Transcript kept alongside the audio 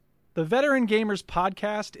The Veteran Gamers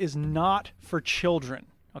podcast is not for children,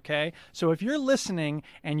 okay? So if you're listening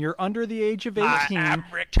and you're under the age of 18,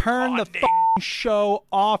 turn the show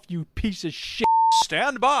off, you piece of shit.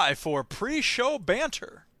 Stand by for pre-show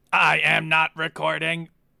banter. I am not recording.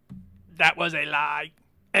 That was a lie.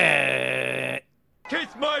 Kiss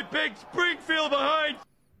my big Springfield behind.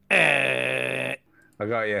 I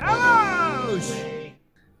got you.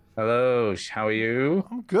 Hello, how are you?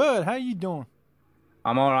 I'm good. How you doing?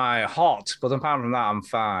 I'm all right. Hot, but apart from that, I'm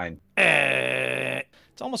fine.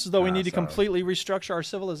 It's almost as though we need to completely restructure our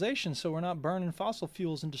civilization so we're not burning fossil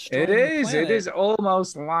fuels and destroying the planet. It is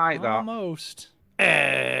almost like that. Almost.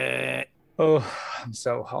 Oh, I'm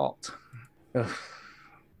so hot.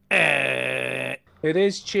 It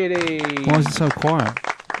is chilly. Why is it so quiet?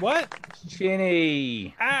 What?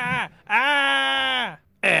 Chinny. I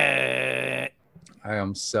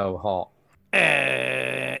am so hot.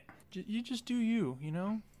 You just do you, you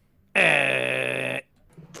know?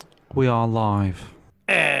 We are live.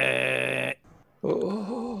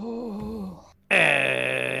 Oh.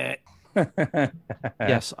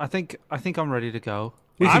 Yes, I think I'm ready to go.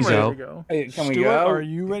 I'm ready to go. Hey, can we Stuart, go? are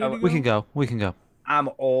you ready to go? We can go. I'm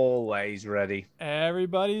always ready.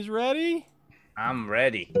 Everybody's ready? I'm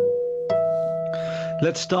ready.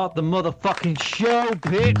 Let's start the motherfucking show,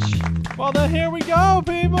 bitch. Well, then here we go,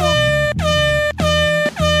 people.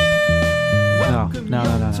 No.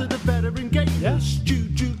 To the Veteran Gamers. Yes.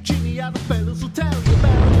 Juju, Ginny, other fellas will tell you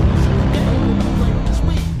about it. Game we played this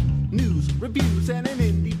week. News, reviews, and an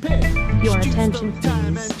indie pick. Your Stu's attention, story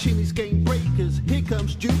time please. and Chinny's game breakers. Here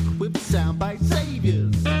comes Duke with the soundbite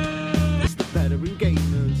saviors. It's the Veteran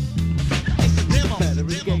Gamers. It's the Veteran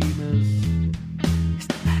Gamers. It's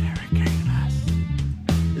the Veteran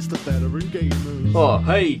Gamers. It's the Veteran Gamers. Oh,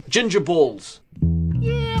 hey, ginger balls.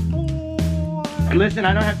 Yeah, boy. And listen,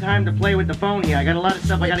 I don't have time to play with the phone here. I got a lot of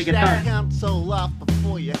stuff I gotta get Switch that done. console off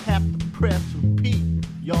before you have to press repeat,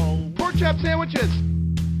 yo. Pork chop sandwiches!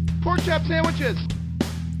 Pork chop sandwiches!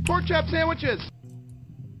 Pork chop sandwiches!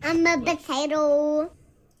 I'm a potato.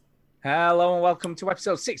 Hello and welcome to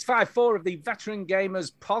episode 654 of the Veteran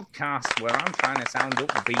Gamers podcast, where I'm trying to sound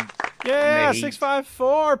upbeat. Yeah, Mate.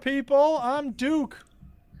 654, people. I'm Duke.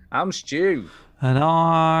 I'm Stu. And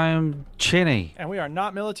I'm Chinny. And we are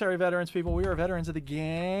not military veterans, people. We are veterans of the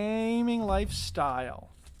gaming lifestyle.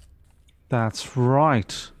 That's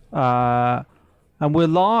right. And we're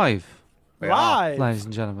live, We are. Live. ladies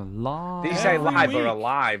and gentlemen. Live. Did you say Every live or week.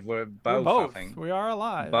 alive? We're We're both, both. I think. We are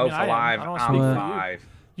alive. Both I am. alive I don't and wanna speak for you. live.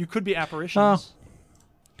 You could be apparitions.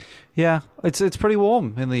 Yeah, it's pretty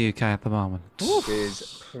warm in the UK at the moment. It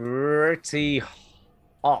is pretty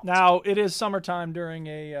hot. Now, it is summertime during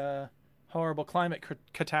a horrible climate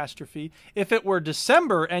catastrophe. If it were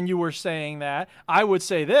December and you were saying that, I would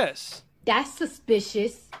say this. That's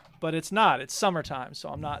suspicious. But it's not. It's summertime, so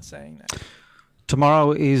I'm not saying that.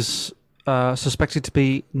 Tomorrow is suspected to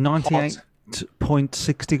be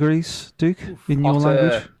 98.6 degrees, Duke, in your Hotter.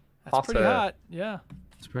 language. That's pretty Hotter. hot. Yeah.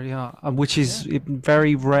 It's pretty hot, which is it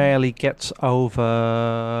very rarely gets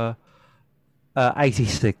over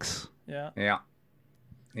 86. Yeah. Yeah.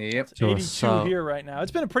 Yep. It's 82 So- here right now.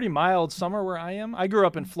 It's been a pretty mild summer where I am. I grew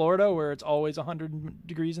up in Florida where it's always 100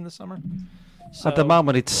 degrees in the summer. So, At the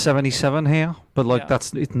moment, it's 77 here, but like Yeah.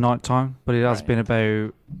 it's nighttime. But it has Right. been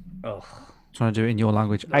about Ugh. trying to do it in your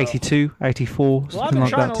language, 82, 84, well, I've something been like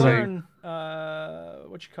trying that to today. learn,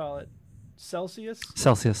 what you call it, Celsius,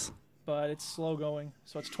 Celsius. but it's slow going.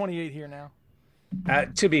 So it's 28 here now.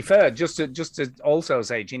 To be fair, just to also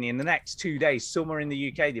say, Ginny, in the next 2 days, summer in the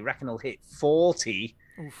UK, they reckon will hit 40,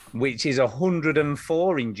 Oof. which is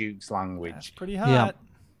 104 in Duke's language. That's pretty hot.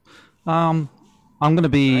 I'm gonna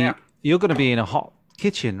be. Yeah. You're gonna be in a hot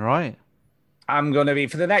kitchen, right? I'm going to be,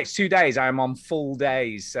 for the next 2 days, I'm on full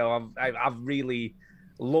days. So I've really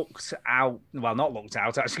looked out. Well, not looked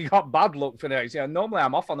out. Actually got bad luck for the next. Normally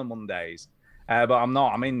I'm off on the Mondays, but I'm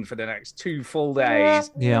not. I'm in for the next 2 full days.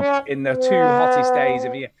 Yeah. In the 2 hottest days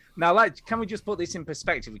of year. Now, can we just put this in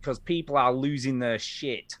perspective? Because people are losing their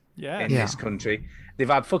shit Yeah. in Yeah. this country. They've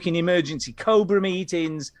had fucking emergency Cobra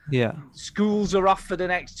meetings. Yeah. Schools are off for the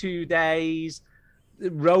next 2 days.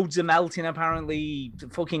 Roads are melting, apparently.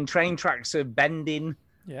 Fucking train tracks are bending.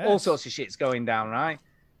 Yes. All sorts of shit's going down, right?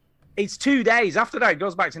 It's 2 days. After that, it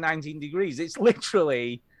goes back to 19 degrees. It's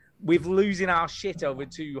literally, we're losing our shit over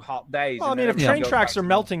 2 hot days. Well, I and mean, then if everything train goes tracks back are to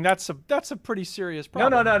melting, that's a pretty serious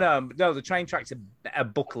normal. problem. No, the train tracks are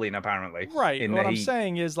buckling, apparently. Right. In What the I'm heat.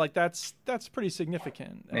 saying is, like, that's pretty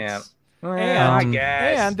significant. That's- Well, And, I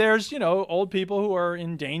guess. and there's, old people who are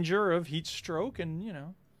in danger of heat stroke and,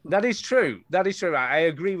 That is true. That is true. I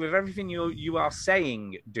agree with everything you are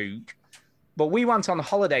saying, Duke. But we went on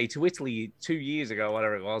holiday to Italy 2 years ago,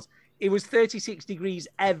 whatever it was. It was 36 degrees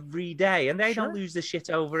every day, and they don't lose the shit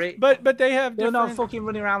over it. But they have They're different... not fucking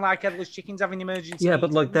running around like headless chickens having emergency. Yeah,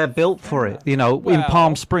 but like they're built for it. You know, in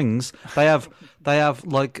Palm Springs, they have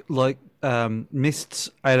like mists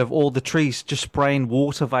out of all the trees, just spraying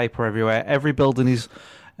water vapor everywhere. Every building is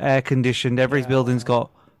air conditioned. Every building's got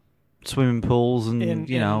swimming pools, and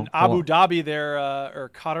in Abu Dhabi there or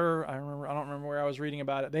Qatar. I don't remember where I was reading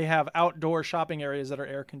about it. They have outdoor shopping areas that are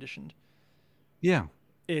air conditioned. Yeah.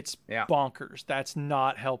 It's bonkers. That's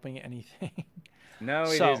not helping anything. No,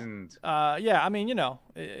 it isn't. Yeah, I mean,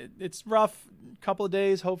 it's rough. Couple of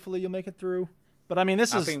days. Hopefully, you'll make it through. But I mean,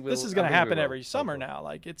 this is going to happen every summer now.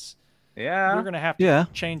 Like we're going to have to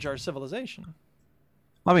change our civilization.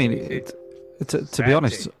 I mean, to be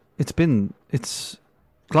honest,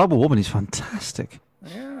 global warming is fantastic.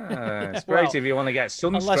 Yeah, it's great if you want to get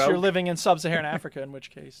sunstroke. Unless you're living in sub-Saharan Africa, in which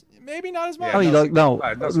case maybe not as much. Let me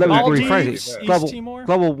rephrase it. Timor?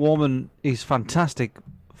 Global warming is fantastic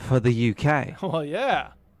for the UK. Well,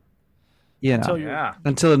 yeah.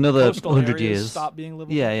 Until another 100 years. Stop being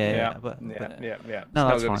livable. Yeah.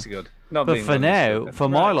 No, that's fine. Good. But for now, for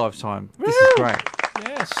my lifetime, this is great.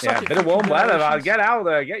 Yeah, a bit of warm weather. Get out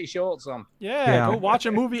there, get your shorts on. Yeah, go watch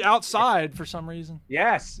a movie outside for some reason.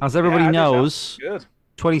 Yes. As everybody knows,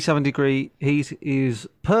 27-degree heat is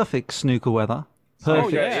perfect snooker weather.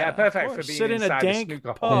 Perfect. Perfect for being sit in a dank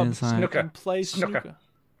snooker pub and play snooker.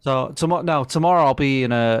 So tomorrow I'll be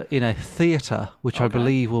in a theatre, which I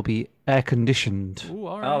believe will be air conditioned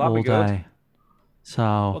that'll be day. Good.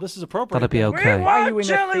 So this is appropriate. That'll be okay. Why are you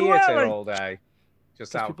in a theatre all day?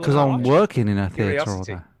 Just out because I'm working in a theatre all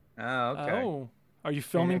day. Oh, okay. Oh, are you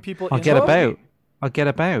filming people? I get about.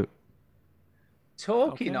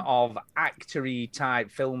 Talking of actory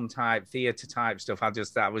type, film type, theatre type stuff,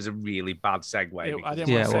 that was a really bad segue. I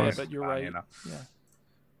didn't want to say it, but you're right. Yeah.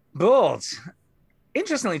 But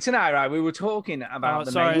interestingly, tonight, right, we were talking about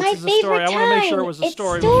the sorry, main... this is a story. I want to make sure it was a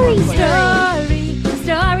story. Story time.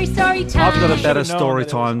 I've got a better story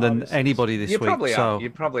time than anybody this week. You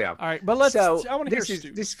probably have. All right, but let's. So I want to hear this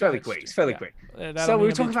is fairly quick. It's fairly quick. So we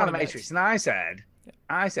were talking about the Matrix, and I said,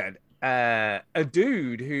 a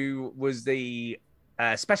dude who was the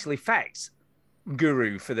special effects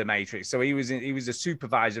guru for the Matrix. So he was a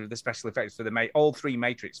supervisor of the special effects for all three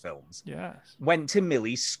Matrix films. Yes. Went to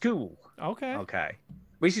Millie's school. Okay.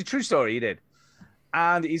 Which is a true story. He did,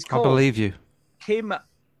 and he's called. I believe you. Kim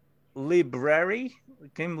Library.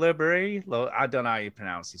 I don't know how you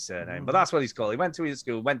pronounce his surname, but that's what he's called. He went to his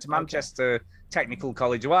school, went to Manchester Technical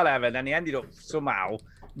College, whatever, and then he ended up somehow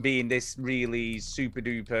being this really super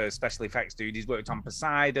duper special effects dude. He's worked on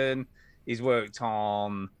Poseidon. He's worked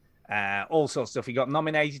on all sorts of stuff. He got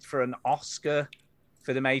nominated for an Oscar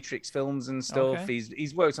for the Matrix films and stuff. Okay.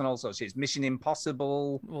 He's worked on all sorts of shit. Mission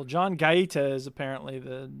Impossible. Well, John Gaeta is apparently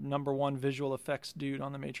the #1 visual effects dude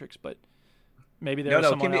on the Matrix, but maybe there's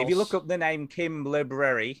someone else. If you look up the name Kim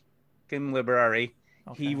Library,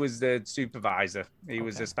 he was the supervisor. He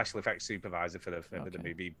was a special effects supervisor for the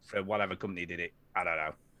movie, for whatever company did it. I don't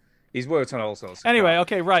know. He's worked on all sorts. Anyway,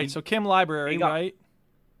 okay, right. So Kim Library, right?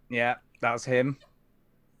 Yeah, that's him.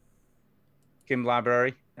 Kim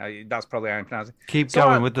Library. That's probably how I pronounce it. Keep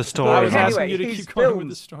going with the story. I was asking you to keep going with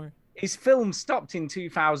the story. His film stopped in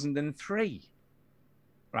 2003.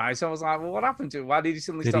 Right, so I was like, well, what happened to him? Why did he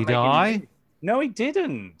suddenly stop making die? No, he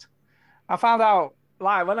didn't. I found out,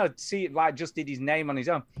 like, when I see it, like, just did his name on his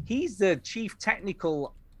own. He's the chief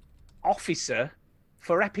technical officer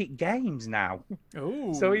for Epic Games now.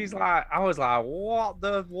 Oh. So he's like, I was like, what?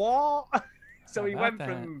 So he went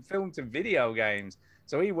from film to video games.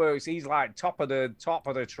 So he's like top of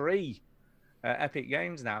the tree at Epic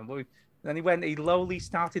Games now. But then he lowly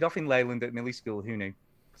started off in Leyland at Millie School. Who knew?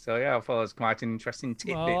 So yeah, I thought it was quite an interesting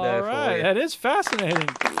tidbit there for you. That is fascinating.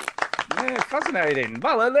 Yeah, fascinating.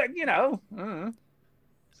 Well,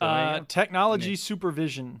 technology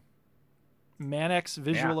supervision. Manex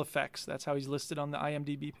Visual Effects. That's how he's listed on the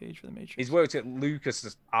IMDb page for the Matrix. He's worked at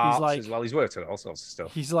Lucas Arts as well. He's worked at all sorts of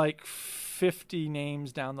stuff. He's like 50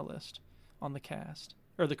 names down the list on the cast.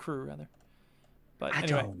 Or the crew, rather. But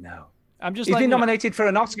anyway, I don't know. He's been nominated for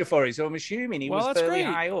an Oscar for it, so I'm assuming he was fairly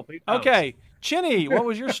high up. Okay. Chinny, what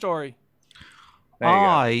was your story?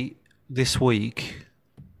 This week,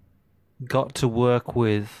 got to work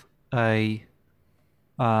with the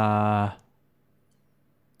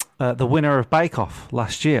winner of Bake Off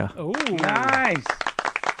last year. Oh, nice.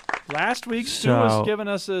 Last week, Stu was giving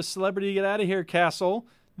us a Celebrity Get Out of Here Castle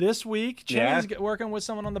This week, Chili's working with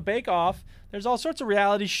someone on the Bake Off. There's all sorts of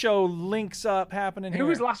reality show links up happening here. Who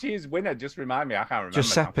was last year's winner? Just remind me. I can't remember.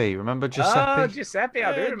 Giuseppe. Remember Giuseppe? Oh, Giuseppe.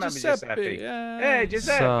 I do remember Giuseppe. Yeah,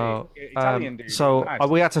 Giuseppe. So, Italian dude. so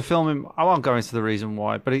we had to film him. I won't go into the reason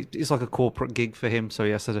why, but it's like a corporate gig for him. So he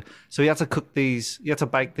had to cook these. He had to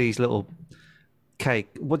bake these little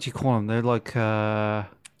cake. What do you call them? They're like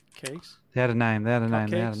cakes. They had a name. They had a name.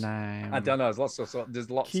 Cupcakes? They had a name. I don't know. There's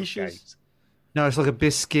lots of cakes. No, it's like a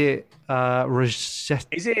biscuit. Rosette.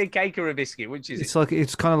 Is it a cake or a biscuit? Which is it?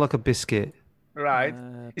 It's kind of like a biscuit. Right.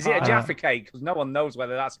 Is it a Jaffa cake? Because no one knows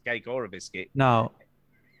whether that's a cake or a biscuit. No.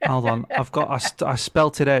 Hold on. I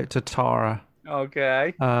spelt it out to Tara.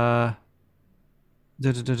 Okay.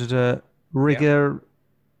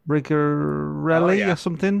 Rigorelli or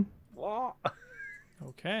something. What?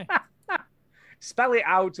 Okay. Spell it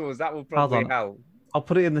out to us. That will probably help. I'll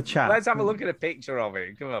put it in the chat. Let's have a look at a picture of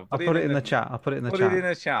it. Come on. I'll put it in the chat. Put it in the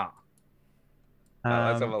chat.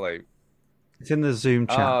 Let's have a look. It's in the Zoom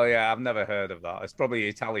chat. Oh, yeah. I've never heard of that. It's probably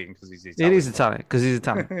Italian because he's Italian. It is Italian because he's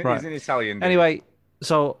Italian. Right. He's an Italian dude. Anyway,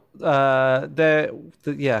 so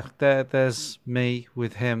there's me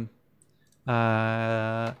with him. So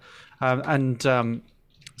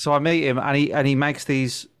I meet him and he makes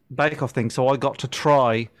these bake-off things. So I got to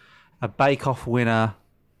try a bake-off winner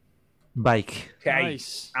bake.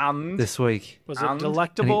 Nice. And this week. Was it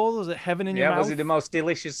delectable? Was it heaven in your mouth? Yeah, was it the most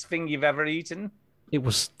delicious thing you've ever eaten? It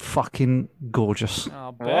was fucking gorgeous.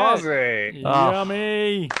 Oh, was it?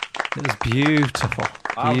 Yummy. It was beautiful.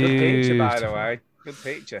 Oh, good picture, by the way. Good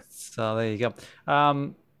picture. So there you go.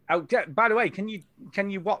 By the way, can you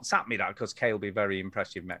WhatsApp me that? Because Kay will be very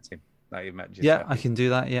impressed you've met him. That you've met Yeah, I can do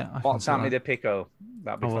that. Yeah. WhatsApp me the pico.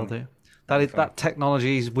 That'd be I fun. will do. That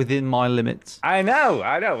technology is within my limits. I know.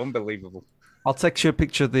 Unbelievable. I'll text you a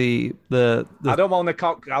picture of the I don't want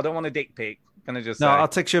a dick pic. Can I just say? I'll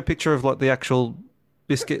text you a picture of like the actual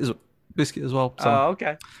biscuit as well. So. Oh,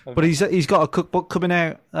 okay. But he's got a cookbook coming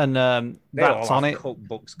out, and that's on it.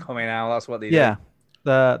 Cookbooks coming out. That's what they do. Yeah,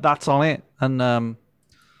 that's on it, and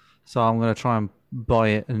so I'm gonna try and buy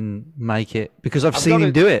it and make it because I've seen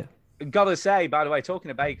him do it. Gotta say, by the way, talking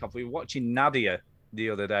of Bake Off, we were watching Nadia the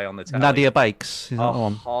other day on the telly. Nadia Bakes. Is that the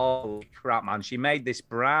one? Holy crap, man! She made this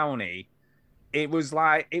brownie. It was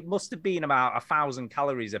like it must have been about 1,000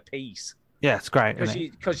 calories a piece. Yeah, it's great.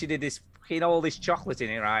 Because she did this, all this chocolate in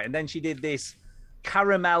it, right? And then she did this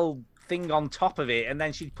caramel thing on top of it, and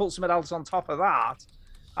then she put something else on top of that.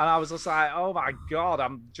 And I was just like, oh my god,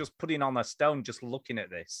 I'm just putting on a stone just looking at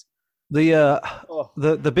this.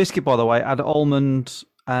 The biscuit, by the way, had almond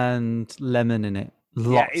and lemon in it.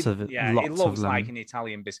 Lots of it. Yeah, it looks like an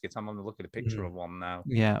Italian biscuit. I'm going to look at a picture of one now.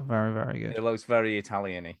 Yeah, very, very good. It looks very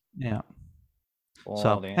Italian-y. Yeah.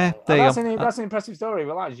 So, there you go. That's an impressive story.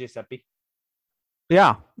 We like Giuseppe.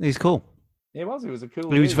 Yeah, he's cool. He was a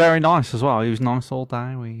cool He was dude. very nice as well. He was nice all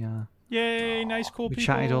day. Yay, nice, cool we people.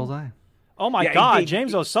 chatted all day. Oh my God,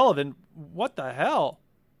 James O'Sullivan. What the hell?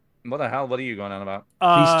 What the hell? What are you going on about?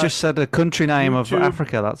 He's just said a country name YouTube. of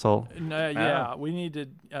Africa, that's all. Yeah, we need to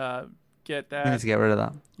get that. We need to get rid of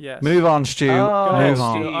that. Yes. Move on, Stu. Move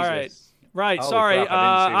on. All right. Right, Holy sorry. crap,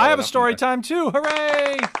 I didn't see I have a that story happened time too.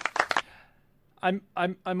 Hooray!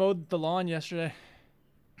 I mowed the lawn yesterday.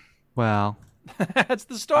 Well. That's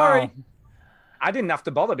the story. Oh. I didn't have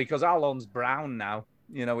to bother because our lawn's brown now.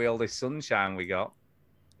 You know, with all this sunshine we got.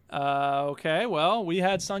 Okay, well, we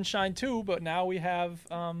had sunshine too, but now we have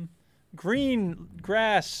green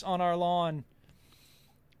grass on our lawn.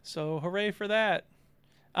 So hooray for that.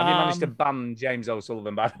 Have you managed to ban James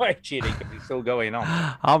O'Sullivan, by the way, cheating, because he's still going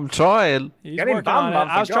on? I'm trying. He's Get him working banned, on it. man,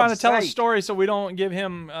 I was for trying to God's tell a sake. story so we don't give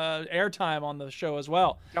him airtime on the show as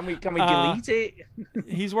well. Can we delete it?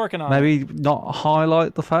 He's working on it. Maybe not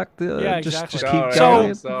highlight the fact that Yeah, just exactly. keep So,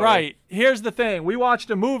 going. Sorry. right, here's the thing. We watched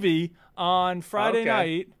a movie on Friday Okay.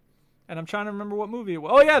 night, and I'm trying to remember what movie it was.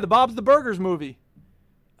 Oh, yeah, the Bob's the Burgers movie.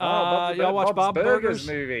 Y'all watch Bob's Burgers?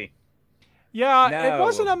 movie. Yeah, No. it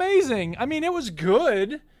wasn't amazing. I mean, it was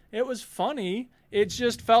good. It was funny. It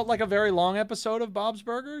just felt like a very long episode of Bob's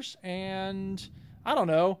Burgers, and I don't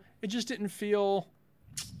know. It just didn't feel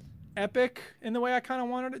epic in the way I kind of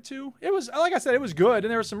wanted it to. It was, like I said, it was good,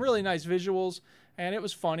 and there were some really nice visuals, and it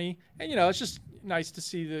was funny. And, you know, it's just nice to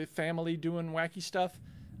see the family doing wacky stuff,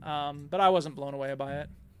 but I wasn't blown away by it.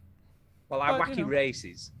 Well, like But, wacky you know.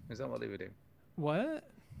 races. Is that what they were doing? What?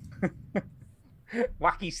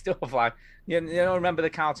 Wacky stuff like you know, remember the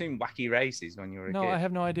cartoon Wacky Races when you were a No, kid? I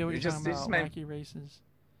have no idea what It you're just- talking it's about. meant- Wacky races.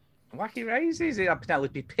 Wacky Races. It had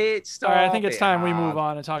Penelope Pitt stuff. All right, I think it's time we had- move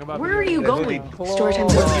on and talk about. Where are video you games going? now. Story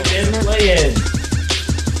time's over. What you been playing?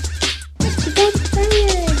 What you been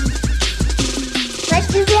playing?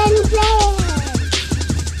 What you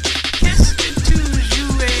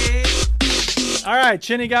right,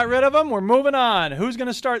 Chinny got rid of them. We're moving on. Who's going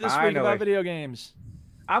to start this week Finally. about video games?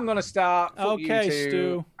 I'm going to start. Fuck Okay, you two.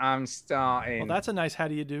 Stu. I'm starting. Well, that's a nice how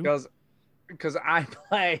do you do. Because I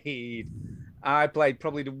played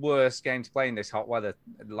probably the worst game to play in this hot weather,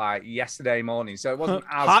 like yesterday morning. So it wasn't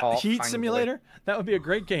as hot. Heat thankfully. Simulator? That would be a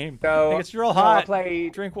great game. So, It gets real hot. I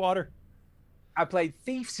Drink water. played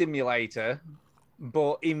Thief Simulator,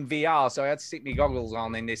 but in VR. So I had to stick my goggles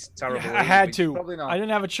on in this terrible. Yeah, I had heat, to. Probably not. I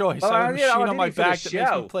didn't have a choice. Well, I had a machine I on did my it for the back that makes me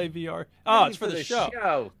show. play VR. I Oh, did it's it for the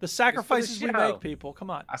show. The sacrifices we make, people. Come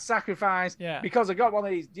on. I sacrifice. Yeah. Because I got one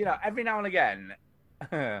of these, every now and again,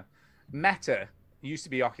 Meta used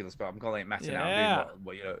to be Oculus, but I'm calling it Meta now.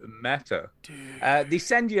 Yeah. Meta. They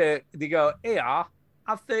send you, they go, here,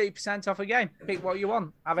 have 30% off a game. Pick what you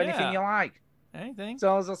want. Have anything you like. Anything.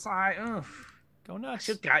 So I was just like, go I nuts.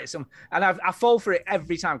 should get some. And I fall for it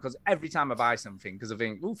every time, because every time I buy something, because I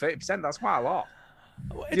think, 30%, that's quite a lot.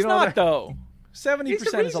 It's not, though. 70% It's a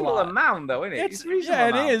is a reasonable lot. amount, though, isn't it? It's a reasonable yeah,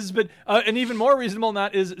 amount. it is, but an even more reasonable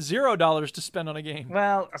amount is $0 to spend on a game.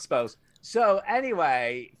 Well, I suppose. So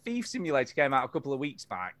anyway, Thief Simulator came out a couple of weeks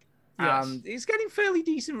back, Yes. and it's getting fairly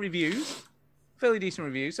decent reviews.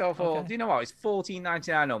 So I thought, do you know what? It's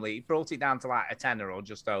 $14.99 normally. It brought it down to like a tenner or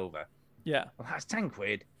just over. Yeah. Well, that's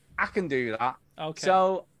 £10. I can do that. Okay.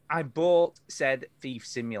 So I bought said Thief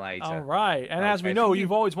Simulator. All right. And as we know,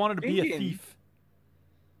 you've always wanted to be a thief.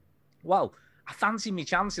 Well, I fancy my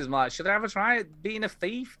chances. I'm like, should I ever try it being a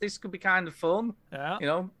thief? This could be kind of fun.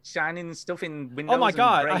 Yeah. Shining stuff in windows. Oh my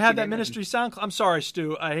God! I had that breaking in Ministry sound clip. I'm sorry,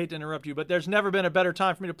 Stu. I hate to interrupt you, but there's never been a better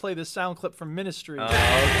time for me to play this sound clip from Ministry.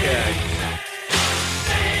 Okay.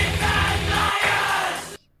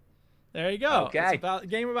 There you go. Okay. It's about a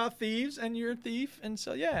game about thieves, and you're a thief, and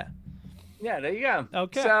so yeah. Yeah, there you go.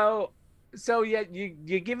 Okay. So yeah,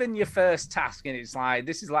 you're given your first task, and it's like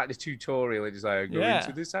this is like the tutorial. It's like go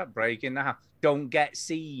into this app, break in the house, don't get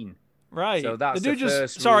seen. Right. So that's the dude the just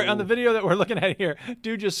first sorry rule. on the video that we're looking at here.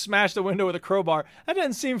 Dude just smashed the window with a crowbar. That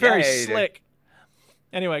doesn't seem very he did. slick.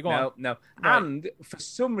 Anyway, go on. No. Right. And for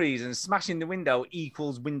some reason, smashing the window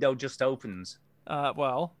equals window just opens.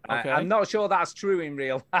 Well, okay. I'm not sure that's true in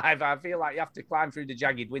real life. I feel like you have to climb through the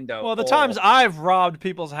jagged window. Well, the or- times I've robbed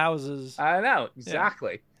people's houses. I know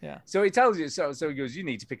exactly. Yeah. So he tells you. So he goes, you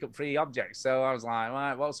need to pick up 3 objects. So I was like,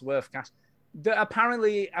 right, what's worth cash?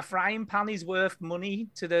 Apparently, a frying pan is worth money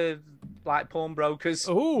to the pawnbrokers.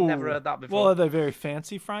 Ooh. Never heard that before. Well, are they very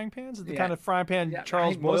fancy frying pans? The kind of frying pan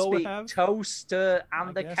Charles it must Boyle would be have? toaster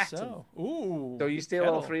and I a guess kettle. So. Ooh. So you steal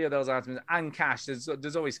all kettle. 3 of those items and cash.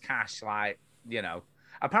 There's always cash,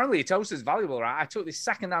 Apparently, a toaster's valuable, right? I took this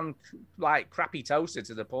second-hand, crappy toaster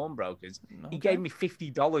to the pawnbrokers. He gave me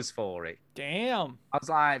 $50 for it. Damn. I was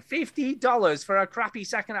like, $50 for a crappy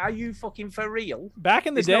second? Are you fucking for real? Back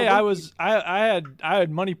in the day, I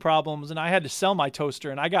had money problems, and I had to sell my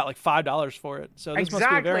toaster, and I got like $5 for it. So this must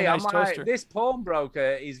be a very nice toaster. This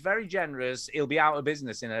pawnbroker is very generous. He'll be out of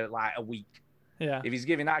business in a week. Yeah. If he's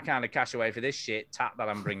giving that kind of cash away for this shit tap that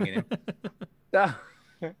I'm bringing him.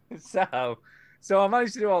 So I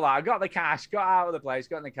managed to do all that. I got the cash, got out of the place,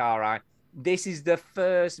 got in the car, right? This is the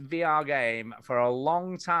first VR game for a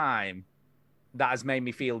long time that has made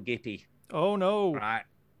me feel gippy. Oh, no. Right?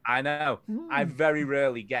 I know. I very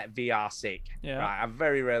rarely get VR sick. Yeah. Right? I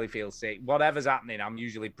very rarely feel sick. Whatever's happening, I'm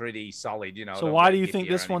usually pretty solid, So why do you think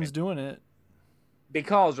this one's doing it?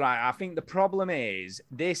 Because, right, I think the problem is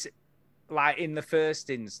this, in the first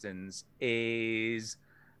instance, is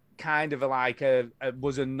kind of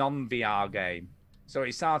was a non-VR game. So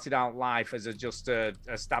it started out life as just a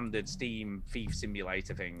standard Steam Thief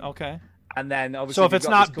Simulator thing. Okay. And then obviously, so if it's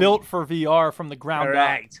not built for VR from the ground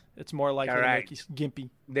up, it's more likely to make you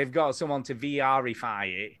gimpy. They've got someone to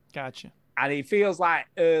VRify it. Gotcha. And it feels like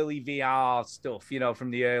early VR stuff,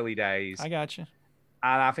 from the early days. I gotcha.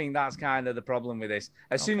 And I think that's kind of the problem with this.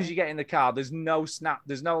 As soon as you get in the car, there's no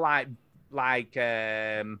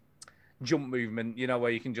jump movement,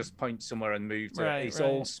 where you can just point somewhere and move to it. It's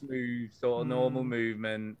all smooth, sort of normal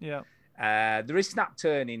movement. Yeah. There is snap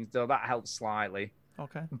turning, so that helps slightly.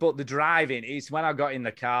 Okay. But the driving is when I got in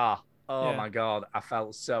the car. Oh my God, I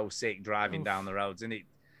felt so sick driving down the roads, and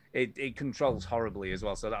it controls horribly as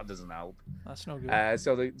well, so that doesn't help. That's no good.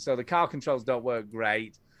 So the car controls don't work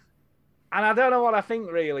great. And I don't know what I think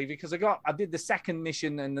really, because I did the second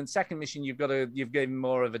mission, and the second mission you've given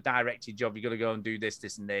more of a directed job. You've got to go and do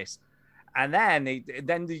this, and this. And then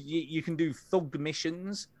you can do thug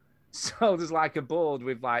missions. So there's a board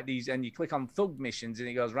with these, and you click on thug missions, and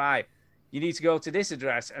it goes, right, you need to go to this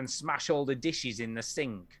address and smash all the dishes in the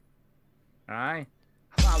sink. All right?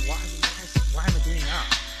 I'm like, why am I doing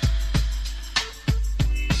that?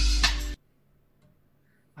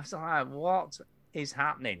 I was like, what? is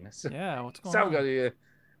happening? So, Yeah, what's going so on?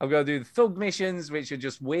 I've got to do the thug missions, which are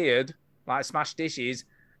just weird, like smash dishes.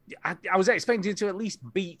 I was expecting to at least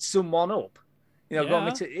beat someone up. Got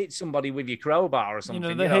me to hit somebody with your crowbar or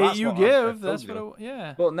something. The hate that's you what give. That's what.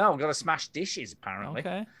 yeah. But no, I've got to smash dishes apparently.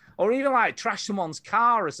 Okay. Or even like trash someone's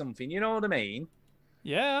car or something. You know what I mean?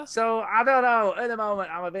 Yeah. So I don't know. At the moment,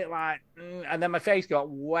 I'm a bit like, and then my face got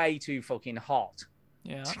way too fucking hot.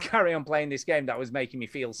 Yeah. To carry on playing this game that was making me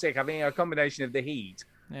feel sick. I think a combination of the heat,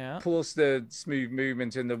 plus the smooth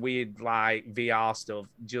movement and the weird like VR stuff,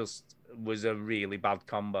 just was a really bad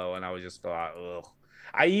combo, and I was just like, ugh.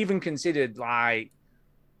 I even considered like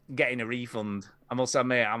getting a refund. I must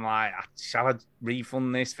admit, I'm like, shall I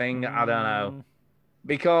refund this thing? I don't know,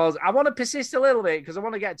 because I want to persist a little bit because I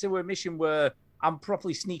want to get to a mission where I'm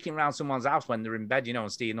properly sneaking around someone's house when they're in bed,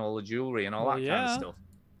 and stealing all the jewelry and all that kind of stuff.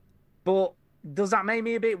 But does that make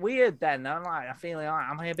me a bit weird then? I feel like,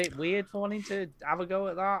 am I a bit weird for wanting to have a go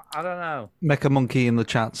at that? I don't know. Mecha Monkey in the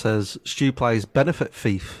chat says Stu plays Benefit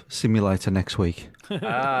Thief Simulator next week.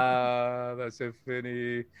 That's so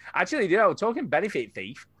funny. Actually, talking Benefit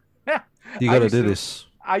Thief. You got to do this.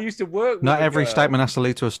 I used to work with Not every statement has to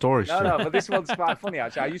lead to a story. No, but this one's quite funny,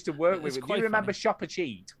 actually. I used to work with... Do you remember funny. Shop a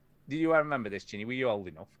Cheat? Do you remember this, Ginny? Were you old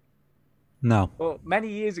enough? No. Well, many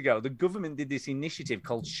years ago, the government did this initiative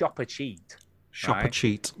called Shop a Cheat. Shop a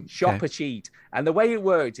cheat. Shop a cheat. And the way it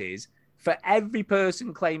worked is, for every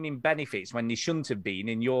person claiming benefits when they shouldn't have been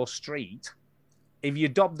in your street, if you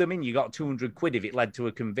dobbed them in, you got 200 quid if it led to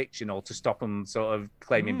a conviction or to stop them sort of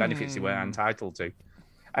claiming benefits they weren't entitled to.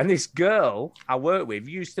 And this girl I worked with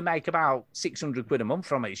used to make about 600 quid a month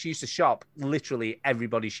from it. She used to shop literally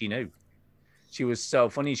everybody she knew. She was so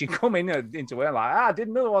funny. She'd come into work like, I did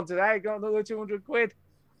another one today, got another 200 quid.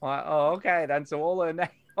 I'm like, oh, okay, then. So all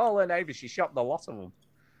her neighbours, she shopped a lot of them.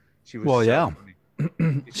 She was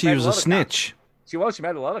funny. She was a snitch. She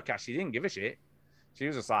made a lot of cash. She didn't give a shit. She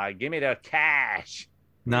was just like, give me the cash.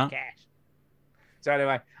 No. Cash. So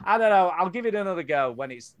anyway, I don't know. I'll give it another go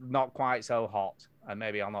when it's not quite so hot, and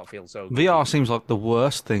maybe I'll not feel so good. VR seems like the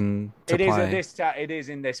worst thing to play. It is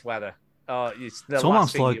in this weather. It's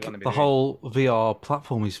almost like the whole VR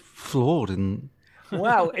platform is flawed in.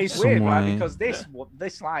 Well, it's some weird, way. right? Because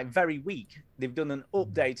this like very week they've done an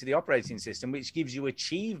update to the operating system, which gives you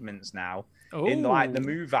achievements now in like the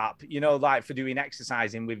Move app. Like for doing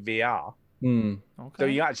exercising with VR. Okay. So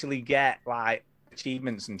you actually get like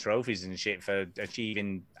achievements and trophies and shit for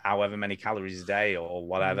achieving however many calories a day or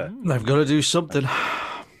whatever. They've got to do something.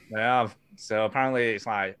 Yeah. So apparently it's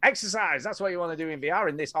like exercise. That's what you want to do in VR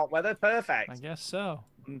in this hot weather. Perfect. I guess so.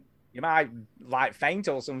 You might like faint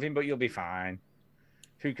or something, but you'll be fine.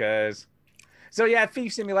 Who cares? So yeah,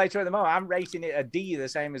 Thief Simulator at the moment, I'm rating it a D, the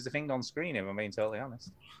same as the thing on screen, if I'm being totally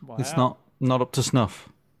honest. Wow. It's not up to snuff.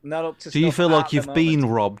 Not up to snuff. Do you feel at like the you've been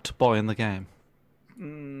moment. robbed buying the game?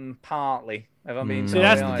 Partly. If I'm being See, totally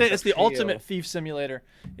that's honest, it's the I feel- ultimate thief simulator.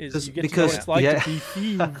 Is you get to know because- what it's like yeah. to be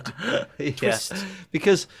thieved. Twist.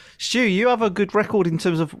 Because Stu, you have a good record in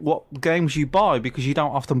terms of what games you buy because you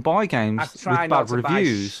don't often buy games I with try not bad to buy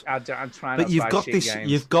reviews. I try not But to you've buy got shit this.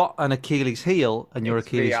 games. You've got an Achilles heel, and your It's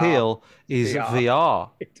Achilles VR. heel is VR.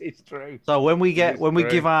 It is true. So when we true.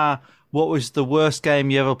 give our what was the worst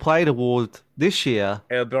game you ever played award this year,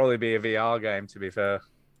 It'll probably be a VR game, to be fair.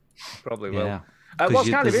 Probably will. yeah, What's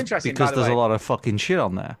kind of interesting, because by the there's way, a lot of fucking shit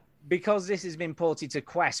on there. because this has been ported to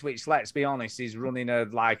Quest, which, let's be honest, is running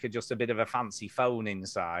just a bit of a fancy phone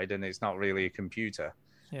inside, and it's not really a computer.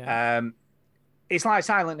 Yeah. It's like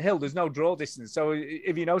Silent Hill. There's no draw distance, so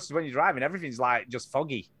if you notice when you're driving, everything's like just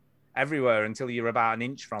foggy everywhere until you're about an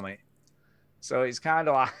inch from it. So it's kind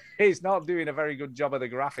of like it's not doing a very good job of the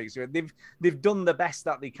graphics. They've done the best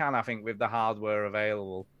that they can, I think, with the hardware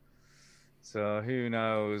available. So who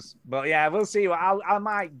knows? But yeah, we'll see. I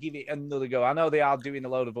might give it another go. I know they are doing a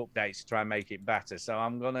load of updates to try and make it better. So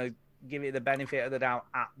I'm gonna give it the benefit of the doubt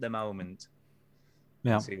at the moment.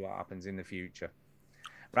 Yeah. See what happens in the future.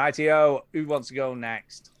 Rightio, who wants to go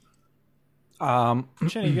next?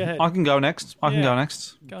 Chinny, go ahead. I can go next. I can Yeah. go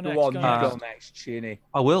next. Go Go next. on, Go you next. go next, Chinny.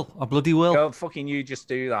 I will. I bloody will. Don't fucking you just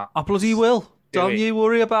do that. I bloody will. Do Don't it. you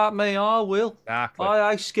worry about me. I will. Exactly.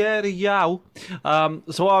 I ain't scared of you.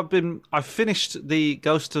 So I've finished the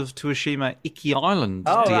Ghost of Tsushima Iki Island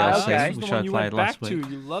Oh, DLC, right, okay. This is which the I one you played went last back week. to.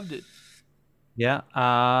 You loved it.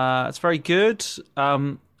 Yeah, it's very good.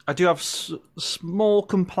 I do have small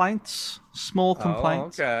complaints. Small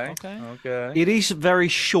complaints. Oh, okay. Okay. It is very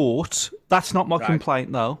short. That's not my Right.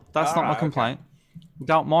 complaint, though. That's not my Alright, complaint.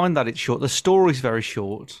 Don't mind that it's short. The story's very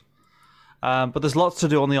short. But there's lots to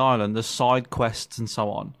do on the island. There's side quests and so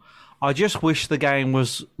on. I just wish the game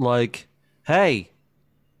was like, hey,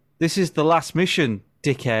 this is the last mission,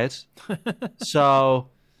 dickhead. So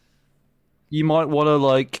you might want to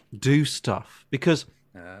like do stuff because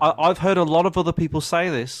I've heard a lot of other people say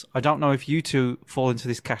this. I don't know if you two fall into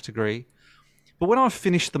this category, but when I've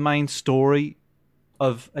finished the main story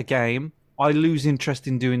of a game, I lose interest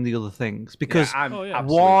in doing the other things because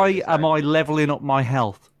why am I leveling up my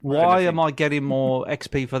health? Why am I getting more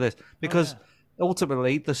XP for this? Because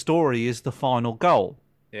ultimately, the story is the final goal.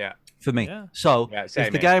 Yeah. For me. Yeah. So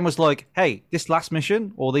if the game was like, hey, this last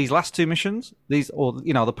mission or these last two missions,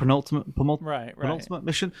 the penultimate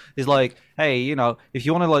mission is like, hey, if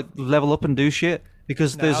you want to like level up and do shit,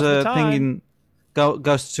 because there's a thing in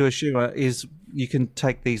Ghost of Tsushima is you can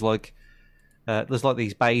take these like there's like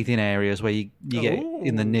these bathing areas where you get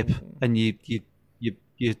in the nip and you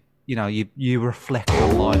reflect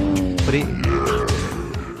on life, but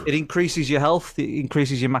it increases your health. It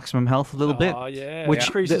increases your maximum health a little bit. Oh yeah, which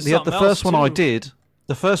the first one I did.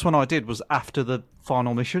 The first one I did was after the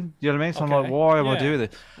final mission. You know what I mean? So I'm like, why am I doing this?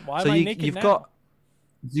 Why am I naked now?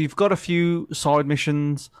 You've got a few side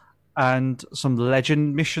missions and some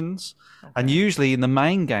legend missions. Okay. And usually in the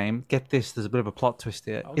main game, get this, there's a bit of a plot twist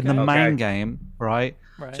here. Okay. In the main game, right?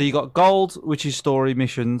 So you got gold, which is story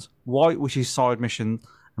missions, white, which is side missions,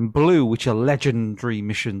 and blue, which are legendary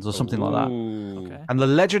missions or something like that. Okay. And the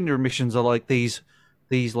legendary missions are like these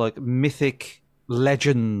like mythic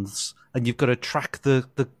legends, and you've got to track the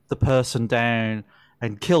person down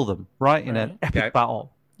and kill them, right? In an epic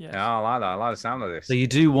battle. Yeah, I like that. I like the sound of this. So you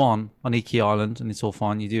do one on Iki Island, and it's all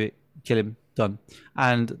fine. You do it, kill him, done.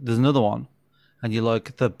 And there's another one, and you're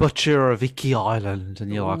like the Butcher of Iki Island,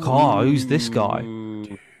 and you're like, oh, who's this guy?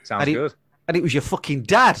 Sounds good. And it was your fucking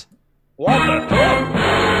dad. What the fuck?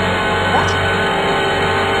 What?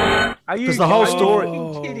 Are you the whole story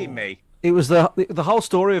kidding me? It was the whole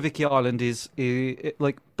story of Iki Island is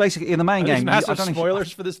like basically in the main game. Massive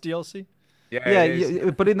spoilers for this DLC. Yeah,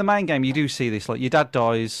 but in the main game you do see this, like your dad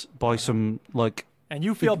dies by some like, and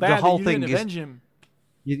you feel bad that you didn't avenge him.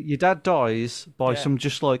 Your dad dies by some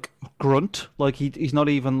just like grunt, like he's not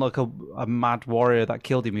even like a mad warrior that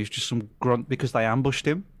killed him. He's just some grunt because they ambushed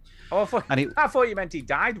him. Oh, I thought you meant he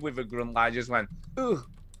died with a grunt, like just went ugh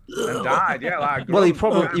and died. Yeah, like well, he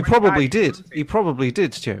probably did. He probably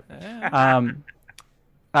did, Stu.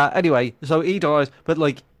 Anyway, so he dies, but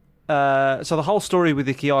like, so the whole story with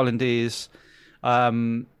Iki Island is,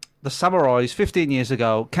 the samurais 15 years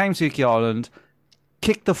ago came to Iki Island,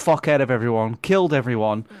 kicked the fuck out of everyone, killed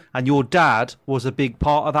everyone, and your dad was a big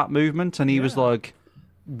part of that movement, and he was like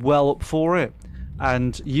well up for it.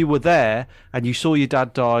 And you were there, and you saw your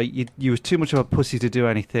dad die. You was too much of a pussy to do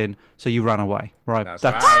anything, so you ran away. Right? That's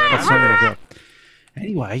right.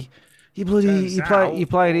 Anyway, you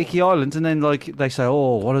play at Iki Island, and then like they say,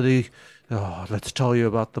 let's tell you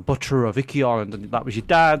about the Butcher of Iki Island, and that was your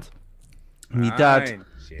dad. And your dad,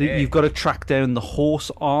 you've got to track down the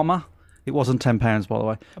horse armor. It wasn't £10, by the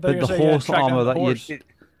way, but the horse armor that you.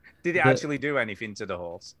 Did it actually do anything to the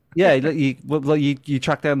horse? Yeah, you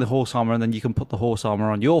track down the horse armor, and then you can put the horse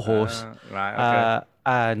armor on your horse. Right. Okay.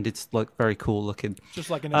 And it's like very cool looking.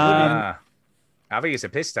 Just like an Oblivion. I think it's a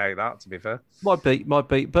piss take, that, to be fair. Might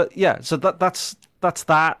be, but yeah. So that's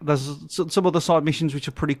that. There's some other side missions which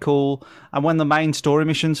are pretty cool, and when the main story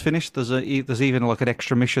mission's finished, there's even like an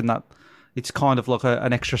extra mission that. It's kind of like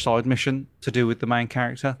an extra side mission to do with the main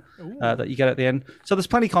character that you get at the end. So there's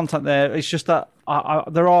plenty of content there. It's just that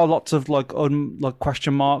there are lots of like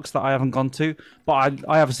question marks that I haven't gone to, but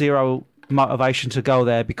I have zero motivation to go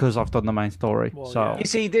there because I've done the main story. Well, so you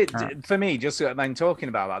see, for me, just when talking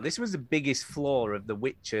about that, this was the biggest flaw of The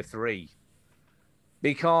Witcher 3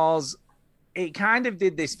 because it kind of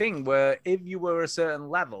did this thing where if you were a certain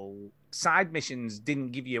level, side missions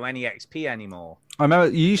didn't give you any XP anymore. I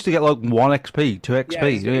remember you used to get like 1 XP, 2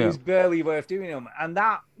 XP. It was barely worth doing them. And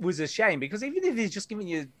that was a shame because even if it's just giving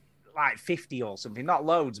you like 50 or something, not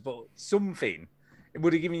loads, but something, it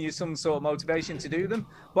would have given you some sort of motivation to do them.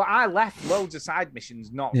 But I left loads of side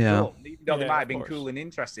missions not done, even though they might have been cool and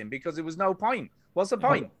interesting because there was no point. What's the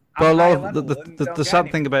point? But a lot of the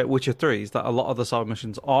sad thing about Witcher 3 is that a lot of the side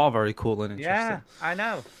missions are very cool and interesting. Yeah, I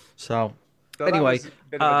know. So anyway,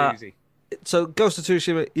 so Ghost of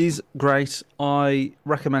Tsushima is great. I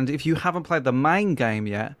recommend it. If you haven't played the main game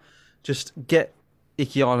yet, just get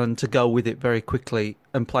Iki Island to go with it very quickly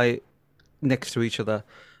and play it next to each other.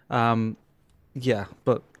 Yeah,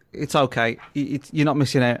 but it's okay. You're not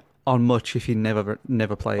missing out on much if you never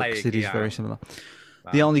play it because it is very similar.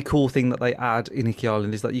 Wow. The only cool thing that they add in Iki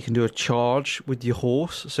Island is that you can do a charge with your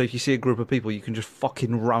horse. So if you see a group of people, you can just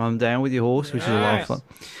fucking ram them down with your horse, which is a lot of fun.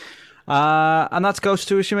 And that's Ghost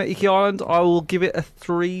of Tsushima Iki Island. I will give it a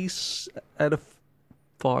 3 out of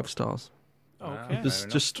 5 stars. Okay. It was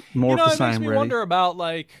just more You know, of the it same, makes me really. wonder about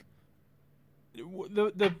like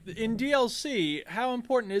the in DLC. How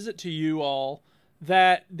important is it to you all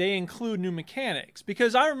that they include new mechanics?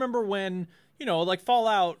 Because I remember when like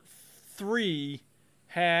Fallout 3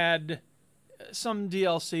 had some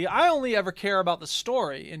DLC. I only ever care about the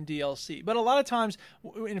story in DLC, but a lot of times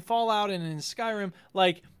in Fallout and in Skyrim,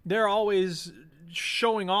 like they're always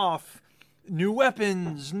showing off new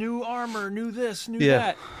weapons, new armor, new this, new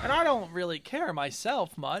that, and I don't really care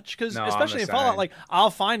myself much because, especially in Fallout, like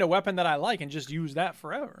I'll find a weapon that I like and just use that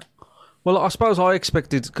forever. Well, I suppose I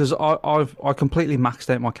expected, because I completely maxed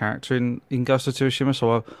out my character in Ghost of Tsushima,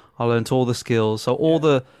 so I learned all the skills. So all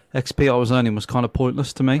the XP I was earning was kind of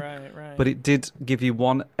pointless to me. Right. But it did give you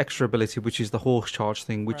one extra ability, which is the horse charge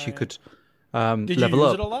thing, which you could Did level you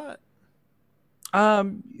use up. it a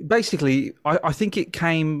lot? Basically, I think it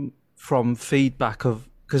came from feedback of,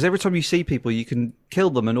 because every time you see people, you can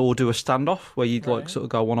kill them and or do a standoff where you'd like sort of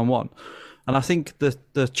go one-on-one. And I think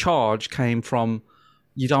the charge came from,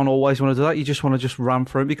 you don't always want to do that. You just want to just ram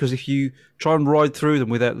through them, because if you try and ride through them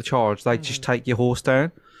without the charge, they just take your horse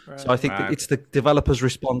down. So I think that it's the developer's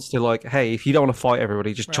response to like, hey, if you don't want to fight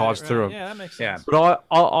everybody, just charge through them. Yeah, that makes sense. But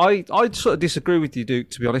I sort of disagree with you, Duke,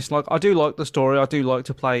 to be honest. Like, I do like the story. I do like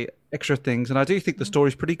to play extra things, and I do think the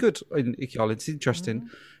story's pretty good in Ikial. It's interesting.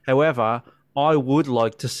 However, I would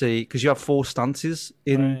like to see, because you have 4 stances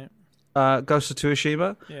in Ghost of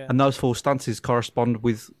Tsushima, and those 4 stances correspond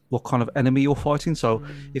with what kind of enemy you're fighting. So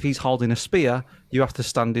if he's holding a spear, you have to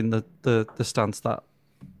stand in the stance that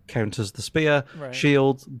counters the spear,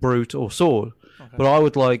 shield, brute, or sword. But I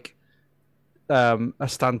would like a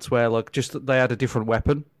stance where like just they had a different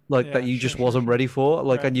weapon, like that you just wasn't ready for,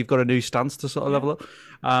 like, and you've got a new stance to sort of level up.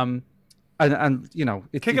 And you know,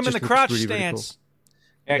 kick him in the crotch stance.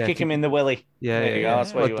 Really cool. Kick him in the willy. There you go.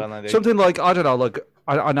 That's what you want to do. Something like, I don't know, like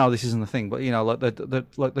I know this isn't the thing, but you know, like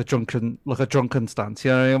the drunken, like a drunken stance,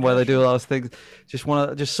 you know what I mean? Where they do those things.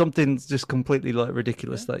 Just something just completely like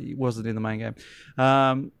ridiculous that wasn't in the main game.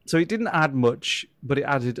 So it didn't add much, but it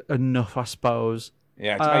added enough, I suppose.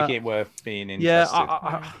 Yeah, to make it worth being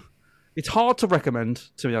interested. It's hard to recommend,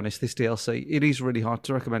 to be honest, this DLC. It is really hard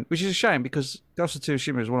to recommend, which is a shame, because Ghost of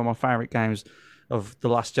Tsushima is one of my favourite games of the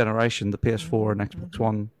last generation, the PS4 and Xbox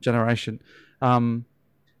One generation.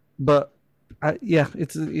 But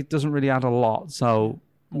it doesn't really add a lot. So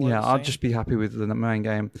I'd just be happy with the main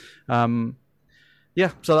game. So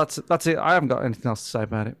that's it. I haven't got anything else to say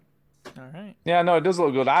about it. All right. Yeah, no, it does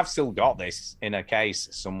look good. I've still got this in a case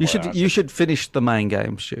somewhere. You should finish the main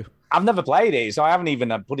game, Stu. I've never played it, so I haven't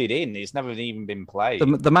even put it in. It's never even been played.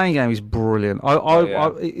 The main game is brilliant.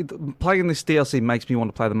 Playing this DLC makes me want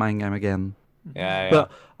to play the main game again.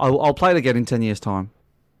 But I'll play it again in 10 years' time.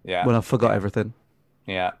 Yeah. When I've forgot everything.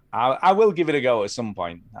 Yeah. I will give it a go at some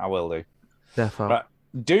point. I will do. Definitely. But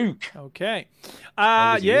Duke. Okay.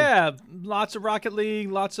 Lots of Rocket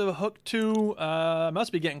League, lots of Hook 2.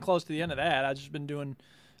 Must be getting close to the end of that. I've just been doing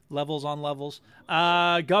levels on levels.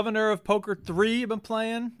 Governor of Poker 3 I've been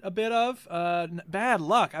playing a bit of. Bad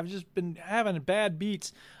luck. I've just been having bad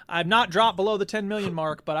beats. I've not dropped below the 10 million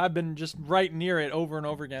mark, but I've been just right near it over and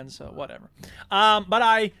over again, so whatever. But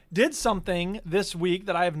I did something this week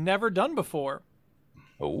that I have never done before.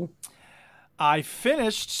 Oh. I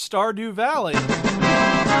finished Stardew Valley. What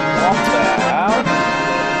the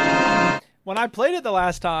hell? When I played it the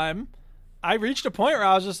last time, I reached a point where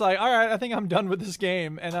I was just like, all right, I think I'm done with this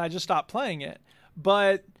game, and I just stopped playing it.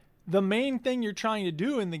 But the main thing you're trying to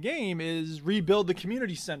do in the game is rebuild the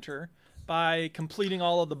community center by completing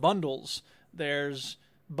all of the bundles. There's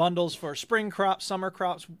bundles for spring crops, summer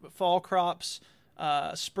crops, fall crops,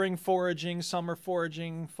 spring foraging, summer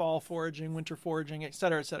foraging, fall foraging, winter foraging, et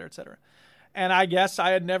cetera, et cetera, et cetera. And I guess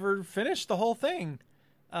I had never finished the whole thing.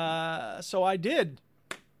 So I did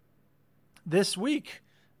this week.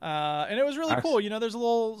 And it was really cool. You know, there's a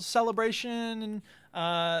little celebration,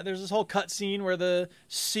 and there's this whole cutscene where the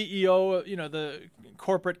CEO, you know, the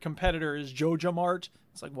corporate competitor is Joja Mart.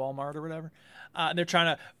 It's like Walmart or whatever. And they're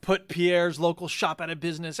trying to put Pierre's local shop out of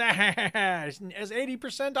business as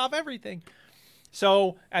 80% off everything.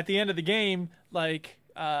 So at the end of the game, like,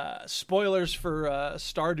 spoilers for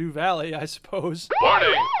Stardew Valley, I suppose.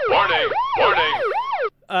 Warning!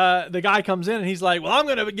 The guy comes in and he's like, well, I'm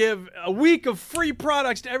going to give a week of free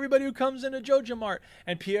products to everybody who comes into Joja Mart.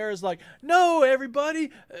 And Pierre is like, no,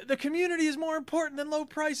 everybody, the community is more important than low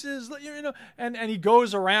prices. You know, and he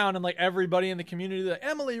goes around and like everybody in the community, like,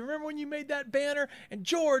 Emily, remember when you made that banner? And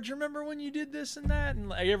George, remember when you did this and that? And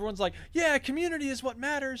like, everyone's like, yeah, community is what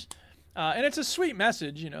matters. And it's a sweet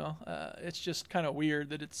message, you know. It's just kind of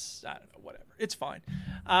weird that it's, I don't know, whatever. It's fine.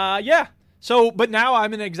 So, but now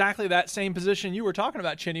I'm in exactly that same position you were talking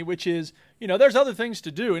about, Chinny, which is, there's other things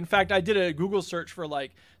to do. In fact, I did a Google search for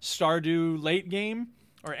like Stardew late game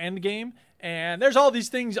or end game, and there's all these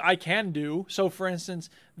things I can do. So, for instance,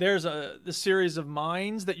 there's the series of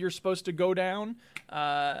mines that you're supposed to go down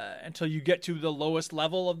until you get to the lowest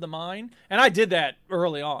level of the mine. And I did that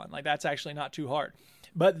early on. Like, that's actually not too hard.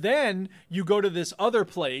 But then you go to this other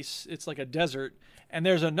place. It's like a desert, and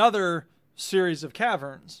there's another series of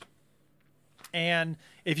caverns. And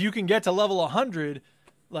if you can get to level 100,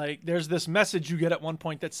 like there's this message you get at one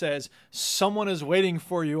point that says, someone is waiting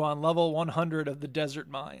for you on level 100 of the desert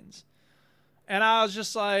mines. And I was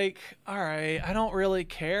just like, all right, I don't really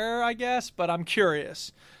care, I guess, but I'm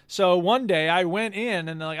curious. So one day I went in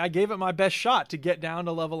and I gave it my best shot to get down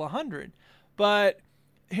to level 100. But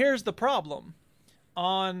here's the problem.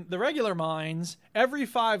 On the regular mines, every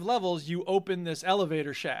 5 levels, you open this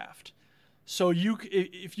elevator shaft. So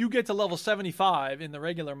if you get to level 75 in the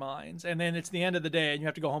regular mines, and then it's the end of the day and you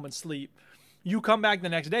have to go home and sleep, you come back the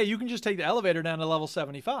next day, you can just take the elevator down to level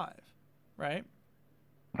 75, right?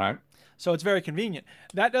 Right. So it's very convenient.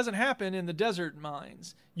 That doesn't happen in the desert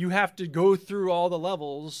mines. You have to go through all the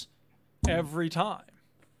levels every time.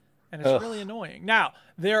 And it's really annoying. Now,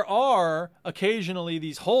 there are occasionally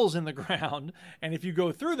these holes in the ground, and if you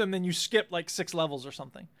go through them, then you skip like 6 levels or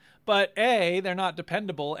something. But A, they're not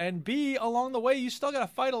dependable, and B, along the way, you still got to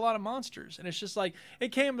fight a lot of monsters. And it's just like,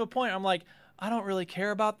 it came to a point, I'm like, I don't really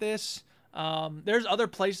care about this. There's other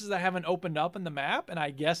places that haven't opened up in the map, and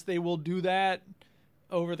I guess they will do that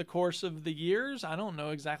over the course of the years. I don't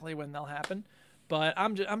know exactly when they'll happen. But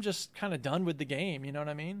I'm just kind of done with the game, you know what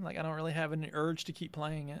I mean? Like, I don't really have any urge to keep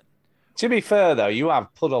playing it. To be fair, though, you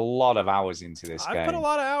have put a lot of hours into this game. I've put a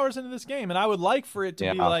lot of hours into this game, and I would like for it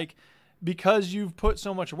to be like, because you've put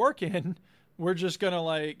so much work in, we're just going to,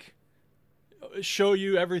 like, show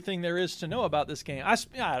you everything there is to know about this game. I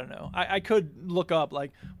don't know. I could look up,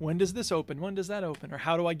 like, when does this open? When does that open? Or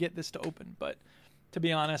how do I get this to open? But to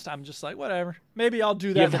be honest, I'm just like, whatever. Maybe I'll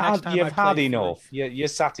do that next time You've had enough. You're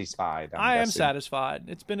satisfied. I am satisfied.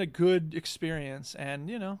 It's been a good experience,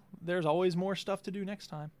 and, there's always more stuff to do next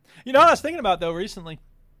time. You know what I was thinking about, though, recently?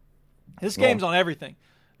 This game's on everything.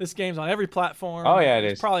 This game's on every platform. Oh, yeah, it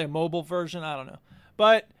is. It's probably a mobile version. I don't know.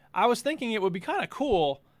 But I was thinking it would be kind of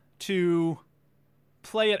cool to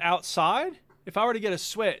play it outside. If I were to get a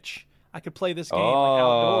Switch, I could play this game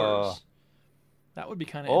outdoors. That would be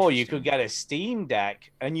kind of interesting. You could get a Steam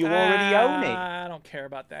Deck, and you already own it. I don't care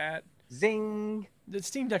about that. Zing. The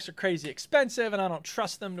Steam Decks are crazy expensive, and I don't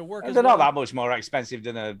trust them to work as well. They're not that much more expensive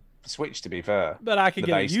than a Switch, to be fair. But I could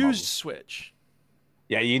get a used Switch.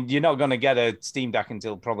 Yeah, you're not going to get a Steam Deck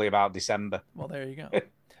until probably about December. Well, there you go.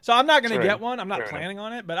 So I'm not going to get one. I'm not planning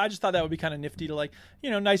on it, but I just thought that would be kind of nifty to, like,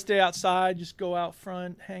 nice day outside, just go out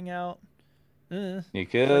front, hang out. You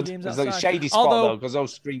could. There's like a shady spot, though, because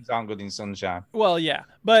those screens aren't good in sunshine. Well, yeah.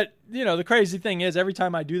 But, the crazy thing is, every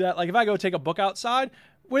time I do that, like, if I go take a book outside,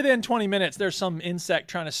 within 20 minutes, there's some insect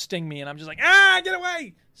trying to sting me, and I'm just like, get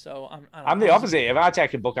away! So I'm the opposite. If I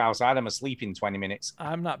take a book outside, I'm asleep in 20 minutes.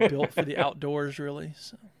 I'm not built for the outdoors, really.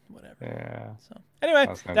 So whatever. Yeah. So anyway,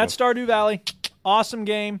 that's Stardew Valley. Awesome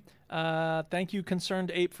game. Thank you,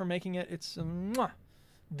 Concerned Ape, for making it. It's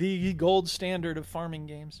the gold standard of farming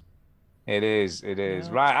games. It is. Yeah.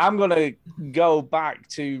 Right, I'm going to go back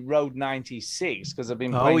to Road 96 because I've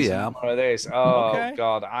been playing some more of this. Oh,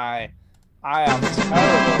 God. I am terrible.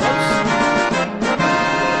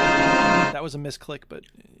 That was a misclick, but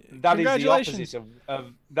that is the opposite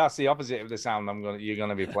of that's the opposite of the sound you're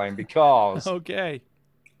gonna be playing because okay.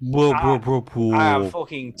 I am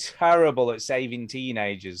fucking terrible at saving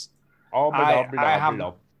teenagers. I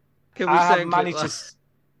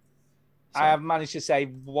have managed to save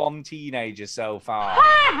 1 teenager so far.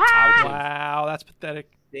 Wow, that's pathetic.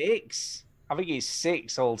 6. I think it's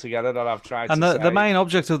 6 altogether that I've tried. And the main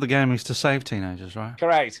object of the game is to save teenagers, right?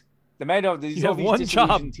 Correct. The main object is one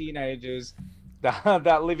job. Teenagers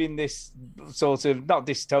that live in this sort of not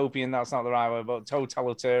dystopian. That's not the right word, but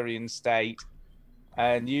totalitarian state,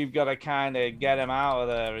 and you've got to kind of get them out of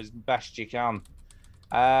there as best you can.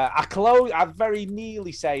 I very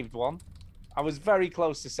nearly saved one. I was very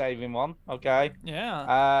close to saving one. Okay.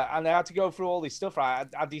 Yeah. And I had to go through all this stuff. Right.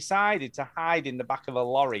 I decided to hide in the back of a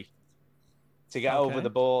lorry to get over the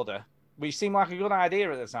border, which seemed like a good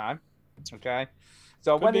idea at the time. Okay.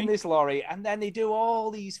 So I went in this lorry, and then they do all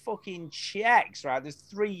these fucking checks, right? There's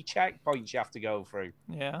 3 checkpoints you have to go through.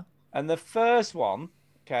 Yeah. And the first one,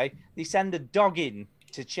 okay, they send a dog in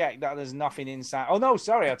to check that there's nothing inside. Oh, no,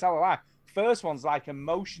 sorry, I tell a lie. First one's like a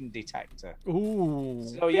motion detector. Ooh.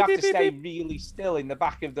 So you have to stay really still in the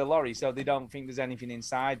back of the lorry so they don't think there's anything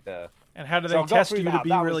inside there. And how do So they I've got test through you to that. be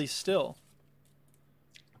That really was- still?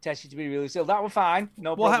 Test you to be really still. That was fine.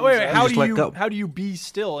 No Well, problem. wait, just let go. how do you be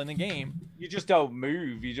still in the game? You just don't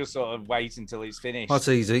move. You just sort of wait until it's finished. That's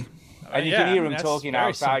easy. And you Yeah, can I hear mean, them that's talking very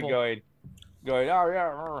outside, simple. going, oh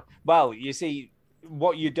yeah. Well, you see,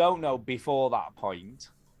 what you don't know before that point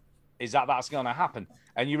is that that's going to happen,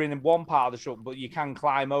 and you're in one part of the truck, but you can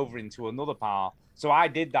climb over into another part. So I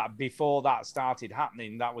did that before that started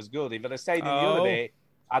happening. That was good. If I'd have stayed in the other bit,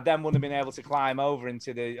 I then wouldn't have been able to climb over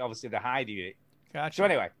into the hidey bit. Gotcha. So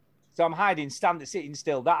anyway, so I'm hiding, sitting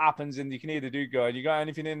still. That happens, and you can hear the dude going, "You got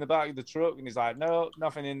anything in the back of the truck?" And he's like, "No,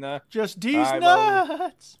 nothing in there." Just these All right, well,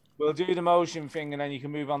 nuts. We'll do the motion thing, and then you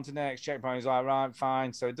can move on to the next checkpoint. He's like, right,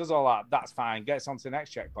 fine. So it does all that. That's fine. Gets on to the next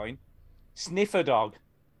checkpoint. Sniffer dog.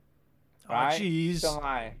 Right? Jeez. So I'm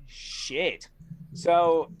like, shit.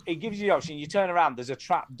 So it gives you the option. You turn around. There's a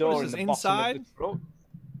trap door What in is the this, bottom inside? of the truck.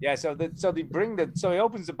 Yeah. So he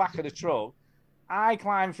opens the back of the truck. I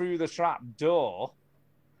climb through the trap door.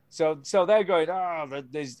 So they're going,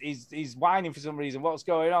 he's whining for some reason. What's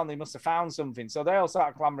going on? They must have found something. So they all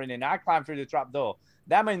start clambering in. I climb through the trap door.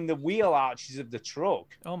 Them in the wheel arches of the truck.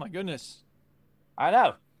 Oh my goodness. I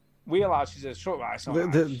know. Wheel arches of the truck. Right? So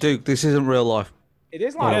Duke, this isn't real life. it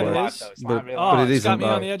is Yeah, like it real life, is. though. It's But- like real but life. it It's got isn't, me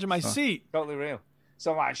on though. the edge of my So- seat. Totally real.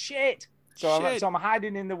 So I'm like, shit. So I'm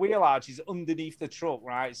hiding in the wheel arches underneath the truck,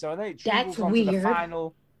 right? So then it That's travels on to the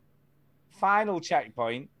weird. final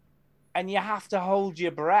checkpoint, and you have to hold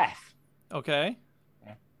your breath. Okay.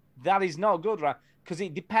 That is not good, right? Because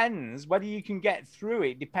it depends whether you can get through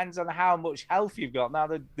it. Depends on how much health you've got. Now,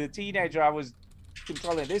 the teenager I was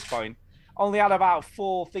controlling at this point only had about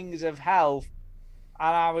 4 things of health,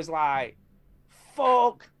 and I was like,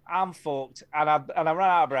 "Fuck, I'm fucked," and I ran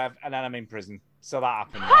out of breath, and then I'm in prison. So that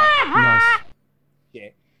happened. Right? Nice. Yeah.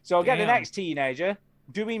 So I get the Damn. next teenager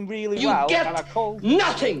doing really You well, get and I called.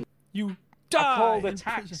 nothing. You die. I called a in prison.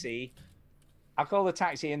 taxi. I call the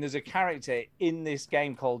taxi, and there's a character in this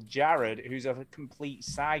game called Jared, who's a complete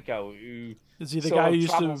psycho. Who Is he the sort guy of who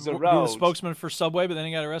used to travels the be the road. spokesman for Subway, but then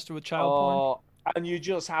he got arrested with child porn? And you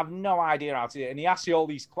just have no idea how to do it. And he asks you all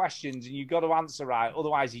these questions, and you got to answer right,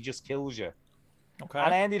 otherwise he just kills you. Okay.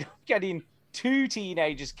 And I ended up getting 2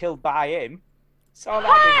 teenagers killed by him, so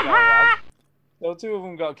that didn't go well. So 2 of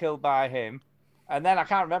them got killed by him. And then I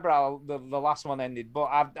can't remember how the last one ended, but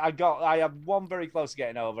I had one very close to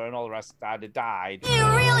getting over, and all the rest I'd have died. You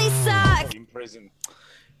really suck. In prison.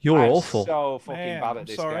 You're I'm awful. So fucking Man, bad I'm at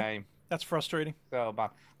this sorry. game. That's frustrating. So bad.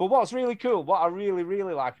 But what's really cool, what I really,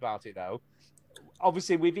 really like about it though,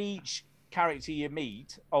 obviously with each character you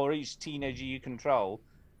meet or each teenager you control,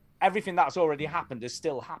 everything that's already happened has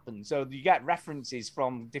still happened. So you get references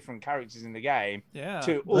from different characters in the game Yeah.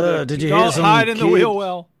 to other. Did you Don't hear some hide in the kid wheel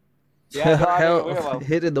well. Yeah, right, Hell, the wheel well.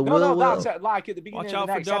 hit in the No, wheel that's well? like at the beginning Watch of out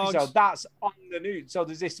the for next dogs. episode. That's on the news. So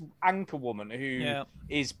there's this anchor woman who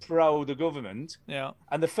is Yeah. pro the government, Yeah.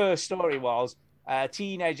 and the first story was a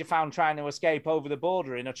teenager found trying to escape over the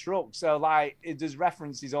border in a truck. So like, there's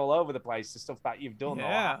references all over the place to stuff that you've done or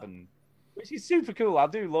Yeah. happened, which is super cool. I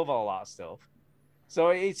do love all that stuff. So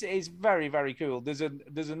it's very, very cool. There's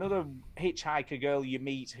another hitchhiker girl you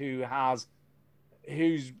meet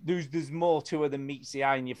there's more to her than meets the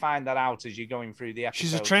eye, and you find that out as you're going through the episode.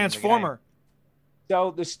 She's a transformer.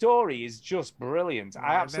 So the story is just brilliant. I Right,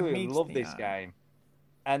 that absolutely meets love the this eye. game,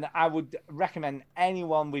 and I would recommend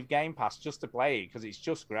anyone with Game Pass just to play it because it's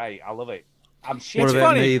just great. I love it. I'm shit. What It's about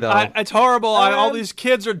funny. me, though? It's horrible. All Um, these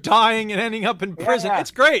kids are dying and ending up in prison. yeah.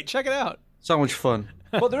 It's great. Check it out. So much fun.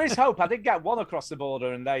 But there is hope. I did get one across the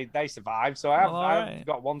border, and they survived. So I have, Well, I all have right.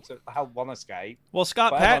 got one to help one escape. Well,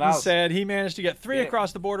 Scott But everyone Patton else- said he managed to get 3 Yeah.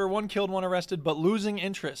 across the border, 1 killed, 1 arrested, but losing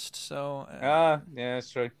interest. So Yeah,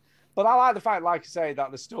 it's true. But I like the fact, like I say,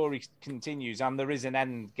 that the story continues and there is an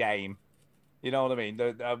end game. You know what I mean?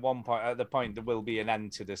 At one point, at the point, there will be an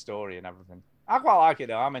end to the story and everything. I quite like it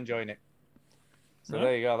though. I'm enjoying it. So Yeah.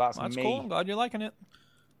 there you go. That's that's me. cool. I'm glad you're liking it.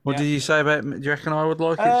 What Yeah. did you say about me? Do you reckon I would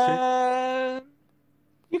like it, Stu?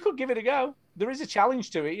 You could give it a go. There is a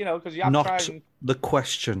challenge to it, you know, because you have to try Not and... the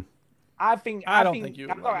question. I don't think you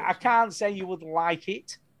would like it. I can't say you would like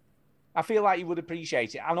it. I feel like you would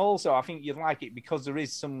appreciate it, and also I think you'd like it because there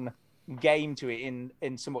is some game to it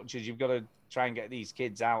in so much as you've got to try and get these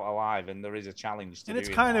kids out alive, and there is a challenge to And it's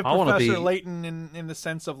doing kind that. of I wanna Professor be- Layton in the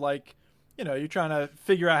sense of like, you know, you're trying to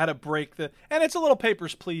figure out how to break the, and it's a little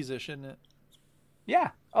Papers Please-ish, isn't it?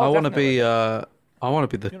 Yeah. I want to definitely. be. I want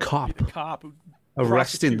to be the You know, cop be the cop who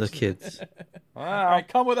arresting the prosecutes. kids. Wow. All right,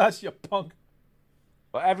 come with us, you punk.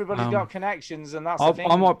 But everybody's Um, got connections, and that's I the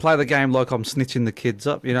thing. might play the game like I'm snitching the kids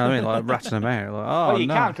up. You know what I mean? Like ratting them out. Like, oh Well, you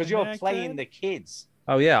no. can because you're Connected. playing the kids.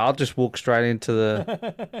 Oh yeah, I'll just walk straight into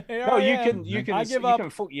the. No, you I give up. can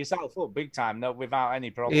fuck yourself up big time, no, without any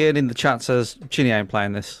problem. Ian in the chat says Chinny ain't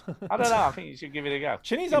playing this. I don't know. I think you should give it a go.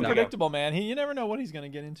 Chinny's unpredictable, man. You never know what he's going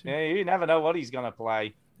to get into. Yeah, you never know what he's gonna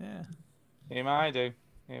play. Yeah. He might do.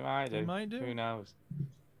 He might do. Who knows?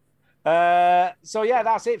 So yeah,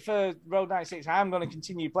 that's it for Road 96. I am going to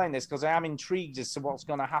continue playing this because I am intrigued as to what's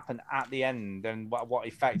going to happen at the end and what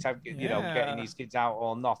effect getting these kids out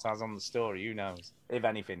or not has on the story. Who knows, if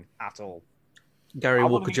anything at all. Gary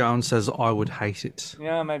Walker Jones says I would hate it.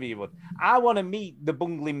 Yeah, maybe you would. I want to meet the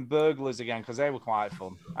bungling burglars again because they were quite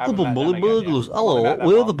fun. The bumbling burglars. Hello,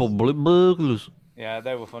 we're the bumbling burglars. Yeah,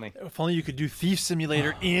 they were funny. If only you could do Thief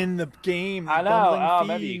Simulator in the game. I know. Oh,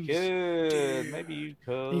 maybe you thieves. could. Maybe you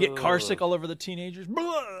could. You get car sick all over the teenagers.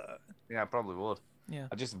 Yeah, I probably would. Yeah.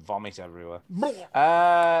 I just vomit everywhere.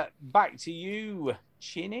 Back to you,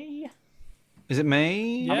 Chinny. Is it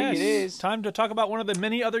me? Yes. I think it is. Time to talk about one of the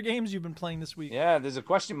many other games you've been playing this week. Yeah, there's a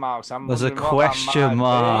question mark. So there's a question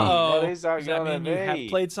mark. What is that? Does that mean you have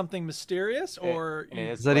played something mysterious, or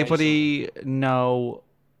does anybody know?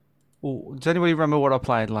 Does anybody remember what I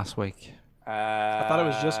played last week? I thought it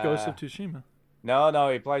was just Ghost of Tsushima. No,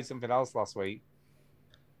 he played something else last week.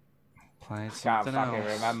 Played something Can't fucking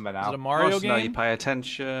else. remember now. Is it a Mario game? No, you pay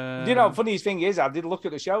attention. You know, funniest thing is, I did look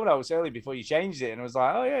at the show notes early before you changed it, and I was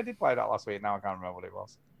like, oh yeah, I did play that last week. Now I can't remember what it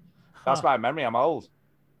was. That's my memory. I'm old.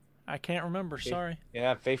 I can't remember. Sorry.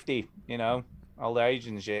 Yeah, 50. You know, old age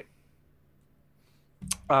and shit.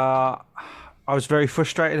 I was very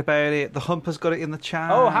frustrated about it. The Humper's got it in the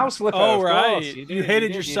chat. Oh, House Flipper. Oh, of right. course. You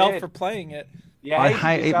hated yourself for playing it. Yeah,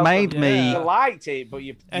 it made me. You liked it, but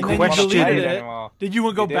you and didn't then want to you play deleted it it. anymore. Did you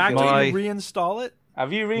want to go back to My- reinstall it?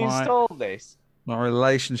 Have you reinstalled this? My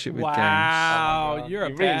relationship with games. Wow, you're a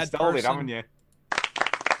You've bad reinstalled it, person. haven't you?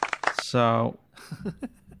 So.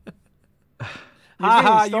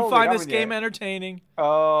 Haha, reinstalled you it, find this haven't you? game entertaining.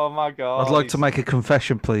 Oh my god. I'd like to make a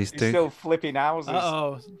confession, please, He's dude. still flipping houses.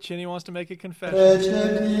 Uh-oh, Chinny wants to make a confession.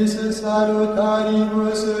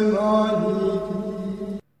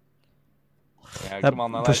 Yeah, come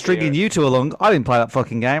on, now, For let's hear stringing it. you two along, I didn't play that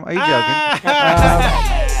fucking game. Are you joking?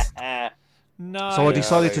 No. So I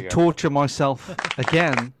decided there to you go. torture myself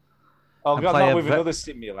again Oh and god, play not a with ve- another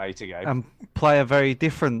simulator game. and play a very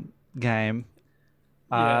different game.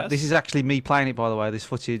 Yes. This is actually me playing it, by the way, this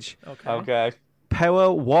footage. Okay.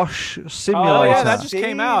 Power Wash Simulator. Oh yeah, that just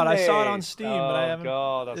came out. I saw it on Steam, but I Oh, haven't.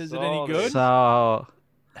 God, I Is it saw any this. good? So,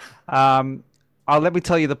 let me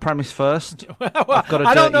tell you the premise first. Well, I've got a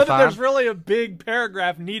I don't dirty know that fan. there's really a big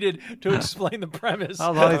paragraph needed to explain the premise.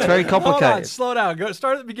 Hold on, it's very Hold on, complicated. slow down. Go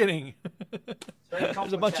start at the beginning.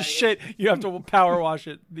 There's a bunch of shit you have to power wash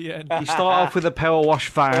at the end. You start off with a power wash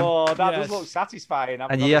fan, Oh, that Yes. does look satisfying.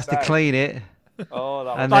 and you have to clean it, Oh,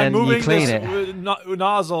 that and By then moving you clean this it.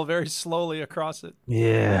 nozzle very slowly across it.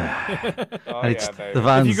 Yeah. oh, And it's yeah, baby. the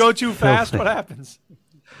van's If you go too fast, filthy. what happens?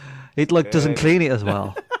 It doesn't clean it as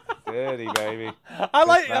well. Dirty, baby. I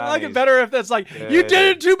like it better if that's like you did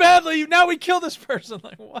it too badly. Now we kill this person.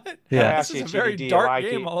 Like what? Yeah. This is a Actually, very do you dark like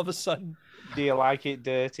game. it? All of a sudden. Do you like it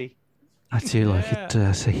dirty? I do like Yeah. it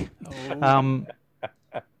dirty. Oh.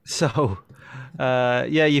 So,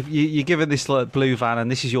 you're given this like blue van, and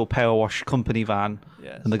this is your power wash company van.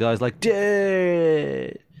 Yes. And the guy's like,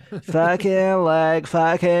 dude,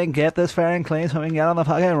 fucking get this fair and clean so we can get on the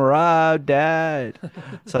fucking road, dude.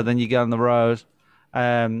 So then you get on the road.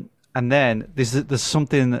 And then there's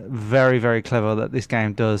something very, very clever that this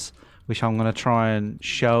game does, which I'm going to try and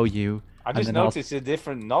show you. I and just then I'll- noticed the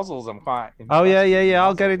different nozzles. I'm quite. Oh, yeah.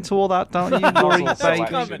 I'll get into all that. Don't you worry, Nozzle That's baby. selection.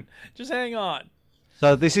 coming. Just hang on.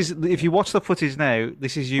 So this is, if you watch the footage now,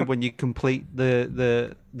 this is you when you complete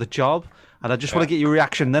the job, and I just want to get your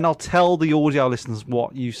reaction. Then I'll tell the audio listeners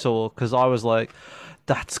what you saw, because I was like,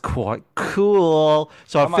 "That's quite cool."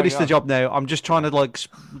 So Oh I've my finished the God. job now. I'm just trying to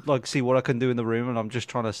like see what I can do in the room, and I'm just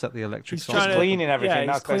trying to set the electrics on. to- cleaning everything, Yeah,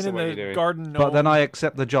 that's he's cleaning basically what the you're doing. garden. But then I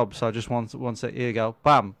accept the job, so I just want say, here you go,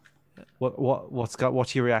 bam.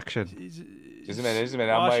 What's your reaction? Just a minute.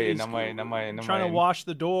 I'm waiting. Trying to wash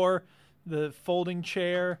the door, the folding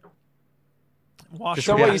chair. Wash Just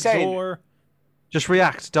the So what are you react. saying? door. Just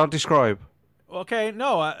react. Don't describe. Okay,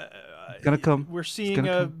 no. Gonna come. We're It's seeing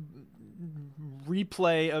gonna a come.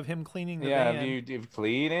 replay of him cleaning the Yeah, van. have you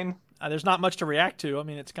cleaning? There's not much to react to. I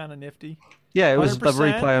mean, it's kind of nifty. Yeah, it was the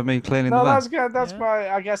 100%. replay of me cleaning No, the van. that's good. That's Yeah. quite.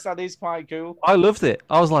 I guess that is quite cool. I loved it.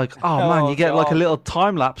 I was like, oh man, Oh, you get like a God. little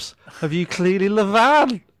time lapse of you cleaning the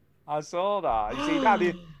van. I saw that. You see, that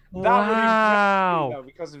is. That Wow. would impress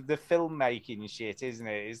me, because of the filmmaking shit, isn't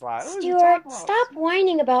it? It's like, oh, Stuart, time lapse. stop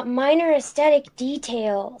whining about minor aesthetic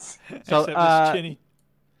details. So, Except it's Chinny.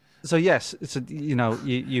 So yes, it's a you've Now,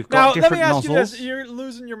 got let me different ask you nozzles. this. You're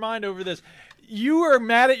losing your mind over this. You are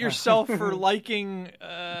mad at yourself for liking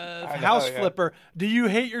House Flipper. Do you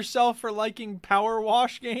hate yourself for liking Power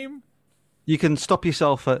Wash Game? You can stop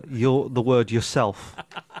yourself at the word yourself.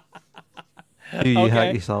 Do you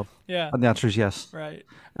hate yourself? Yeah. And the answer is yes. Right.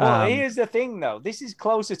 Well, here's the thing, though. This is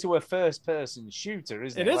closer to a first-person shooter,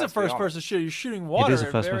 isn't it? It is a first-person shooter. You're shooting water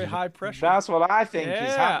at very high pressure. That's what I think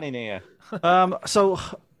is happening here. So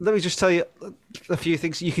let me just tell you a few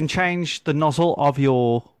things. You can change the nozzle of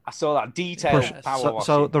your. I saw that detailed power washing.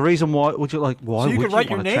 So the reason why would you like? Why so you would can write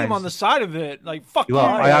you your name change on the side of it, like fuck you.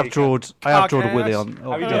 I have drawn a willy on.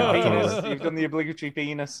 Have you done penis? You've done the obligatory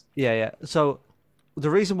penis. Yeah. So the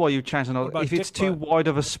reason why you change the nozzle, if it's too butt? wide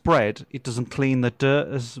of a spread, it doesn't clean the dirt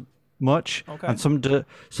as much, Okay. and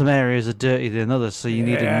some areas are dirtier than others, so you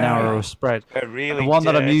need a narrower spread. Really the one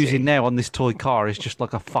that I'm dirty. using now on this toy car is just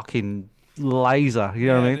like a fucking laser. You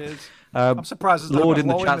know what I mean? It is. I'm surprised it's not Lord in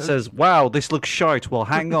the blowing chat says, "Wow, this looks shite." Well,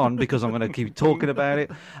 hang on, because I'm going to keep talking about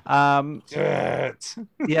it. Dirt.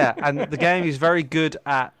 Yeah, and the game is very good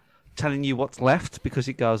at telling you what's left because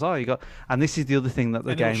it goes, "Oh, you got." And this is the other thing that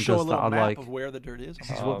the And it'll game show does a that little I map like. of where the dirt is.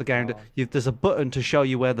 This is what the game does. There's a button to show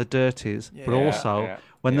you where the dirt is, but also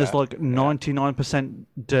when there's like 99%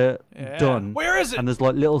 dirt done, Where is it? and there's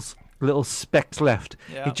like little specks left,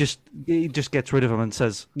 it just gets rid of them and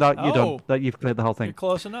says, "No, you're done. That you've cleared the whole thing." You're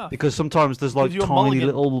close enough. Because sometimes there's like Gives you a tiny mulligan.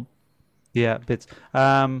 little bits.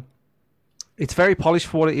 It's very polished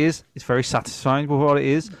for what it is. It's very satisfying for what it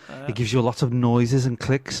is. It gives you a lot of noises and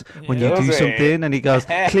clicks when you do something, and it goes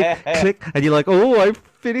click, click, and you're like, "Oh, I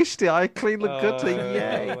finished it! I cleaned the gutter!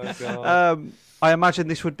 Yay!" I imagine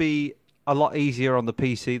this would be a lot easier on the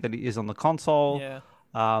PC than it is on the console. Yeah.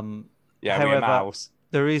 However, mouse.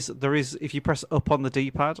 there is if you press up on the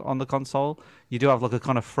D-pad on the console, you do have like a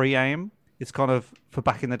kind of free aim. It's kind of for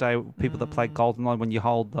back in the day, people that played GoldenEye, when you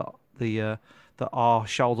hold the R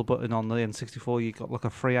shoulder button on the N64, you got like a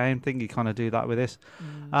free aim thing. You kind of do that with this.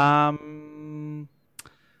 What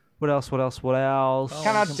else?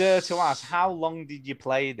 Can I dare to ask, how long did you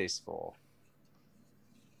play this for?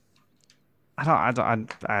 I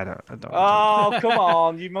don't. Oh, come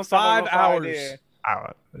on! You must have 5 a hours. idea.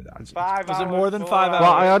 5 hours. Was it more than 5 hours?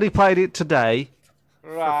 Well, I only played it today.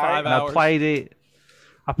 Right. 5 And hours.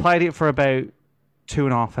 I played it for about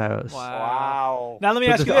 2.5 hours. Wow. Now let me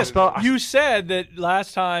But ask you the- this: but- you said that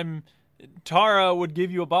last time Tara would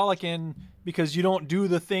give you a bollock because you don't do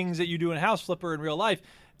the things that you do in House Flipper in real life.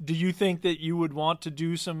 Do you think that you would want to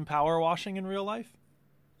do some power washing in real life?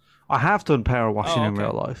 I have done power washing in okay.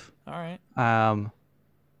 real life. All right.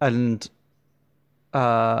 And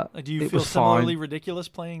Do you it feel was similarly fine. ridiculous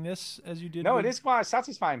playing this as you did? No, with... it is quite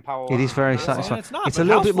satisfying power. It is very And satisfying. it's not. It's but a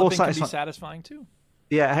little house bit more flipping can be satisfying. satisfying too.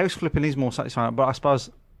 Yeah, house flipping is more satisfying, but I suppose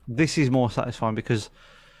this is more satisfying because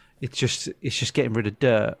it's just getting rid of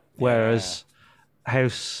dirt, whereas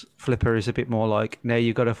house flipper is a bit more like, now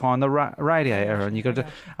you got to find the radiator and you got to,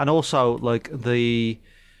 and also like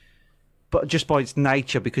but just by its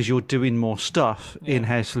nature, because you're doing more stuff in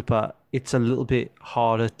house flipper, it's a little bit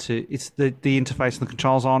harder to. It's the interface and the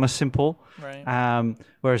controls aren't as simple. Right.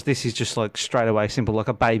 Whereas this is just like straight away simple, like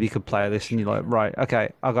a baby could play this, and you're like, right,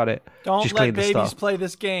 okay, I got it. Don't just let clean the babies stuff. play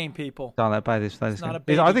this game, people. Don't let babies play this not game. a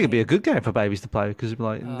baby I think it'd be a good game for babies to play because it'd be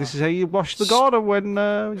like, this is how you wash the garden when. You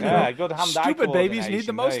know. Good hand-eye Stupid babies need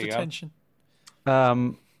the coordination. most There you go. attention.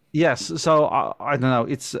 Yes, so I don't know.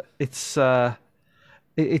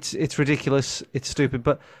 It's ridiculous. It's stupid,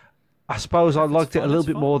 but I suppose I liked it a little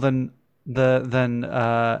bit more than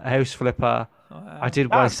House Flipper. I did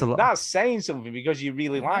waste a lot. That's saying something because you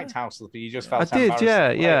really liked House Flipper. You just felt I did, embarrassed to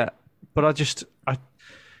play yeah. it. But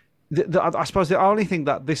I suppose the only thing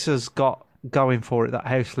that this has got going for it that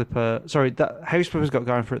House Flipper's got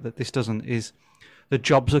going for it that this doesn't is the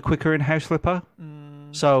jobs are quicker in House Flipper.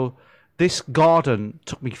 So this garden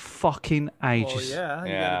took me fucking ages. You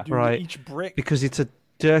gotta do Right. each brick. Because it's a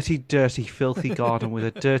dirty, filthy garden with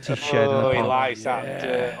a dirty shed. Oh, and he a pond. likes that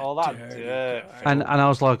dirt. All that dirt. And I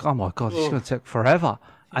was like, oh my god, this is going to take forever,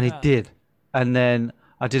 and it did. And then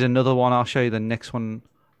I did another one. I'll show you the next one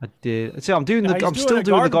I did. See, I'm still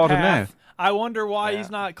doing the garden now. I wonder why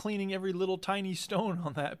he's not cleaning every little tiny stone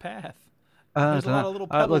on that path. There's a don't lot know. of little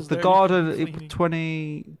pebbles Like the there you garden, could be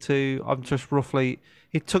cleaning. 22. I'm just roughly.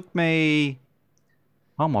 It took me.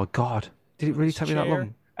 Oh my god! Did it really take me that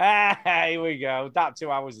long? Here we go. That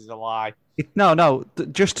 2 hours is a lie. No.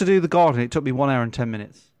 Just to do the garden, it took me 1 hour and 10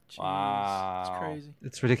 minutes. Wow. It's crazy.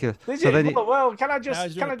 It's ridiculous. Well, can I Now he's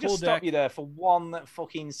just doing a pool stop deck. you there for 1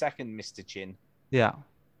 fucking second, Mr. Chin? Yeah.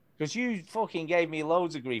 Because you fucking gave me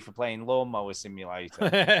loads of grief for playing Lawnmower Simulator.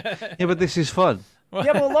 Yeah, but this is fun.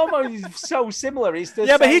 Yeah, but lawnmower is so similar. It's the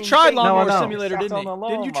Yeah, but he same tried thing. Lawnmower No, I know. Simulator, Sat didn't he? on a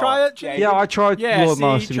Didn't you lawnmower. try it? Yeah, Chinny? Yeah, I tried Yeah,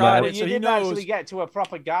 Lawnmower see, he Simulator. tried But it. you So he didn't knows. actually get to a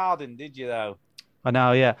proper garden, did you, though? I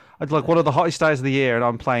know, yeah. It's like one of the hottest days of the year, and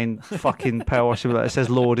I'm playing fucking Power Wash Simulator. It says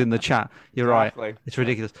Lord in the chat. You're Exactly. right. It's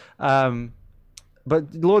ridiculous.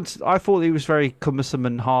 But Lord's, I thought it was very cumbersome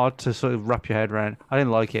and hard to sort of wrap your head around. I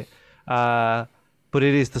didn't like it. But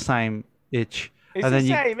it is the same itch. It's and the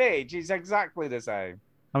then same age. It's exactly the same.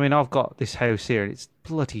 I mean, I've got this house here, and it's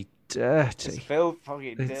bloody dirty. It's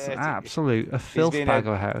fucking It's dirty. absolute a filth been bag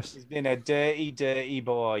of a house. He's been a dirty, dirty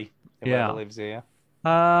boy. Yeah. Whoever lives here.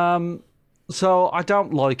 So I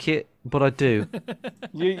don't like it, but I do.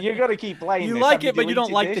 You got to keep playing. You this. like Have it, but you don't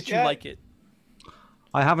deleted like this that you yet? like it.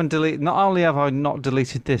 I haven't deleted. Not only have I not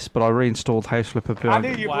deleted this, but I reinstalled House Flipper. I knew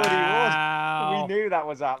you bloody Wow. was. We knew that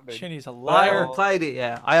was happening. Chinny's a I haven't liar. played it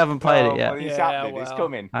yet. I haven't played it yet. Well, it's Yeah, happening. It's well.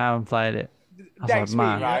 coming. I haven't played it. I was Next like,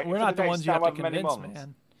 man. week, right? We're For not the next ones you have to however many convince, months.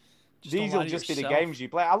 man. Just don't These lie will to just be the yourself. games you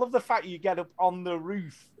play. I love the fact you get up on the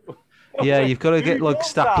roof. Yeah, you've got to Who get like does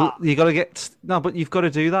stap. that? You got to get no, but you've got to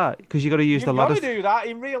do that because you got to use You've the got ladder. to do that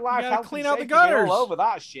in real life. You gotta Health clean and out the safety, they're gutters. all over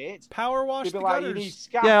that shit. Power wash You'd the be like, you gutters.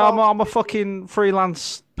 need Yeah, I'm scaffolds. a fucking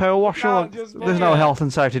freelance power washer. No, Like, just there's no me. health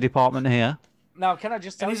and safety department here. Now, can I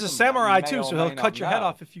just tell And you he's a something? samurai You may too, or so may he'll cut not your head know.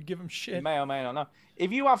 off if you give him You shit. may or may not know.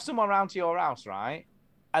 If you have someone around to your house, right,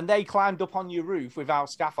 and they climbed up on your roof without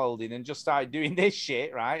scaffolding and just started doing this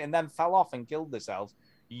shit, right, and then fell off and killed themselves,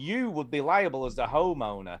 you would be liable as the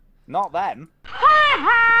homeowner, not them.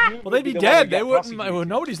 Well, they'd be dead. They wouldn't. Well,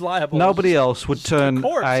 nobody's liable. Nobody else would turn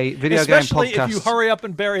course. a video Especially game podcast. if you hurry up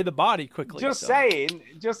and bury the body quickly. Just so.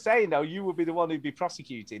 saying, though, you would be the one who'd be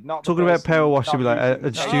prosecuted, not the Talking about person power wash, not you'd be like,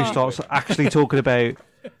 using Stu the starts toilet. actually talking about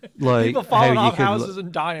like People how falling you off can houses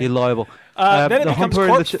and dying. You're liable. Then it the becomes humper in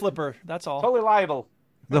the corpse ch- flipper. That's all. Totally liable.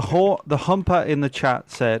 the humper in the chat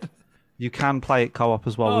said you can play it co-op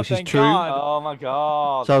as well, Oh, which is thank true. God. Oh my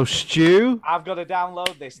god. So Stu, I've got to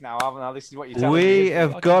download this now, haven't I? This is what you're telling me. we isn't it?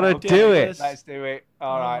 have got to Okay, do it. Let's do it.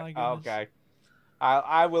 All Oh right. my goodness. Okay.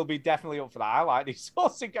 I will be definitely up for that. I like these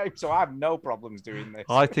sorts of games, so I have no problems doing this.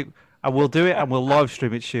 I think and we'll do it and we'll live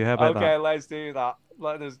stream it, Stu. How about Okay, that? let's do that.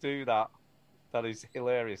 Let us do that. That is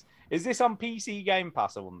hilarious. Is this on PC Game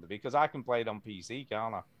Pass, I wonder? Because I can play it on PC,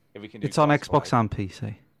 can't I? If we can do It's on crossplay. Xbox and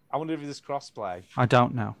PC. I wonder if there's crossplay. I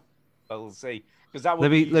don't know. But we'll see. Because that would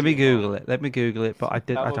Let me be let me easier. Google it. Let me Google it, but I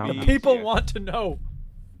That would don't be know. People easier. want to know.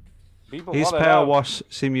 People Is wanna Power know. Wash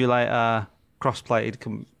Simulator cross-plated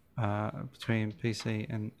between PC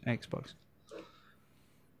and Xbox?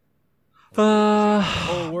 The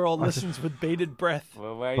whole world listens with bated breath.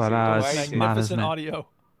 We're waiting. But, we're it's waiting. mad, Magnificent isn't it? audio.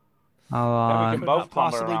 Then we I'll, can Could both not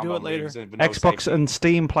clamber possibly around do it on later. leaves with no Xbox safety. and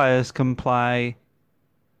Steam players can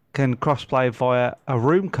cross-play via a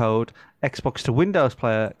room code. Xbox to Windows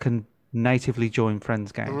player can natively join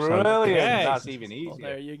friends games. Brilliant. Okay. That's even easier. Well,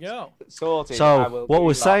 there you go. Sorted. I So will what do we're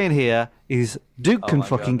that. saying here is Duke Oh can my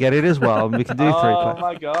fucking God. get it as well, and we can do three Oh play.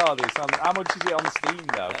 my god! It's on. How much is it on Steam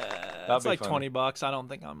though? That's be like funny. $20. I don't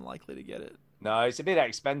think I'm likely to get it. No, it's a bit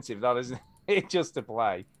expensive, that isn't it? Just to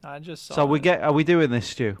play. I just saw So it. are we doing this,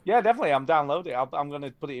 Stu? Yeah, definitely. I'm downloading. I'm going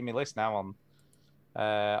to put it in my list now on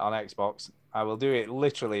Xbox. I will do it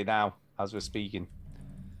literally now as we're speaking.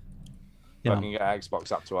 If Yeah. I can get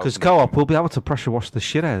Xbox up to Because open. co-op, we'll be able to pressure wash the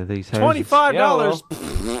shit out of these houses.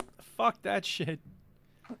 $25. Fuck that shit.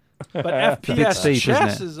 But Bit FPS steep, isn't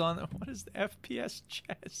chess it? is on. What is the FPS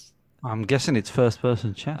chess? I'm guessing it's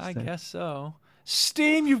first-person chess. I then. guess so.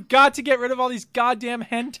 Steam, you've got to get rid of all these goddamn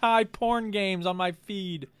hentai porn games on my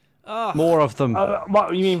feed. Ugh. More of them.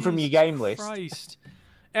 What you mean from your game list? Christ.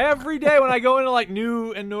 Every day when I go into like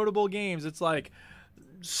new and notable games, it's like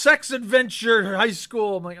sex adventure high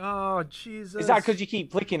school. I'm like, oh Jesus. Is that because you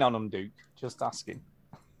keep clicking on them, Duke? Just asking.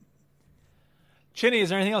 Chinny, is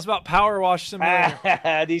there anything else about Power Wash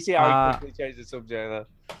Simulator? Do you see how he quickly changed the subject there?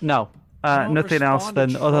 No. Don't Nothing else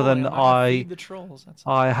respond to than other than trolling. I'm gonna feed the trolls. That's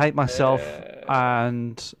all. I hate myself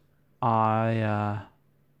and I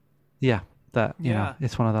yeah, that you know,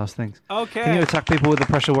 it's one of those things. Okay. Can you attack people with the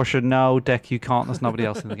pressure washer? No, Deck, you can't. There's nobody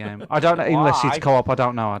else in the game. I don't know unless it's Why? co-op. I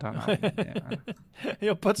don't know. Yeah.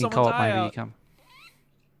 You'll put In someone's co-op, eye maybe you out. can.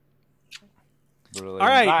 Brilliant. All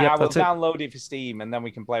right. Yep, I will that's it. download it for Steam and then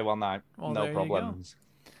we can play one night. Well, no there you go. problems.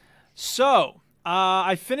 So,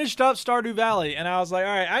 I finished up Stardew Valley, and I was like,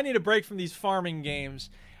 all right, I need a break from these farming games.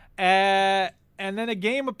 And then a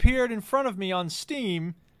game appeared in front of me on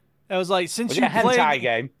Steam that was like, since Was you it a play... hentai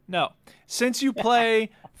game? No. Since you play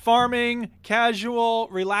farming, casual,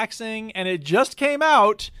 relaxing, and it just came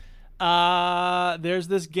out, there's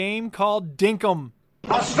this game called Dinkum.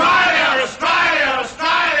 Australia, Australia,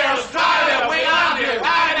 Australia, Australia, we love you,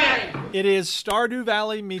 honey. It is Stardew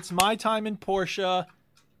Valley meets My Time in Portia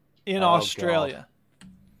in Australia.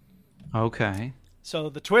 Okay. So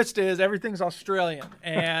the twist is everything's Australian,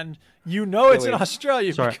 and it's in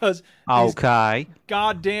Australia because these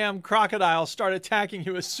goddamn crocodiles start attacking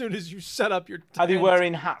you as soon as you set up your tent. Are they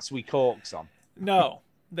wearing hats with corks on? No,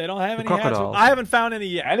 they don't have any crocodiles. hats. I haven't found any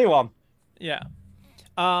yet. Anyone? Yeah.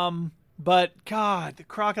 But God, the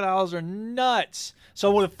crocodiles are nuts.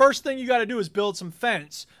 So the first thing you got to do is build some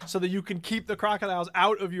fence so that you can keep the crocodiles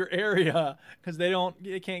out of your area because they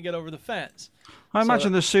can't get over the fence. I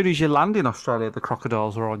imagine as soon as you land in Australia, the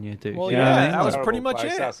crocodiles are on you, dude. Well, you know what I mean? that was pretty much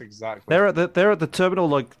it. That's exactly. They're at the terminal,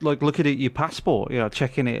 like looking at your passport,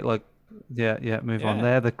 checking it, like, move on.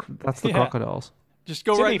 That's the crocodiles. Just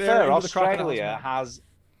go to right be there. fair, into the Australia has,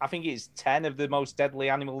 I think it's 10 of the most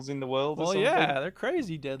deadly animals in the world. Or something. They're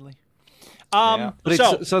crazy deadly. But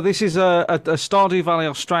so this is a Stardew Valley,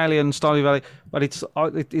 Australian Stardew Valley, but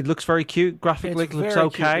it looks very cute graphically. It looks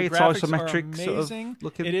okay. It's isometric. Sort of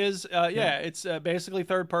looking. It is. It's basically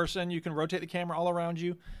third person. You can rotate the camera all around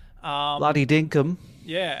you. Bloody dinkum.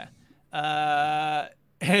 Yeah.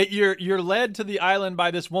 You're led to the island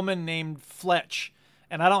by this woman named Fletch.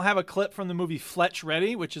 And I don't have a clip from the movie Fletch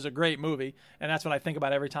ready, which is a great movie. And that's what I think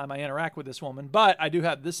about every time I interact with this woman. But I do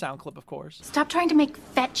have this sound clip, of course. Stop trying to make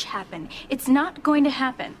fetch happen. It's not going to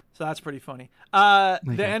happen. So that's pretty funny. The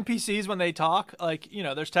NPCs, when they talk,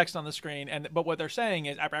 there's text on the screen. But what they're saying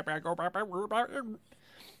is,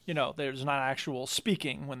 there's not actual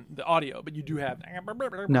speaking when the audio, but you do have.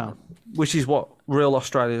 No, which is what real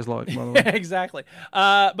Australia is like. By the way. Exactly.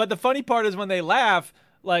 But the funny part is when they laugh,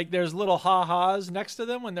 like there's little ha-has next to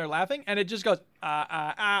them when they're laughing, and it just goes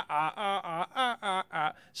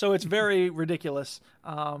So it's very ridiculous,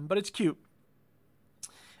 but it's cute.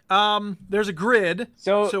 There's a grid.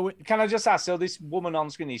 So can I just ask? So this woman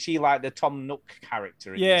on screen, is she like the Tom Nook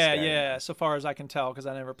character? In this game? Yeah. So far as I can tell, because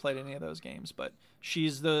I never played any of those games, but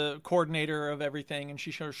she's the coordinator of everything, and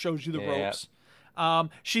she shows you the ropes.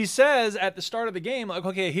 She says at the start of the game, like,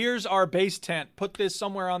 okay, here's our base tent. Put this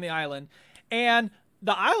somewhere on the island, and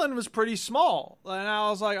the island was pretty small. And I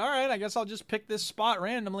was like, all right, I guess I'll just pick this spot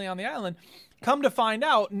randomly on the island. Come to find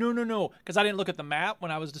out, no, because I didn't look at the map when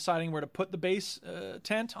I was deciding where to put the base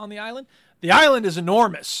tent on the island. The island is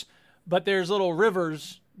enormous, but there's little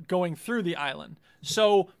rivers going through the island.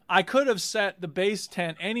 So I could have set the base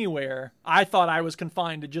tent anywhere. I thought I was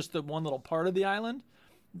confined to just the one little part of the island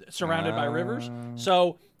surrounded by rivers.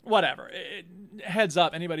 So whatever. Heads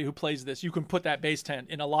up, anybody who plays this, you can put that base tent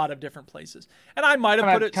in a lot of different places. And I might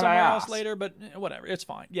have put it somewhere else later, but whatever. It's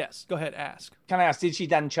fine. Yes, go ahead, ask. Can I ask, did she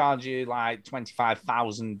then charge you like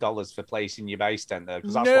 $25,000 for placing your base tent there?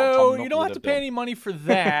 No, you don't have to pay any money for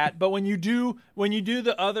that. But when you do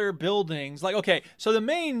the other buildings, like, okay, so the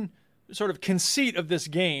main sort of conceit of this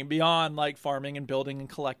game, beyond like farming and building and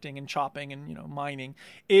collecting and chopping and mining,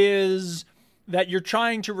 is that you're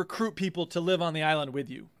trying to recruit people to live on the island with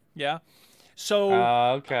you. Yeah.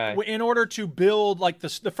 So in order to build, like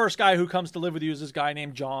the first guy who comes to live with you is this guy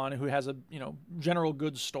named John, who has a general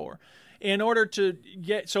goods store. In order to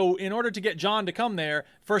get John to come there,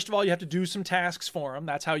 first of all, you have to do some tasks for him.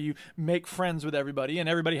 That's how you make friends with everybody, and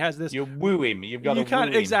everybody has this. You woo him. You've got to woo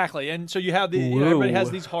him. Exactly, and so you have everybody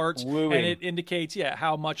has these hearts, and it indicates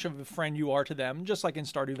how much of a friend you are to them, just like in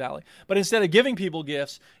Stardew Valley. But instead of giving people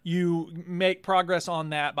gifts, you make progress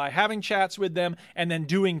on that by having chats with them and then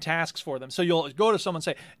doing tasks for them. So you'll go to someone and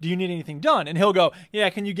say, "Do you need anything done?" And he'll go,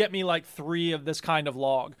 "Yeah, can you get me like 3 of this kind of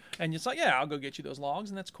log?" And it's like, "Yeah, I'll go get you those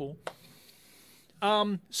logs," and that's cool.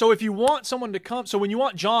 So if you want someone to come, so when you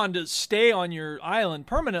want John to stay on your island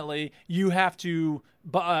permanently, you have to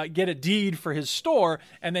get a deed for his store,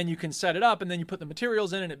 and then you can set it up, and then you put the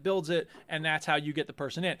materials in, and it builds it, and that's how you get the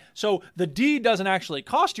person in. So the deed doesn't actually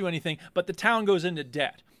cost you anything, but the town goes into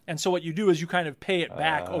debt. And so what you do is you kind of pay it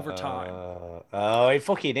back over time. Oh, it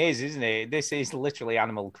fucking is, isn't it? This is literally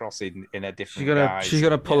Animal Crossing in a different guise. She's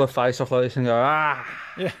gonna pull her face off like this and go,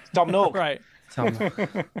 Yeah. Tom Nook. Right.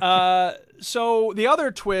 So the other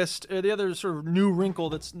twist, the other sort of new wrinkle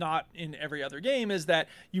that's not in every other game is that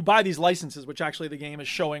you buy these licenses, which actually the game is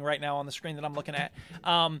showing right now on the screen that I'm looking at.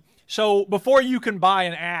 So before you can buy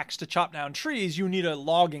an axe to chop down trees, you need a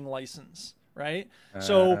logging license, right?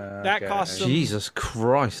 So that costs them... Jesus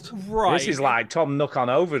Christ. Right. This is like Tom Nook on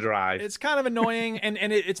overdrive. It's kind of annoying, and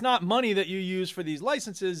it's not money that you use for these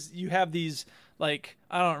licenses. You have these, like,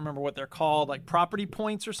 I don't remember what they're called, like property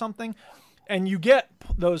points or something. And you get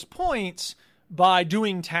those points by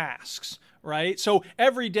doing tasks, right? So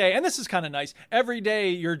every day, and this is kind of nice, every day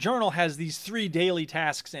your journal has these 3 daily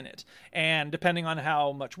tasks in it. And depending on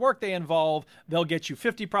how much work they involve, they'll get you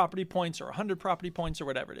 50 property points or 100 property points or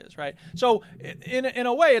whatever it is, right? So in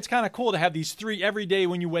a way, it's kind of cool to have these 3 every day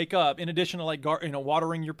when you wake up, in addition to like,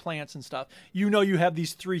 watering your plants and stuff. You have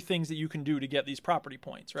these 3 things that you can do to get these property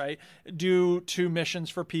points, right? Do 2 missions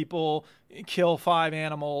for people, kill 5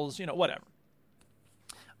 animals, whatever.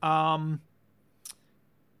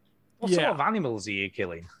 What sort of animals are you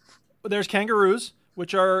killing? There's kangaroos,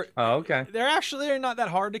 which are... Oh, okay. They're not that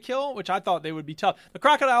hard to kill, which I thought they would be tough. The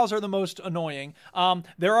crocodiles are the most annoying.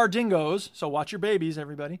 There are dingoes, so watch your babies,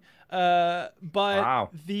 everybody. But wow.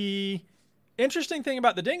 The interesting thing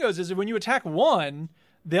about the dingoes is that when you attack one,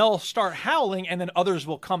 they'll start howling, and then others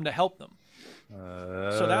will come to help them.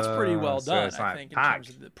 So that's pretty well done, I think, in terms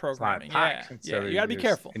of the programming. Yeah, you got to be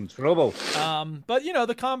careful. In trouble. But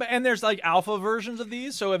the combat, and there's like alpha versions of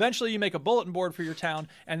these. So eventually you make a bulletin board for your town,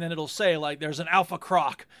 and then it'll say like there's an alpha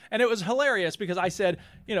croc, and it was hilarious because I said,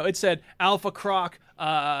 it said alpha croc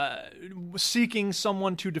seeking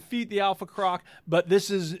someone to defeat the alpha croc, but this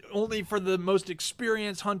is only for the most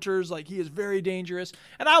experienced hunters. Like, he is very dangerous,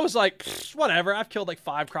 and I was like, whatever. I've killed like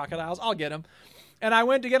 5 crocodiles. I'll get him. And I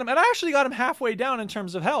went to get him, and I actually got him halfway down in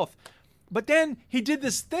terms of health. But then he did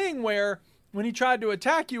this thing where when he tried to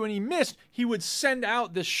attack you and he missed, he would send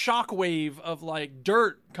out this shockwave of like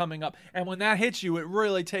dirt coming up. And when that hits you, it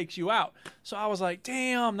really takes you out. So I was like,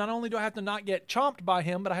 damn, not only do I have to not get chomped by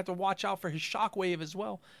him, but I have to watch out for his shockwave as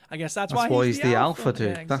well. I guess that's why he's the alpha,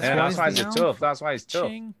 dude. Yeah, That's why he's tough. That's why he's tough.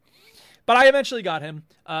 Ching. But I eventually got him.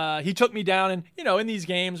 He took me down, and in these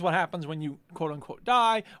games, what happens when you quote unquote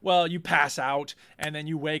die? Well, you pass out, and then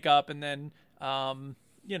you wake up, and then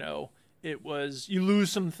it was you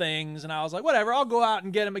lose some things, and I was like, whatever, I'll go out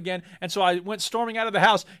and get him again. And so I went storming out of the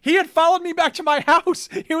house. He had followed me back to my house.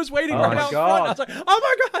 He was waiting right out front. I was like, oh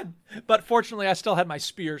my god! But fortunately, I still had my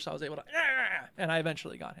spear, so I was able to, and I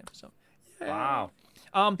eventually got him. So, yeah.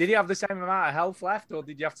 Wow. Did you have the same amount of health left, or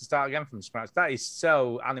did you have to start again from scratch? That is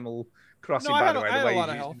so Animal Crossing, by the way. The way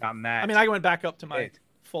you're using that net. I mean, I went back up to my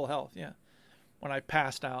full health, when I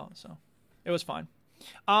passed out, so it was fine.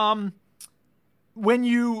 When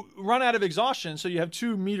you run out of exhaustion, so you have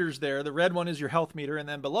 2 meters there. The red one is your health meter, and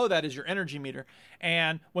then below that is your energy meter.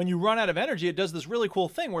 And when you run out of energy, it does this really cool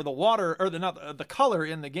thing where the water, or the color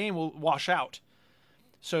in the game will wash out.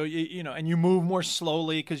 So, and you move more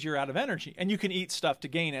slowly because you're out of energy. And you can eat stuff to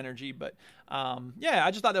gain energy. But,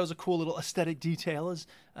 I just thought that was a cool little aesthetic detail, is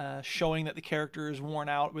showing that the character is worn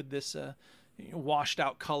out with this washed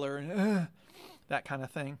out color and that kind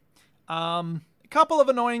of thing. Couple of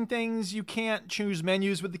annoying things. You can't choose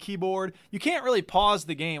menus with the keyboard. You can't really pause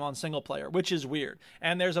the game on single player, which is weird.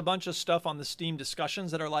 And there's a bunch of stuff on the Steam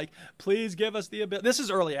discussions that are like, please give us the ability. This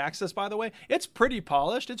is early access, by the way. It's pretty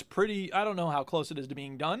polished. It's pretty, I don't know how close it is to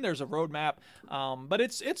being done. There's a roadmap, but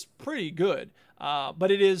it's pretty good.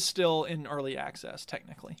 But it is still in early access,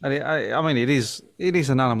 technically. I mean, it is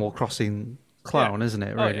an Animal Crossing clone, isn't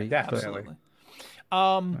it, really? Oh, yeah, absolutely.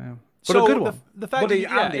 But a good one. The fact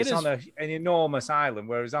it's on an enormous island,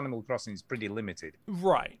 whereas Animal Crossing is pretty limited.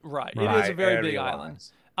 Right. It is a very big island.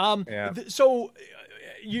 So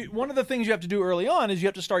one of the things you have to do early on is you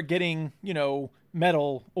have to start getting,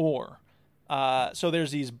 metal ore. So there's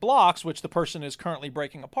these blocks, which the person is currently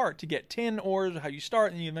breaking apart to get tin ore, how you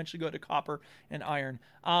start, and you eventually go to copper and iron.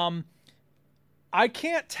 I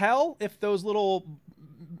can't tell if those little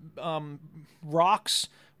rocks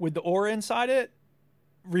with the ore inside it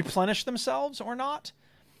replenish themselves or not.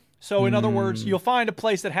 So in other words, you'll find a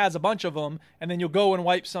place that has a bunch of them, and then you'll go and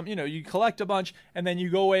wipe some, you collect a bunch, and then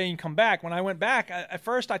you go away and come back. When I went back, at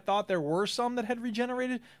first I thought there were some that had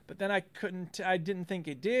regenerated, but then I didn't think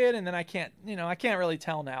it did, and then I can't really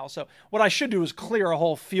tell now. So what I should do is clear a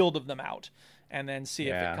whole field of them out and then see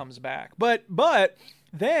if it comes back. But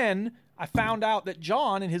then I found out that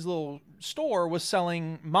John in his little store was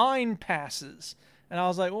selling mine passes. And I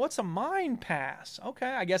was like, well, what's a mine pass? Okay,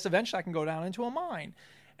 I guess eventually I can go down into a mine.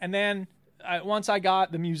 And then once I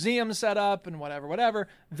got the museum set up and whatever,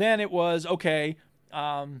 then it was, okay,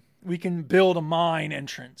 we can build a mine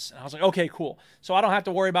entrance. And I was like, okay, cool. So I don't have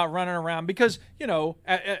to worry about running around because,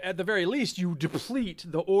 at the very least, you deplete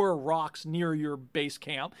the ore rocks near your base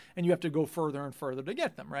camp, and you have to go further and further to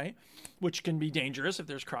get them, right? Which can be dangerous if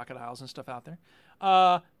there's crocodiles and stuff out there.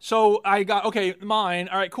 So I got, okay, mine.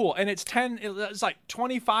 All right, cool. And it's like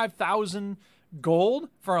 25,000 gold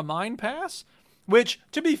for a mine pass, which,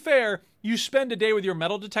 to be fair, you spend a day with your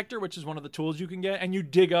metal detector, which is one of the tools you can get, and you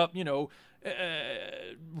dig up,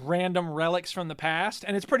 random relics from the past.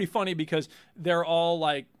 And it's pretty funny because they're all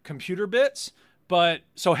like computer bits, But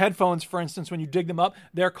so headphones, for instance, when you dig them up,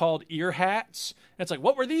 they're called ear hats. It's like,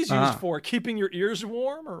 what were these used for? Keeping your ears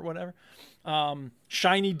warm or whatever.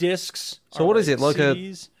 Shiny discs. So what is it, like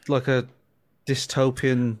CDs. a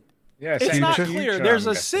dystopian? Yeah, It's not future, clear. There's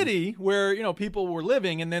I'm a guessing. city where people were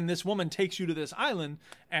living, and then this woman takes you to this island,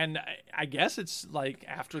 and I guess it's like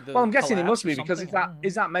after the. Well, I'm guessing it collapse must be or because something.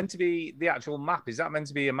 is that meant to be the actual map? Is that meant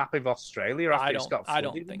to be a map of Australia after I it's got don't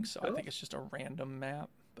flooded think and so. I stuff? think it's just a random map,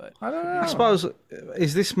 but I don't know. I suppose,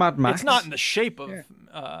 is this Mad Max? it's not in the shape of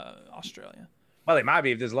Australia. Well, it might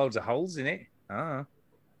be if there's loads of holes in it. Oh.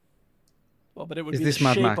 Well, but it would Is be this the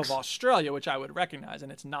Mad shape Max? of Australia, which I would recognize,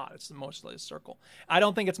 and it's not. It's mostly a circle. I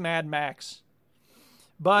don't think it's Mad Max.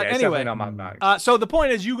 But Yeah, it's anyway, definitely not Mad Max. so the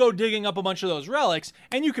point is, you go digging up a bunch of those relics,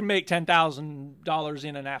 and you can make $10,000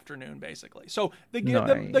 in an afternoon, basically. So the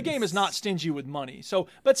game is not stingy with money. So,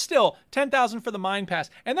 but still, $10,000 for the mine pass,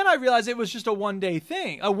 and then I realized it was just a one-day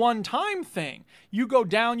thing, a one-time thing. You go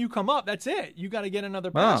down, you come up. That's it. You got to get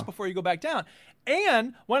another pass before you go back down.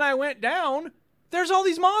 And when I went down, there's all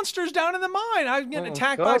these monsters down in the mine. I was getting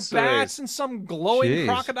attacked by bats and some glowing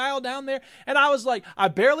crocodile down there. And I was like, I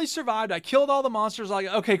barely survived. I killed all the monsters. Like,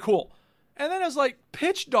 okay, cool. And then it was like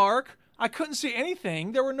pitch dark. I couldn't see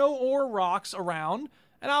anything. There were no ore rocks around.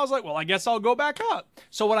 And I was like, well, I guess I'll go back up.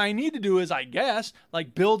 So what I need to do is, I guess,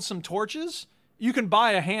 like build some torches. You can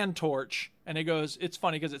buy a hand torch. And it's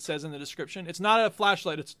funny because it says in the description, it's not a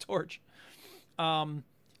flashlight, it's a torch.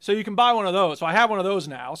 So you can buy one of those. So I have one of those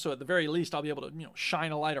now. So at the very least, I'll be able to,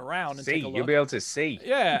 shine a light around and take a look. You'll be able to see.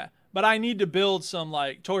 Yeah, but I need to build some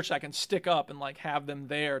like torch I can stick up and like have them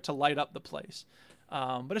there to light up the place.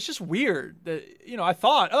 But it's just weird that I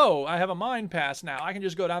thought, I have a mine pass now. I can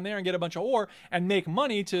just go down there and get a bunch of ore and make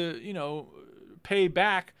money to pay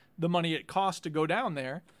back the money it cost to go down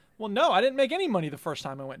there. Well, no, I didn't make any money the first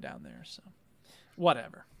time I went down there. So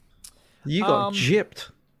whatever. You got gypped.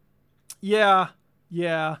 Yeah.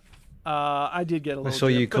 I did get a little. I saw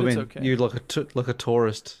you come in. Okay. You like a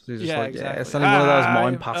tourist. You're just like, exactly. it's only one of those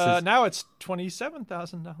mine passes. Now it's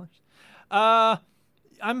 $27,000.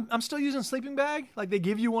 I'm still using sleeping bag. Like they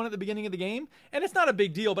give you one at the beginning of the game, and it's not a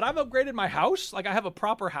big deal. But I've upgraded my house. Like I have a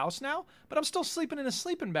proper house now, but I'm still sleeping in a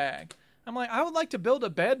sleeping bag. I'm like, I would like to build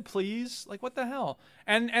a bed, please. Like, what the hell?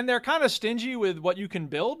 And they're kind of stingy with what you can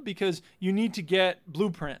build because you need to get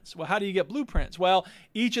blueprints. Well, how do you get blueprints? Well,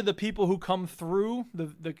 each of the people who come through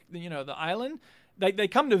the island, they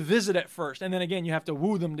come to visit at first, and then again you have to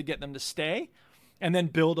woo them to get them to stay, and then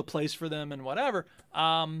build a place for them and whatever.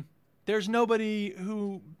 There's nobody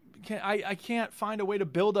who I can't find a way to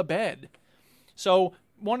build a bed. So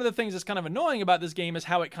one of the things that's kind of annoying about this game is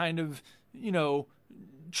how it kind of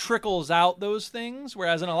trickles out those things,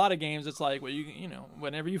 whereas in a lot of games it's like, well,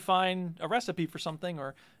 whenever you find a recipe for something,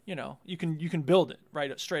 or you can build it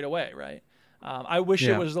right straight away, right? I wish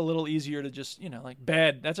it was a little easier to just like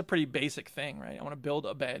bed. That's a pretty basic thing, right? I want to build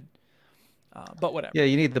a bed, but whatever. Yeah,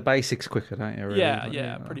 you need the basics quicker, don't you? Really?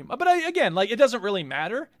 Yeah, pretty much. But again, like it doesn't really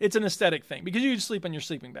matter. It's an aesthetic thing because you can sleep in your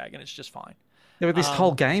sleeping bag and it's just fine. Yeah, but this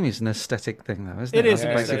whole game is an aesthetic thing, though, isn't it? It is.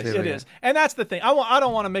 It is. And that's the thing. I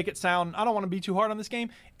don't want to make it sound. I don't want to be too hard on this game.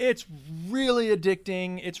 It's really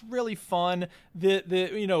addicting. It's really fun.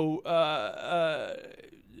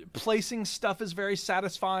 Placing stuff is very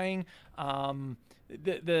satisfying.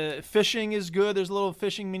 The fishing is good. There's a little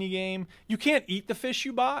fishing mini game. You can't eat the fish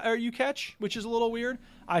you buy or you catch, which is a little weird.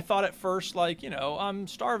 I thought at first, like, I'm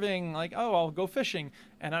starving. Like, I'll go fishing.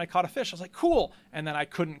 And then I caught a fish. I was like, cool. And then I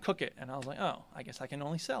couldn't cook it. And I was like, I guess I can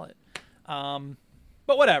only sell it.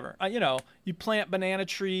 But whatever. You plant banana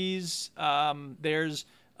trees. There's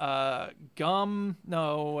gum.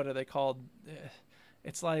 No, what are they called?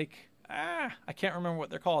 It's like... I can't remember what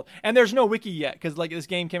they're called. And there's no wiki yet because like this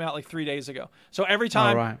game came out like 3 days ago. So every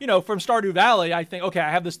time, from Stardew Valley, I think, okay,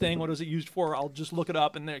 I have this thing. What is it used for? I'll just look it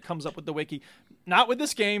up and then it comes up with the wiki. Not with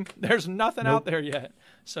this game. There's nothing out there yet.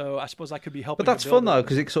 So I suppose I could be helping. But that's fun though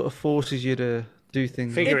because it sort of forces you to do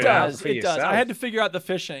things. Figure it out for yourself. I had to figure out the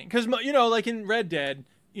fishing because like in Red Dead,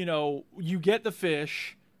 you get the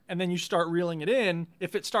fish. And then you start reeling it in.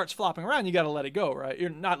 If it starts flopping around, you got to let it go, right? You're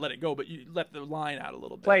not let it go, but you let the line out a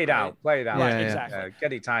little bit. Play it out. Right, exactly.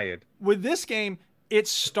 Get it tired. With this game, it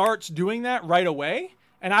starts doing that right away.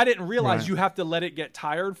 And I didn't realize you have to let it get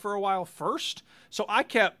tired for a while first. So I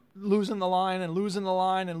kept losing the line and losing the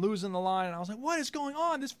line and losing the line. And I was like, what is going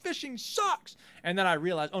on? This fishing sucks. And then I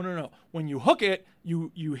realized, oh, no. When you hook it,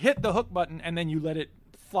 you hit the hook button and then you let it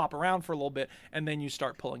flop around for a little bit, and then you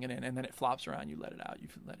start pulling it in, and then it flops around. You let it out. You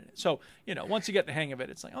let it in. So once you get the hang of it,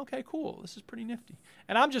 it's like, okay, cool. This is pretty nifty.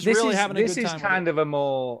 And I'm just really having a good time. This is kind of a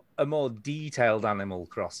more detailed Animal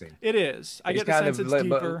Crossing. It is. I get the sense it's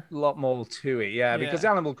deeper. A lot more to it, because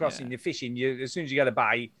Animal Crossing, you're fishing. As soon as you get a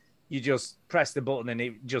bite, you just press the button and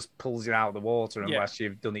it just pulls it out of the water unless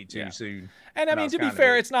you've done it too soon. And I mean, to be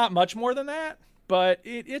fair, it's not much more than that, but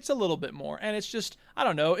it's a little bit more. And it's just, I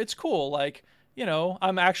don't know, it's cool. Like,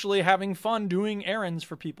 I'm actually having fun doing errands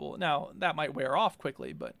for people. Now, that might wear off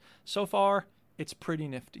quickly, but so far, it's pretty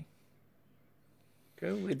nifty.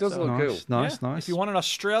 Cool. It does look cool. Nice. If you want an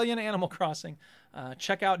Australian Animal Crossing,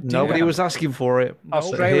 check out Nobody was asking for it.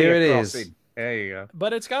 Australia Here it Crossing. is. There you go.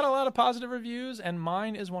 But it's got a lot of positive reviews, and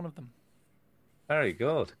mine is one of them. Very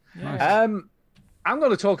good. Yeah. I'm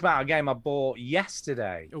going to talk about a game I bought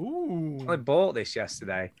yesterday. Ooh. I bought this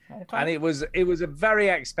yesterday, okay. and it was a very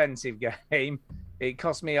expensive game. It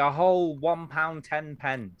cost me a whole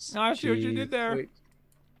 £1.10. I see what you did there.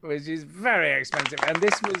 Which is very expensive, and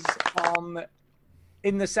this was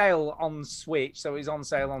in the sale on Switch, so it's on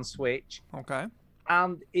sale on Switch. Okay.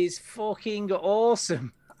 And it's fucking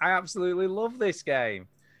awesome. I absolutely love this game.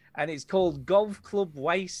 And it's called Golf Club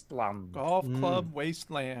Wasteland. Golf Club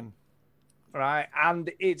Wasteland. Right.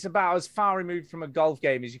 And it's about as far removed from a golf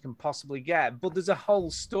game as you can possibly get. But there's a whole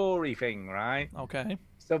story thing, right? Okay.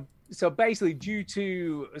 So basically, due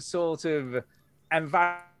to a sort of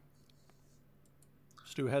environment.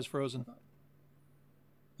 Stu has frozen.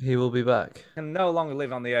 He will be back. Can no longer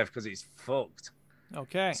live on the earth because it's fucked.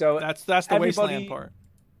 Okay. So that's the wasteland part.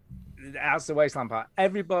 That's the wasteland part.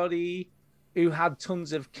 Everybody who had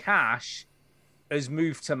tons of cash has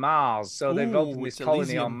moved to Mars. So they've opened this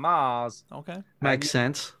colony on Mars. Okay. Makes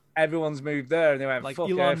sense. Everyone's moved there and they went, like fuck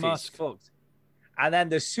Elon Earth, Musk. it's fucked. And then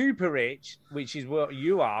the super rich, which is what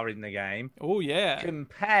you are in the game, can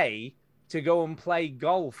pay to go and play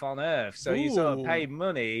golf on Earth. So you sort of pay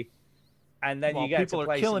money and then you get to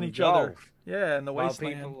play killing some each golf. other. Yeah, in the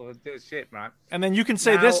wasteland. People do shit, right? And then you can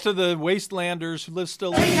say this to the wastelanders who live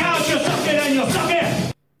still.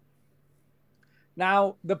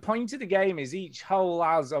 Now, the point of the game is each hole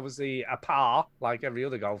has obviously a par, like every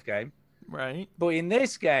other golf game. Right. But in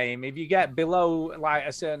this game, if you get below like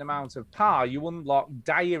a certain amount of par, you unlock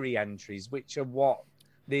diary entries, which are what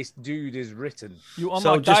this dude has written. You unlock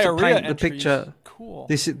so just to diarrhea paint the entries. picture, Cool.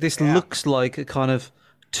 This looks like a kind of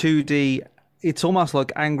 2D. It's almost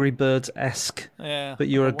like Angry Birds-esque, but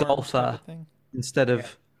you're a golfer instead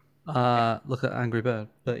of look at Angry Bird.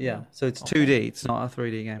 But so it's 2D. It's not a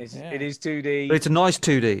 3D game. It is 2D. But it's a nice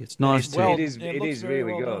 2D. It's nice 2D. It is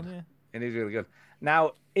really good. It is really good.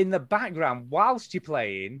 Now, in the background, whilst you're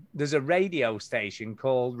playing, there's a radio station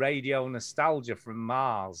called Radio Nostalgia from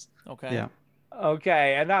Mars. Okay. Yeah.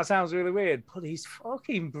 Okay, and that sounds really weird, but it's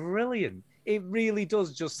fucking brilliant. It really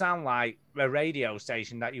does just sound like a radio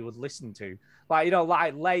station that you would listen to. Like,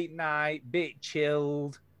 like late night, bit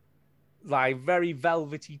chilled, like very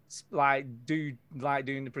velvety, like doing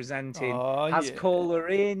the presenting. Has caller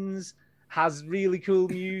ins, has really cool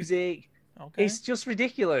music. Okay. It's just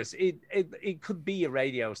ridiculous. It could be a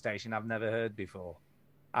radio station I've never heard before.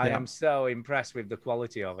 I am so impressed with the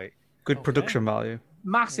quality of it. Good production value.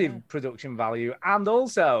 Massive production value, and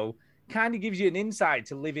also kind of gives you an insight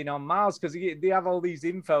to living on Mars, because they have all these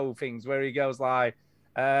info things where he goes like,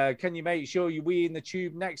 can you make sure you wee in the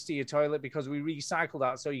tube next to your toilet because we recycle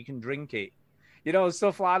that so you can drink it,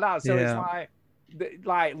 stuff like that. So it's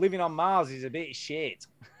like living on Mars is a bit shit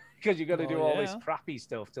because you've got to do all this crappy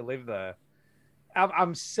stuff to live there.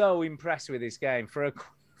 I'm so impressed with this game. For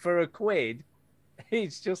a quid,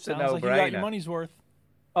 it's just a no-brainer. Like you got your money's worth.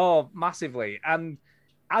 Oh, massively. And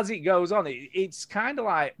as it goes on, it's kind of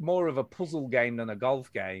like more of a puzzle game than a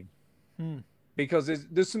golf game. Because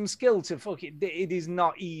there's some skill to it is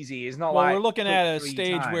not easy. It's not like... Well, we're looking at a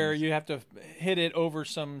stage where you have to hit it over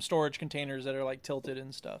some storage containers that are like tilted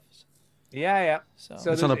and stuff. Yeah. So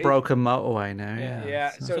it's on a broken motorway now.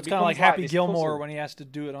 Yeah. So it's kind of like Happy Gilmore when he has to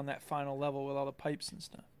do it on that final level with all the pipes and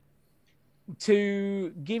stuff.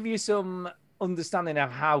 To give you some understanding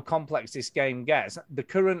of how complex this game gets, the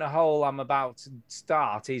current hole I'm about to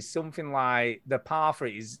start is something like the par for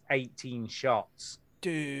it is 18 shots.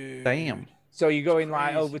 Dude. Damn. So you're going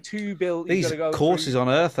like over 2 buildings. These courses on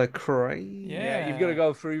Earth are crazy. Yeah, you've got to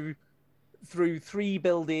go through 3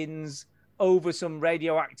 buildings, over some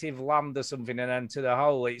radioactive land or something, and then to the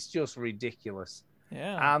hole. It's just ridiculous.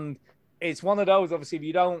 Yeah. And it's one of those, obviously, if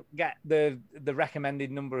you don't get the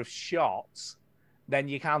recommended number of shots, then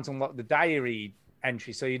you can't unlock the diary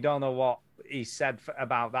entry, so you don't know what he said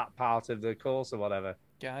about that part of the course or whatever.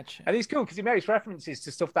 Gotcha. And it's cool because he makes references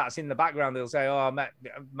to stuff that's in the background. He'll say, "Oh, I met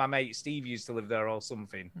my mate Steve used to live there," or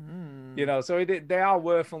something. You know, so they are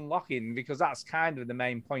worth unlocking because that's kind of the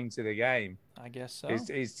main point of the game. I guess so.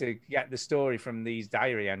 Is to get the story from these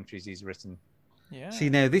diary entries he's written. Yeah. See,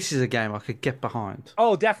 now this is a game I could get behind.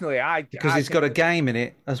 Oh, definitely. Because it's got a game in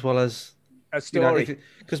it as well as a story.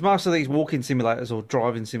 Because most of these walking simulators or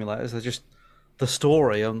driving simulators, they're just the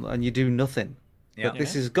story and you do nothing. Yeah. But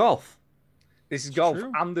this is golf. This is golf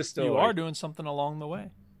and the story. You are doing something along the way.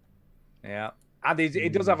 Yeah. And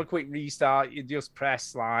it does have a quick restart. You just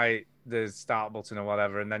press like the start button or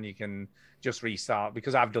whatever, and then you can just restart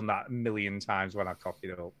because I've done that a million times when I copied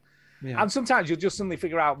it up. Yeah. And sometimes you'll just suddenly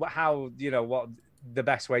figure out how, what the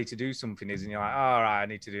best way to do something is. And you're like, all right, I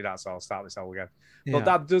need to do that. So I'll start this all again. Yeah. But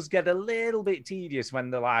that does get a little bit tedious when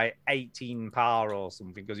they're like 18 par or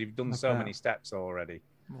something because you've done so many steps already.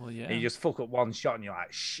 Well, yeah. And you just fuck up one shot and you're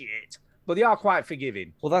like, shit. But they are quite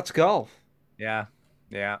forgiving. Well, that's golf. Yeah.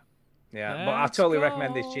 But I totally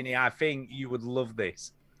recommend this, Ginny. I think you would love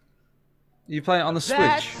this. You play it on the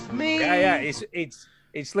Switch? Yeah.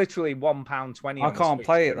 It's literally £1.20. I can't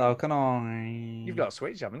play it though, can I? You've got a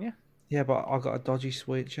Switch, haven't you? Yeah, but I got a dodgy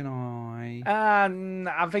Switch, and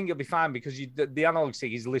I think you'll be fine because the analog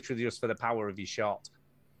stick is literally just for the power of your shot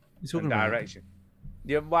and direction.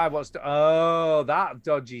 Yeah, why? That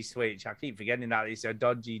dodgy Switch. I keep forgetting that it's a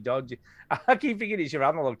dodgy. I keep thinking it's your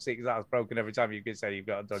analog stick that's broken every time you can say you've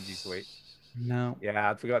got a dodgy Switch. No. Yeah,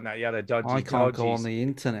 I'd forgotten that you had a dodgy. I can't go on the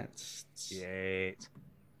internet. Shit.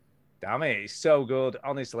 Damn it! It's so good,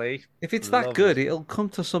 honestly. If it's that good, it'll come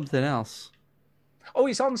to something else. Oh,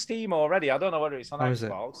 it's on Steam already. I don't know whether it's on Is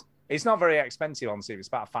Xbox. It's not very expensive on Steam. It's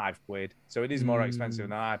about £5, so it is more expensive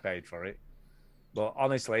than I paid for it. But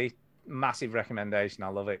honestly, massive recommendation. I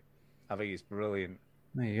love it. I think it's brilliant.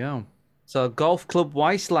 There you go. So Golf Club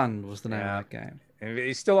Wasteland was the name of that game. If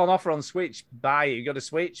it's still on offer on Switch, buy it. You got a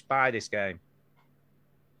Switch? Buy this game.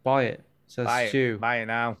 Buy it. Says Buy Stu. Buy it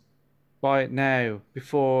now. Buy it now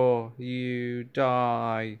before you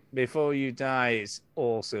die. Before you die, it's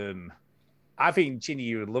awesome. I think Ginny,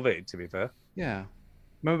 you would love it. To be fair. Yeah.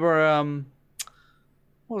 Remember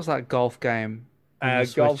what was that golf game?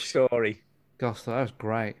 Golf Story. Golf Story. That was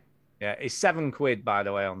great. Yeah, it's £7, by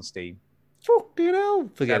the way, on Steam. Fucking hell.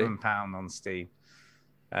 Forget it. £7 on Steam.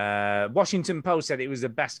 Washington Post said it was the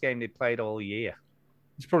best game they played all year.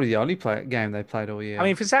 It's probably the only game they played all year. I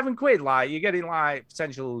mean, for £7, like you're getting like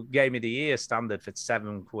potential game of the year standard for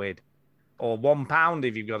 £7, or £1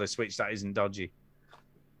 if you've got a Switch that isn't dodgy.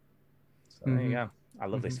 So there you go. I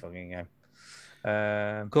love this fucking game.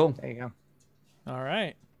 Cool. There you go. All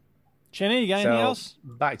right, Chinny, you got anything else?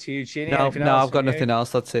 Back to you, Chinny. No, Anything else I've got nothing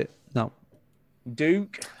else. That's it. No.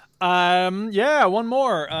 Duke. Yeah, one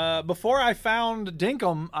more. Before I found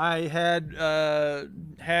Dinkum, I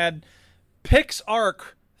had Pix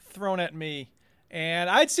Arc thrown at me, and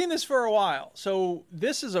I'd seen this for a while. So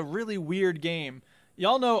this is a really weird game.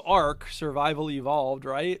 Y'all know Ark Survival Evolved,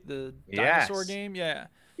 right? The dinosaur game? Yeah.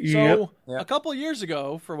 So a couple years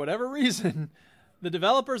ago, for whatever reason, the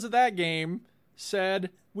developers of that game said,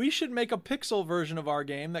 we should make a pixel version of our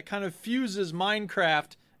game that kind of fuses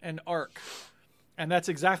Minecraft and Ark. And that's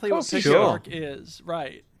exactly what Pixel Arc is,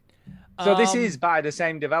 right? So this is by the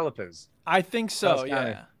same developers? I think so,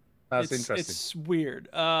 yeah. That's interesting. It's weird.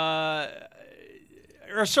 Or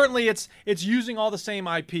certainly it's using all the same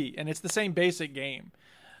IP, and it's the same basic game.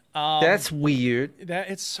 That's weird.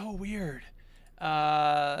 It's so weird.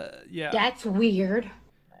 Yeah. That's weird.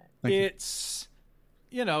 It's,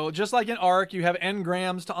 just like in Ark, you have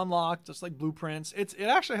engrams to unlock, just like blueprints. It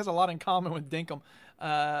actually has a lot in common with Dinkum.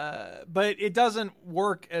 But it doesn't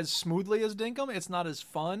work as smoothly as Dinkum. It's not as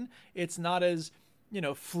fun. It's not as,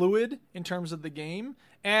 fluid in terms of the game.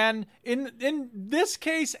 And in this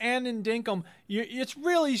case and in Dinkum, it's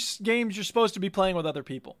really games you're supposed to be playing with other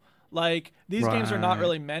people. Like, these games are not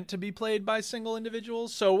really meant to be played by single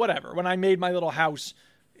individuals. So whatever. When I made my little house,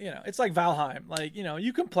 it's like Valheim. Like,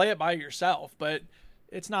 you can play it by yourself, but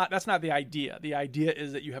that's not the idea. The idea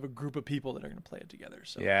is that you have a group of people that are going to play it together.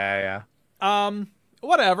 So yeah.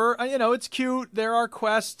 Whatever. It's cute. There are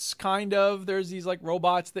quests, kind of. There's these like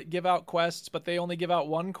robots that give out quests, but they only give out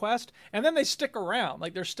one quest, and then they stick around.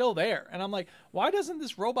 Like, they're still there. And I'm like, why doesn't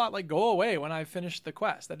this robot like go away when I finish the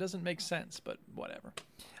quest? That doesn't make sense, but whatever.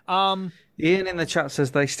 Ian in the chat says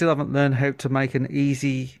they still haven't learned how to make an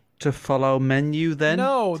easy to follow menu. Then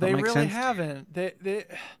no, they really haven't.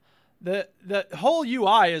 The whole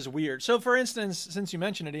UI is weird. So, for instance, since you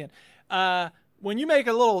mentioned it, Ian, when you make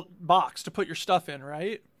a little box to put your stuff in,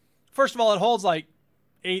 right? First of all, it holds like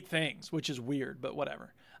 8 things, which is weird, but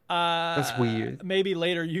whatever. That's weird. Maybe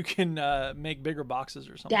later you can make bigger boxes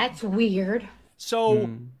or something. That's weird. So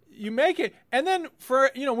you make it, and then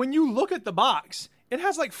when you look at the box, it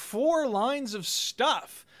has like 4 lines of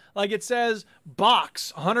stuff. Like it says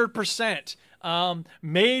box 100%,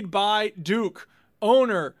 made by Duke,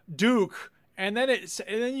 owner Duke, and then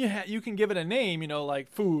you can give it a name, like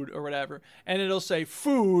food or whatever, and it'll say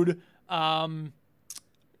food, wooden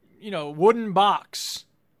box.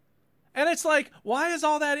 And it's like, why is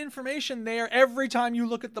all that information there every time you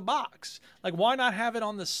look at the box? Like, why not have it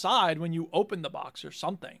on the side when you open the box or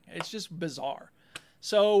something? It's just bizarre.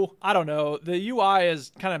 So, I don't know. The UI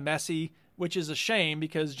is kind of messy, which is a shame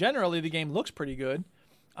because generally the game looks pretty good.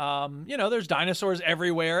 There's dinosaurs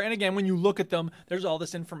everywhere. And again, when you look at them, there's all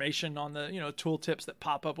this information on the, tooltips that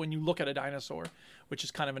pop up when you look at a dinosaur, which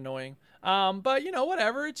is kind of annoying. But,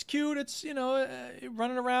 whatever. It's cute. It's,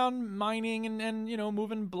 running around mining and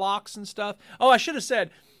moving blocks and stuff. Oh, I should have said,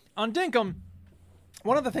 on Dinkum,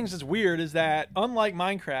 one of the things that's weird is that, unlike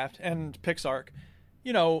Minecraft and PixArk,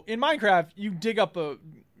 in Minecraft, you dig up a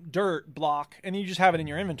dirt block and you just have it in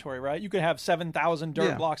your inventory, right? You could have 7,000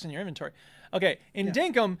 dirt blocks in your inventory. Okay, in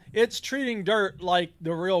Dinkum, it's treating dirt like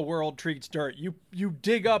the real world treats dirt. You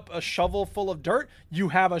dig up a shovel full of dirt, you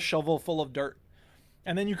have a shovel full of dirt.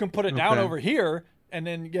 And then you can put it down over here and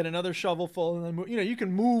then get another shovel full, and then you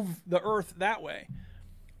can move the earth that way.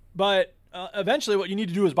 But eventually what you need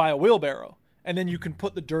to do is buy a wheelbarrow, and then you can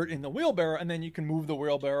put the dirt in the wheelbarrow, and then you can move the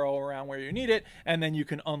wheelbarrow around where you need it, and then you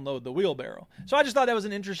can unload the wheelbarrow. So I just thought that was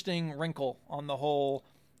an interesting wrinkle on the whole,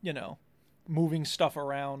 moving stuff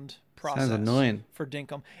around process. Sounds annoying. For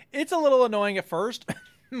Dinkum. It's a little annoying at first.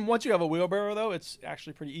 Once you have a wheelbarrow, though, it's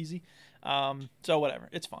actually pretty easy. So whatever,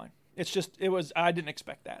 it's fine. I didn't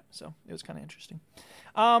expect that, so it was kind of interesting.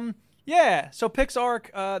 So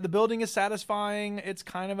PixArk, the building is satisfying. It's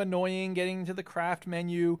kind of annoying getting to the craft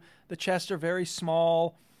menu. The chests are very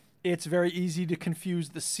small. It's very easy to confuse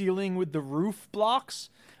the ceiling with the roof blocks.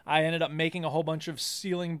 I ended up making a whole bunch of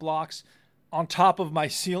ceiling blocks on top of my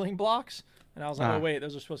ceiling blocks. And I was like, oh, wait,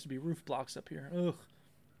 those are supposed to be roof blocks up here. Ugh.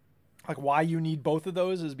 Like, why you need both of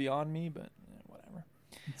those is beyond me, but whatever.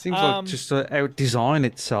 It seems like just to out-design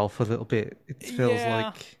itself a little bit. It feels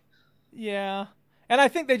like... Yeah. And I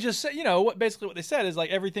think they just said, basically what they said is like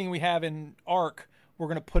everything we have in Ark, we're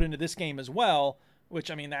going to put into this game as well,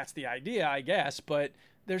 which, I mean, that's the idea, I guess. But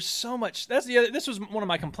there's so much... This was one of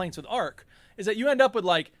my complaints with Ark, is that you end up with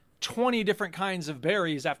like 20 different kinds of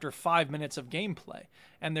berries after 5 minutes of gameplay.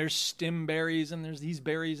 And there's stem berries, and there's these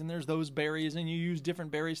berries, and there's those berries, and you use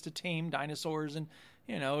different berries to tame dinosaurs, and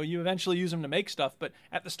you eventually use them to make stuff. But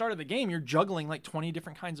at the start of the game, you're juggling like 20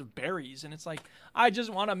 different kinds of berries, and it's like, I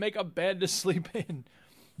just want to make a bed to sleep in.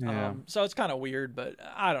 Yeah. So it's kind of weird, but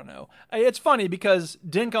I don't know. It's funny because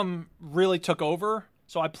Dinkum really took over.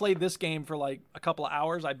 So I played this game for like a couple of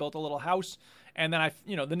hours. I built a little house. And then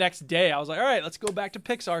the next day I was like, all right, let's go back to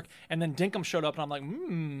PixArk. And then Dinkum showed up, and I'm like,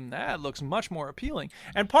 that looks much more appealing.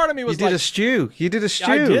 And part of me was You did a stew. You did a stew.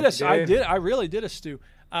 I really did a stew.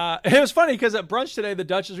 It was funny because at brunch today, the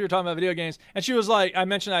Duchess, we were talking about video games, and she was like, I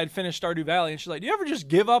mentioned I had finished Stardew Valley, and she's like, do you ever just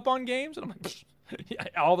give up on games? And I'm like, yeah,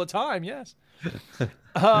 all the time, yes.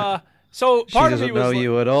 So part of me was know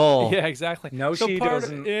you at all. Yeah, exactly. No, so she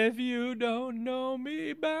doesn't. If you don't know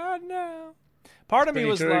me by now. Part of me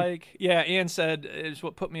was true. like, yeah, Ian said is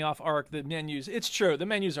what put me off Ark, the menus. It's true. The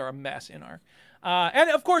menus are a mess in Ark. And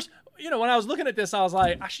of course, when I was looking at this, I was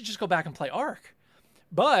like, I should just go back and play Ark.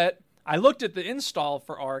 But I looked at the install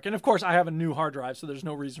for Ark, and of course, I have a new hard drive, so there's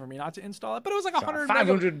no reason for me not to install it. But it was like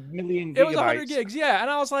 500 million gigabytes. It was 100 gigs, yeah.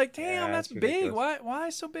 And I was like, damn, that's big. ridiculous. Why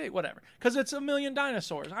so big? Whatever. Because it's 1 million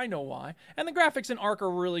dinosaurs. I know why. And the graphics in Ark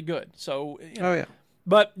are really good. So, Oh, yeah.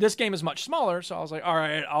 But this game is much smaller, so I was like, all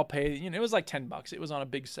right, I'll pay. It was like $10. It was on a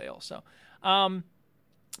big sale. So,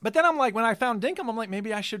 but then I'm like, when I found Dinkum, I'm like,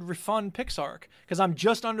 maybe I should refund PixArk because I'm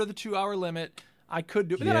just under the 2-hour limit. I could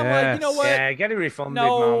do it. But then I'm like, you know what? Yeah, get it refunded,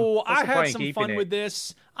 No, man. I had some fun with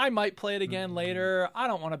this. I might play it again later. I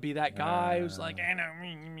don't want to be that guy who's like,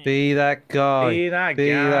 Be that guy. Be that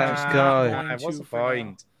guy. What's the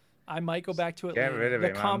point? I might go back to it Get later. rid of The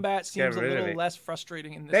it, man. combat seems a Get rid of little it. less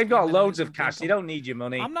frustrating in this They've game got than loads it is of in cash. Dinkum. They don't need your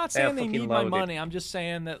money. I'm not They're saying they fucking need my loaded. money. I'm just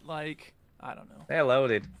saying that, like, I don't know. They're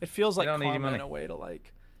loaded. It feels like don't need your karma money. in a way to,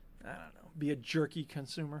 like, I don't know, be a jerky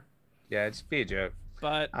consumer. Yeah, just be a joke.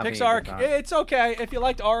 But I think PixArk, it's fine. it's okay. If you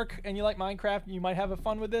liked Ark and you like Minecraft, you might have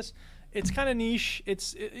fun with this. It's kind of niche.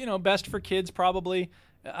 It's best for kids probably.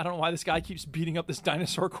 I don't know why this guy keeps beating up this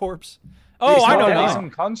dinosaur corpse. Oh, I know dead. now. It's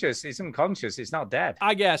unconscious. It's unconscious. It's not dead.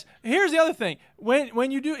 I guess. Here's the other thing. When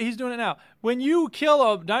you do, he's doing it now. When you kill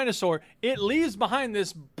a dinosaur, it leaves behind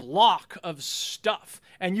this block of stuff,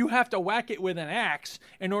 and you have to whack it with an axe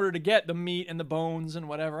in order to get the meat and the bones and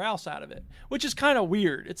whatever else out of it, which is kind of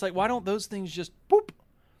weird. It's like, why don't those things just boop?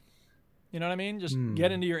 You know what I mean? Just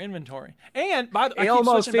get into your inventory. And by the way, it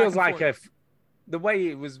almost feels like the way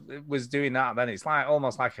it was doing that. Then it's like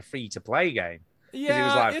almost like a free to play game. Yeah, it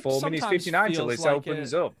was like 4 minutes 59 till this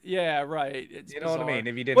opens up. Yeah, right. It's you know what I mean?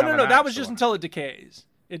 If you didn't. Well, no, that was just until it decays.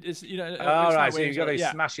 It's all right, so you've got to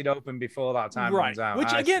smash it open before that time runs out.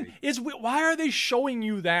 Which again is why are they showing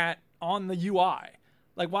you that on the UI?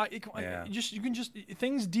 Like why? You can just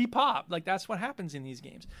things depop. Like that's what happens in these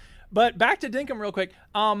games. But back to Dinkum real quick.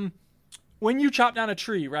 When you chop down a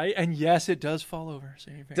tree, right? And yes, it does fall over.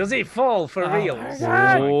 So does it fall for real? Oh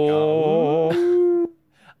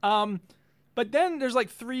my God. But then there's like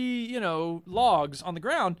 3, logs on the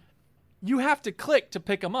ground. You have to click to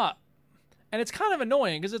pick them up. And it's kind of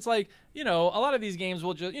annoying because it's like, a lot of these games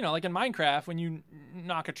will just, like in Minecraft, when you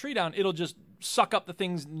knock a tree down, it'll just suck up the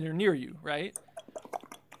things near you, right?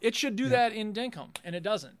 It should do that in Dinkum, and it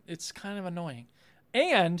doesn't. It's kind of annoying.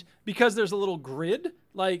 And because there's a little grid,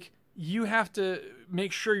 like you have to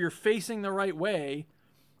make sure you're facing the right way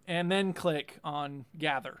and then click on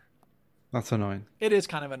gather. That's annoying. It is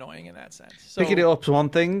kind of annoying in that sense. So, picking it up's one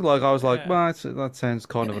thing. Like I was like, well, that sounds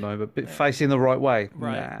kind of annoying, but facing the right way,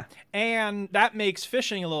 right. Nah. And that makes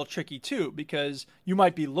fishing a little tricky too, because you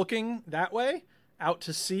might be looking that way out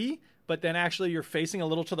to sea, but then actually you're facing a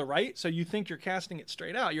little to the right. So you think you're casting it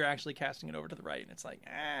straight out. You're actually casting it over to the right. And it's like,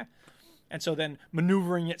 And so then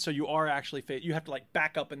maneuvering it so you are actually you have to like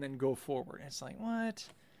back up and then go forward. And it's like, what?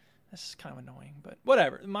 This is kind of annoying, but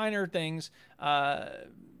whatever. Minor things.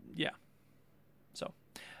 Yeah. So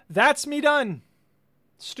that's me done.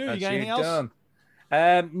 Stu, you got anything else?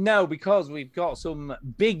 No, because we've got some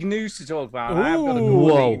big news to talk about. Ooh, I've got a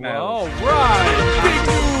cool email. All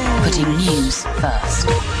right. Big news. Putting news first.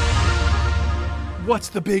 What's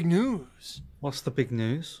the big news? What's the big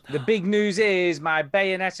news? The big news is my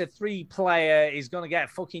Bayonetta 3 player is going to get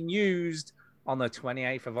fucking used on the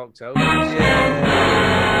 28th of October.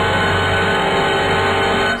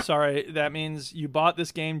 Sorry, that means you bought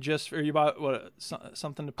this game you bought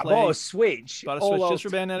something to play? I bought a Switch. Bought a Switch just for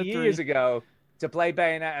Bayonetta 3 years ago to play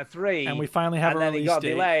Bayonetta 3, and we finally have a release date. And then it got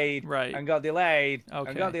delayed, right? And got delayed, okay.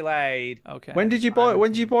 And got delayed. Okay. When did you buy?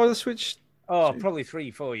 When did you buy the Switch? Oh, probably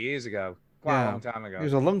 3-4 years ago. Quite a long time ago. It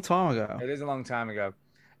was a long time ago. It is a long time ago.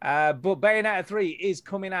 But Bayonetta 3 is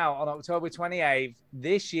coming out on October 28th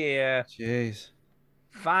this year. Jeez.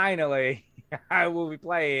 Finally, I will be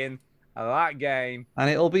playing that game. And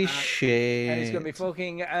it'll be shit. And it's going to be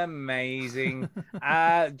fucking amazing.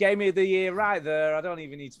 Game of the year right there. I don't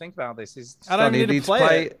even need to think about this. I don't even need to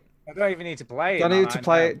play it. I don't even need to play it.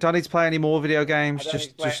 Don't need to play any more video games. I don't need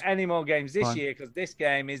to play any more games this year because this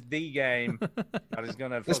game is the game that is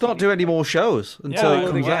going to. Let's not do any more shows until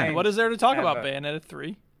it comes out. What is there to talk about Bayonetta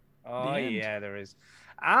 3? Oh yeah, there is.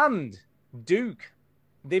 And Duke,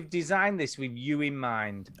 they've designed this with you in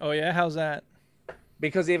mind. Oh yeah, how's that?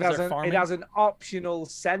 Because it has an optional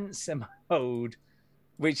sensor mode,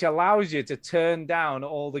 which allows you to turn down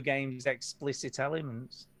all the game's explicit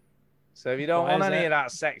elements. So if you don't want any of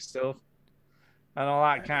that sex stuff and all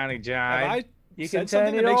that kind of jive, you can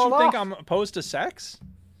turn it all off. Think I'm opposed to sex?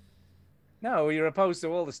 No, you're opposed to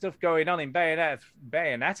all the stuff going on in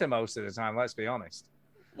Bayonetta most of the time. Let's be honest.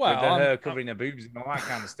 Well, with her covering her boobs and all that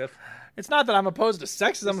kind of stuff. It's not that I'm opposed to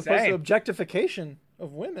sex; I'm opposed to objectification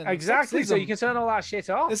of women. Exactly. So you can turn all that shit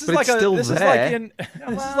off. This is like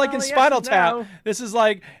in Spinal Tap. This is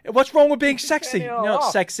like, what's wrong with being sexy? No,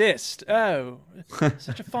 it's sexist. Oh,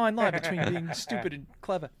 such a fine line between being stupid and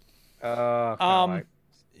clever. But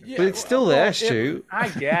it's still there, Stu. I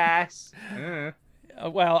guess.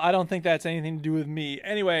 Well, I don't think that's anything to do with me.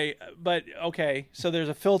 Anyway, but okay. So there's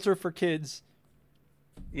a filter for kids.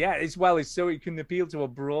 Yeah, it's so it can appeal to a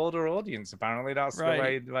broader audience. Apparently, that's the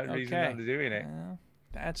reason that they're doing it.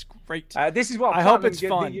 That's great. This is what I hope it's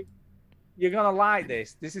fun. You're gonna like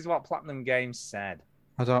this. This is what Platinum Games said.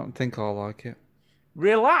 I don't think I'll like it.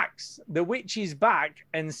 Relax. The witch is back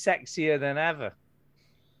and sexier than ever.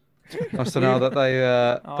 Nice to know that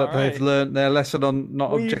they've learned their lesson on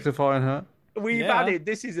not objectifying her. We've added.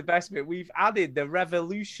 This is the best bit. We've added the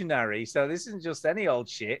revolutionary. So this isn't just any old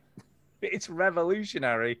shit. It's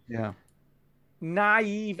revolutionary. Yeah.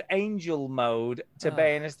 Naive angel mode to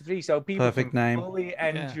Bayonetta 3, so people can fully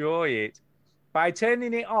enjoy it. By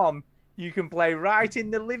turning it on, you can play right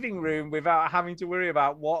in the living room without having to worry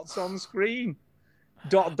about what's on screen.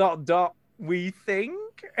 We think.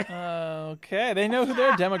 Okay, they know who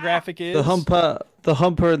their demographic is. The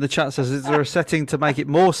humper in the chat says, "Is there a setting to make it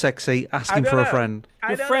more sexy? Asking for a friend."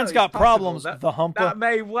 Your friend's got problems. The humper. That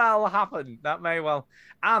may well happen. That may well.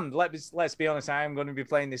 And let's be honest, I am going to be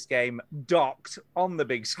playing this game docked on the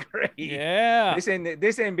big screen. Yeah.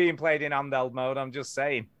 This ain't being played in handheld mode. I'm just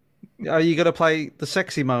saying. Are you going to play the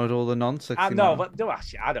sexy mode or the non-sexy mode? No, but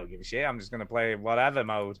I don't give a shit. I'm just going to play whatever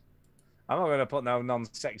mode. I'm not going to put no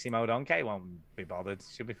non-sexy mode on. Kate won't be bothered.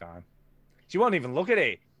 She'll be fine. She won't even look at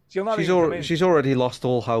it. She's already lost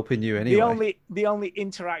all hope in you anyway. The only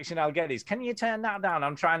interaction I'll get is, can you turn that down?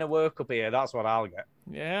 I'm trying to work up here. That's what I'll get.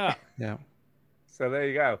 Yeah. Yeah. So there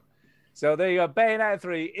you go. Bayonetta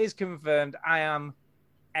 3 is confirmed. I am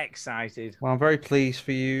excited. Well, I'm very pleased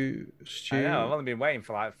for you, Stu. I know. I've only been waiting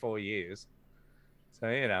for like 4 years. So,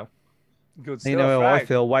 good stuff. You know how right? I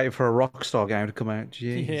feel waiting for a Rockstar game to come out.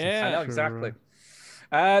 Jeez. Yeah. I know, exactly.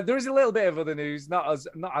 There is a little bit of other news, not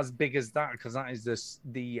as big as that, because that is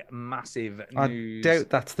the massive news. I doubt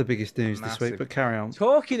that's the biggest news this week, but carry on.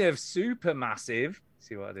 Talking of supermassive,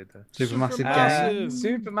 see what I did there?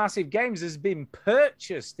 Supermassive Games has been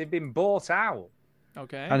purchased. They've been bought out.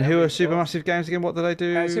 Okay. And who are Supermassive Games again? What do they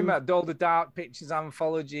do? All the Dark Pictures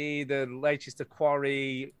anthology, the latest of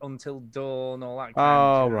Quarry, Until Dawn, all that kind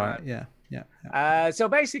of stuff. Right. Yeah. So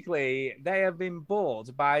basically, they have been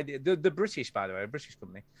bought by the British, by the way, a British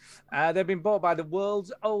company. They've been bought by the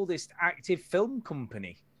world's oldest active film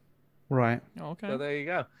company. Right. Okay. So there you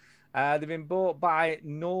go. They've been bought by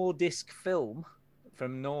Nordisk Film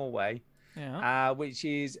from Norway, which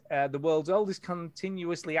is the world's oldest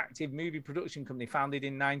continuously active movie production company, founded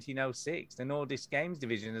in 1906. The Nordisk Games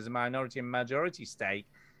division has a minority and majority stake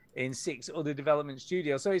in 6 other development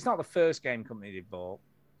studios. So it's not the first game company they bought.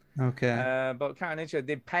 Okay. But kind of interesting.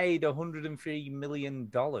 They paid $103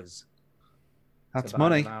 million. That's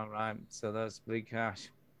money. Right. So that's big cash.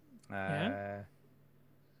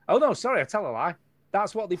 Oh, no, sorry. I tell a lie.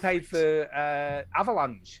 That's what they paid for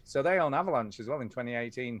Avalanche. So they own Avalanche as well in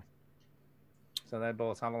 2018. So they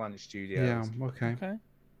bought Avalanche Studios. Yeah, okay.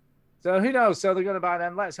 So who knows? So they're going to buy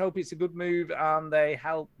them. Let's hope it's a good move and they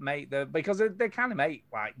help make because they kind of make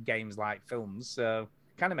like games like films. So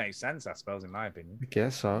kind of makes sense, I suppose, in my opinion. I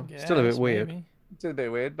guess so. Still a bit weird. Maybe. Still a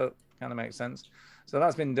bit weird, but kind of makes sense. So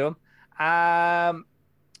that's been done. Yeah,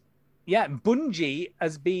 Bungie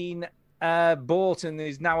has been bought and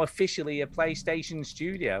is now officially a PlayStation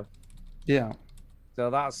studio. Yeah. So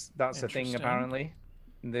that's a thing apparently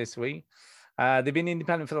this week. They've been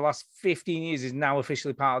independent for the last 15 years. Is now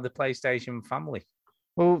officially part of the PlayStation family.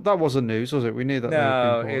 Well, that wasn't news, was it? We knew that.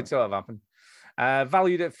 No, it sort of happened.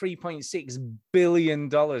 Valued at $3.6 billion.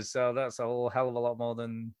 So that's a whole hell of a lot more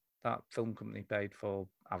than that film company paid for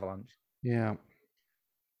Avalanche. Yeah.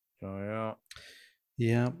 So,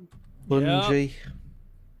 yeah. Bungie.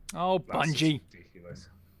 Oh, Bungie. Ridiculous.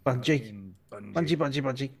 Bungie.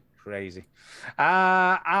 Crazy.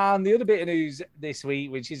 And the other bit of news this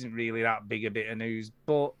week, which isn't really that big a bit of news,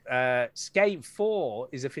 but Skate 4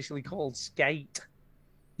 is officially called Skate.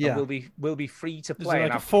 Yeah. Will be free to Is play. it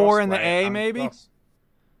like a 4 in the A, maybe?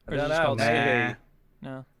 I don't know. Maybe.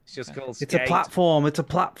 No. It's just called Skate. It's a platform. It's a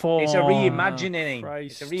reimagining.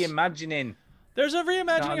 Christ. It's a reimagining. There's a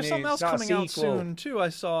reimagining of something else not a coming out sequel. soon, too, I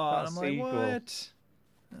saw. Not And a I'm like, sequel. what?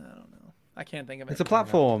 I don't know. I can't think of it. It's a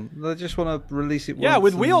platform. They just want to release it. Yeah, once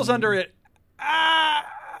with and- wheels under it.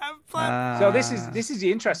 So this is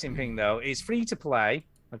the interesting thing, though. It's free to play.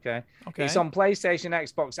 Okay. It's on PlayStation,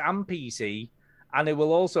 Xbox, and PC, and it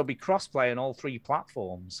will also be cross-play on all 3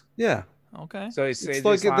 platforms. Yeah. Okay. So it's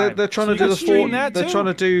like they're trying to do the Fortnite. They're trying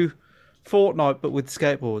to do Fortnite, but with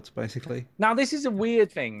skateboards, basically. Now this is a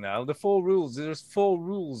weird thing, though. The 4 rules. There's 4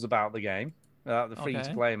 rules about the game, the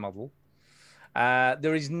free-to-play model.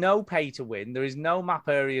 There is no pay to win. There is no map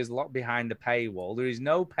areas locked behind the paywall. There is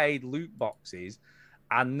no paid loot boxes,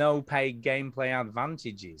 and no paid gameplay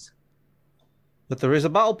advantages. But there is a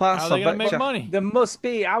battle pass. How are they going to make money? There must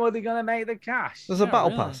be. How are they going to make the cash? There's a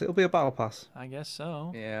battle pass. It'll be a battle pass. I guess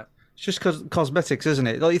so. Yeah. It's just because cosmetics, isn't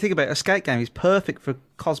it? Like you think about it, a skate game is perfect for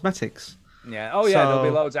cosmetics. Yeah. Oh yeah. There'll be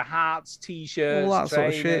loads of hats, t-shirts, all that sort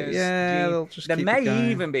of shit. trainers, Yeah. They'll just there keep may it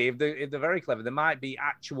going. even be, if they're very clever, there might be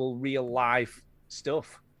actual real life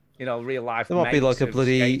stuff. Real life. There might be like a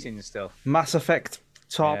bloody skating stuff. Mass Effect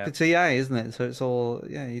top. Yeah. It's EA, isn't it? So it's all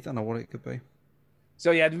you don't know what it could be. So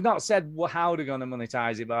yeah, they've not said how they're going to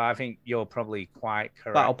monetize it, but I think you're probably quite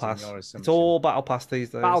correct. Battle in pass. your assumption. It's all battle pass these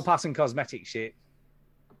days. Battle pass and cosmetic shit.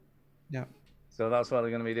 Yeah. So that's what they're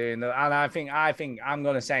going to be doing, and I think I'm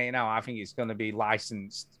going to say it now. I think it's going to be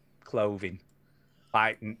licensed clothing.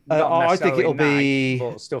 Like, not I think necessarily it'll be.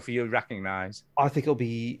 but stuff you recognise. I think it'll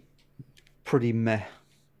be pretty meh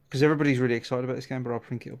because everybody's really excited about this game, but I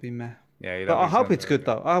think it'll be meh. Yeah, but I hope it's good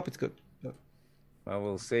though. I hope it's good. But... Well,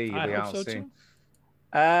 we'll see. You'll be out so soon. too.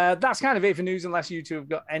 That's kind of it for news, unless you two have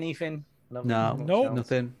got anything. No,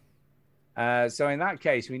 nothing. So in that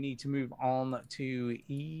case, we need to move on to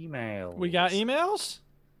emails. We got emails?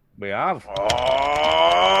 We have.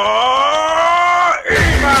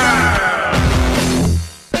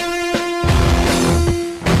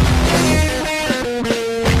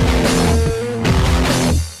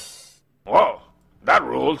 Whoa, that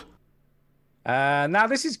ruled. Now,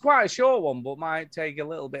 this is quite a short one, but might take a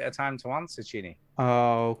little bit of time to answer, Chinny.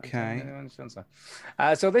 Okay.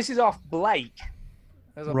 So this is off Blake.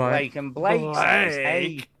 There's a Blake, and Blake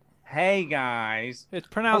says, hey guys. It's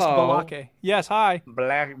pronounced Blake. Yes, hi.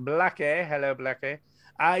 Blake, hello Blake.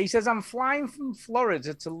 He says, I'm flying from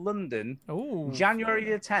Florida to London January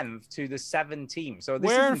the 10th to the 17th. So this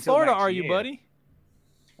Where in Florida are you, buddy?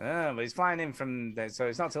 But he's flying in from there, so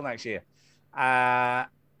it's not till next year. And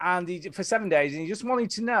for 7 days, and he just wanted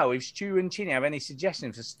to know if Stu and Chinny have any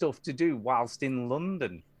suggestions for stuff to do whilst in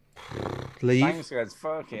London. Leave. Thanks, guys.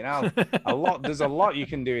 Fucking hell. There's a lot you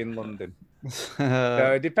can do in London.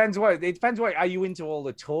 So it depends what. Are you into all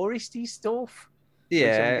the touristy stuff?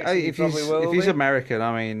 Yeah, if he's American,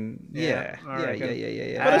 I mean, yeah.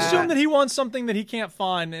 But assume that he wants something that he can't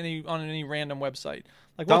find on any random website.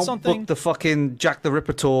 Like, what's don't something? Book the fucking Jack the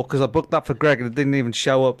Ripper tour because I booked that for Greg and it didn't even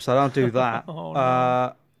show up, so I don't do that.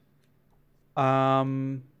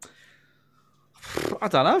 I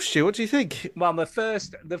don't know, Stu. What do you think? Well, the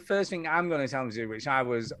first thing I'm going to tell you, which I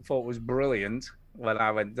thought was brilliant when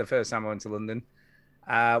I went the first time I went to London,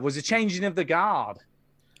 was the changing of the guard.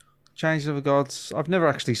 Changing of the guards. I've never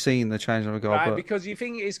actually seen the changing of the guard, right? Because you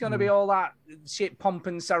think it's going to be all that shit pomp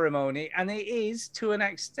and ceremony, and it is to an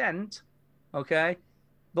extent, okay.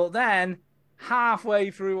 But then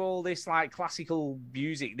halfway through all this like classical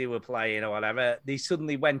music they were playing or whatever, they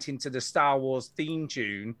suddenly went into the Star Wars theme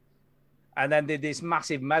tune. And then did this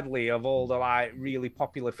massive medley of all the like really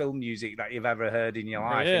popular film music that you've ever heard in your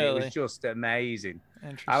life. Really? And it was just amazing.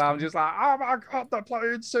 And I'm just like, oh my God, they're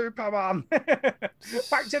playing Superman.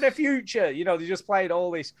 Back to the Future. You know, they just played all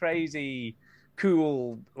this crazy,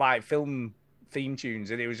 cool like film theme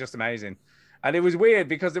tunes. And it was just amazing. And it was weird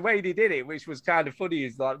because the way they did it, which was kind of funny,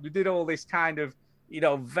 is like they did all this kind of, you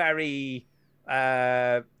know, very...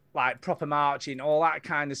 like proper marching, all that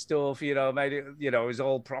kind of stuff, you know, made it, you know, it was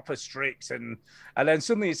all proper strict. And then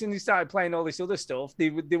suddenly, as soon as they started playing all this other stuff, they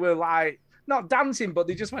were like, not dancing, but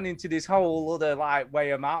they just went into this whole other like way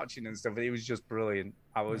of marching and stuff. And it was just brilliant.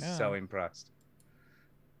 I was so impressed.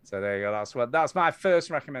 So there you go. That's my first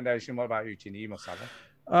recommendation. What about you, Chinny? You must have it.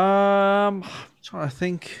 I'm trying to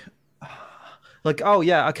think. Like, oh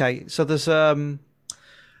yeah, okay. So there's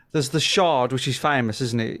the Shard, which is famous,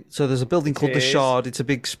 isn't it? So there's a building called the Shard. It's a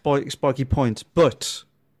big spiky point. But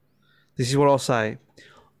this is what I'll say.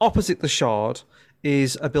 Opposite the Shard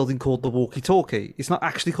is a building called the Walkie-Talkie. It's not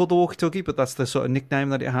actually called the Walkie-Talkie, but that's the sort of nickname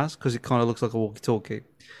that it has because it kind of looks like a walkie-talkie.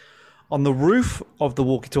 On the roof of the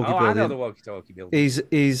Walkie-Talkie building, I know the Walkie-Talkie building.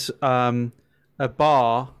 is a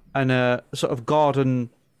bar and a sort of garden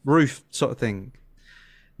roof sort of thing.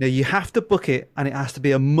 Now, you have to book it, and it has to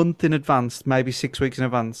be a month in advance, maybe 6 weeks in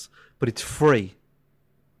advance, but it's free.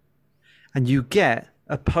 And you get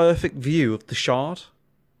a perfect view of the Shard.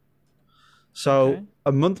 So,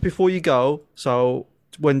 a month before you go, so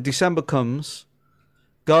when December comes,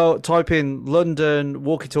 go type in London,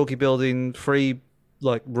 Walkie-Talkie building, free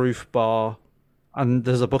like roof bar, and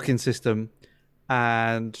there's a booking system,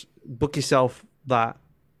 and book yourself that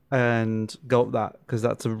and go up that, because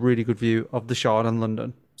that's a really good view of the Shard and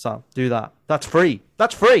London. So do that. That's free.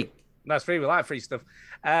 That's free. That's free. We like free stuff.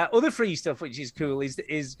 Other free stuff, which is cool,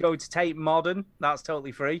 is go to Tate Modern. That's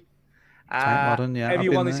totally free. Tate Modern, yeah. If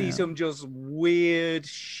you want to see some just weird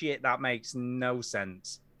shit that makes no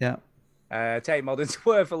sense. Yeah. Tate Modern's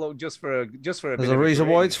worth a look just for a There's bit a reason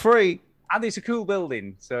why it's free. And it's a cool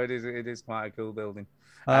building. So it is quite a cool building.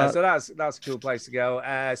 So that's a cool place to go.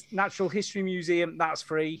 Natural History Museum, that's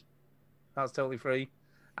free. That's totally free.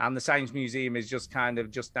 And the Science Museum is just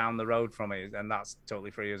down the road from it, and that's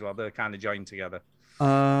totally free as well. They're kind of joined together. You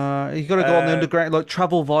got to go on the underground, like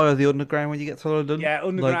travel via the underground when you get to London. Yeah,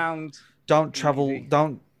 underground. Like, don't travel,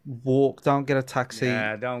 don't walk, don't get a taxi.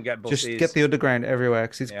 Yeah, don't get buses. Just get the underground everywhere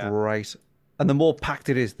because it's great. And the more packed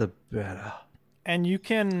it is, the better. And you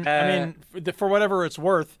can, I mean, for whatever it's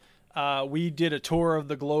worth, we did a tour of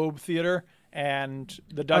the Globe Theater, And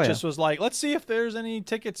the Duchess was like, let's see if there's any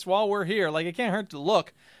tickets while we're here. Like, it can't hurt to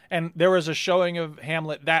look. And there was a showing of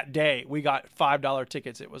Hamlet that day. We got $5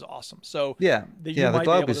 tickets. It was awesome. So the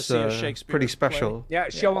Globe is pretty special. Play. Yeah,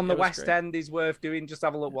 show on the West End is worth doing. Just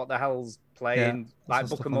have a look what the hell's playing. Like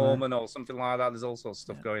Book of Mormon or something like that. There's all sorts of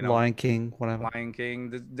stuff going on. Lion King, whatever. Lion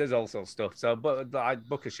King. There's all sorts of stuff. So, but I'd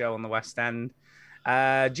book a show on the West End.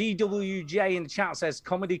 GWJ in the chat says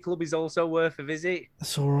Comedy Club is also worth a visit.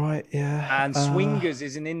 That's all right, yeah. And Swingers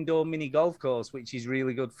is an indoor mini golf course, which is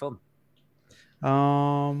really good fun.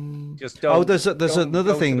 Just there's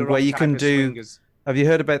another thing where you can do. Swingers. Have you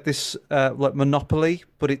heard about this? Like Monopoly,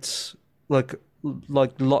 but it's like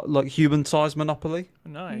human-sized Monopoly.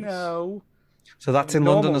 Nice. No. So that's in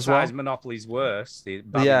London as well. Monopoly's worse.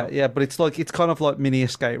 Yeah, but it's kind of like mini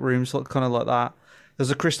escape rooms, kind of like that. There's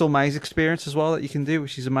a Crystal Maze experience as well that you can do,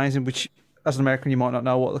 which is amazing. Which, as an American, you might not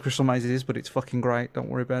know what the Crystal Maze is, but it's fucking great. Don't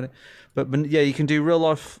worry about it. But yeah, you can do real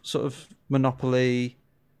life sort of Monopoly,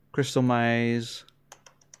 Crystal Maze.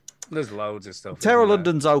 There's loads of stuff. Tower of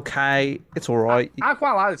London's okay. It's all right. I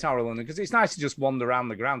quite like the Tower of London because it's nice to just wander around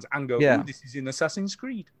the grounds and go, "Ooh, this is in Assassin's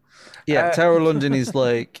Creed." Yeah, Tower of London is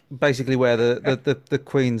like basically where the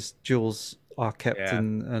Queen's jewels are kept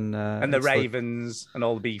and the ravens and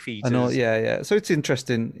all the beefeaters. And all, yeah. So it's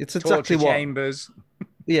interesting. It's Torture exactly what chambers.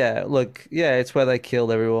 Yeah, look, it's where they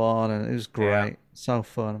killed everyone, and it was great. Yeah. So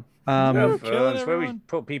fun. It's where we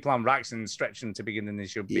put people on racks and stretch them to begin than they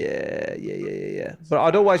should be. Yeah. But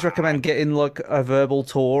I'd always recommend getting like a verbal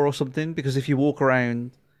tour or something, because if you walk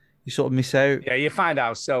around, you sort of miss out. Yeah, you find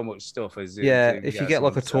out so much stuff as if you get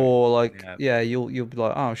like a tour, like you'll be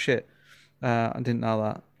like, oh shit, I didn't know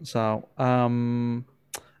that. So London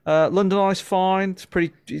Eye's fine.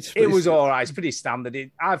 It was all right. It's pretty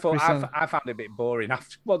standard. I found it a bit boring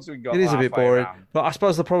after once we got. It is a bit boring, but I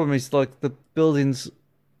suppose the problem is like the buildings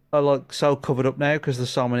are like so covered up now because there's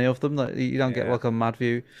so many of them that you don't get like a mad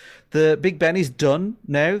view. The Big Ben is done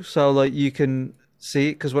now, so like you can see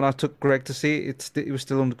it, because when I took Greg to see it, it was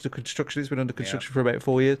still under construction. It's been under construction for about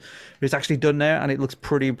 4 years, but it's actually done now, and it looks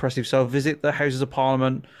pretty impressive. So visit the Houses of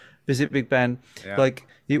Parliament, visit Big Ben. Like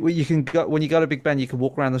you can go, when you go to Big Ben, you can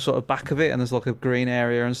walk around the sort of back of it, and there's like a green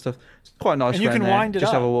area and stuff. It's quite nice. And you can wind it just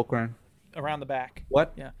up. Have a walk around the back.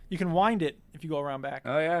 What? Yeah, you can wind it if you go around back.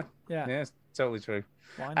 Oh yeah, yeah, it's totally true.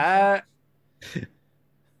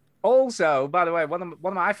 Also, by the way, one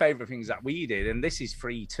of my favorite things that we did, and this is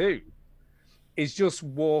free too, is just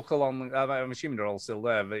walk along. I'm assuming they're all still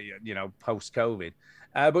there, but post COVID.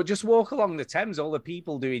 But just walk along the Thames. All the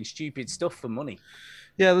people doing stupid stuff for money.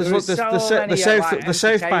 Yeah, the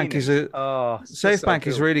South Bank is South Bank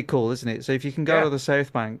is really cool, isn't it? So if you can go to the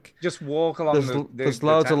South Bank, just walk along. There's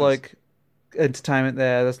loads of like entertainment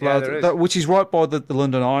there. There's loads, which is right by the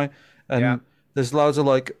London Eye, and there's loads of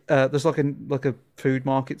like there's like a food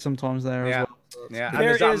market sometimes there as well. Yeah, and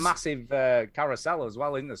there's that massive carousel as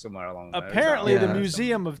well, isn't there, somewhere along there? Apparently, the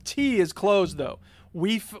Museum of Tea is closed, though.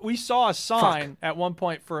 We saw a sign at one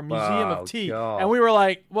point for a Museum of Tea, and we were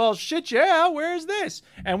like, well, shit, where is this?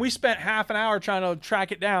 And we spent half an hour trying to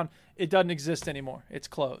track it down. It doesn't exist anymore. It's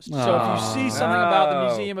closed. So if you see something about the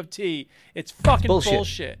Museum of Tea, it's fucking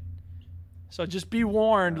bullshit. So just be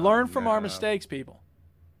warned. Learn from our mistakes, people.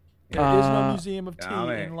 There is no Museum of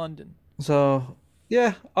Tea in London. So,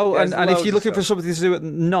 yeah. Oh, and if you're looking for something to do at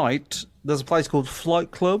night, there's a place called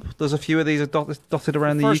Flight Club. There's a few of these dotted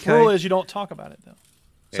around the UK. First rule is you don't talk about it, though.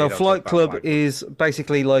 So Flight Club is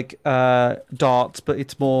basically like darts, but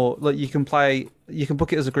it's more like you can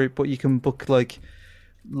book it as a group, but you can book like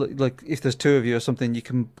if there's two of you or something, you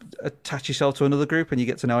can attach yourself to another group and you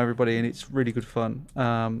get to know everybody, and it's really good fun.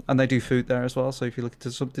 And they do food there as well, so if you're looking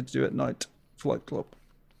for something to do at night, Flight Club.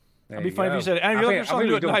 It'd be funny if you said, and you're looking for something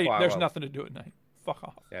to do at night, there's nothing to do at night. Fuck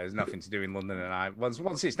off. Yeah, there's nothing to do in London at night.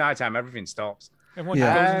 Once it's nighttime, everything stops. Everyone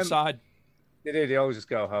goes inside. They always just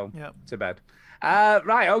go home to bed.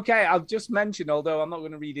 Right, okay. I'll just mention, although I'm not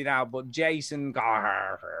going to read it out, but Jason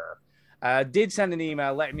did send an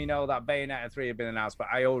email letting me know that Bayonetta 3 had been announced, but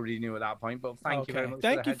I already knew at that point. But thank you very much.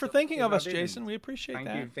 Thank you for thinking of us, Jason. We appreciate that.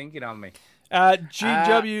 Thank you for thinking of me.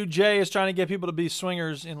 GWJ is trying to get people to be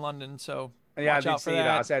swingers in London, so watch out for that.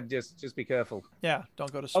 I said just be careful. Yeah,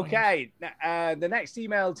 don't go to swingers. Okay, the next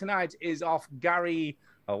email tonight is off Gary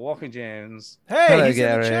Walker Jones. Hey, hello, he's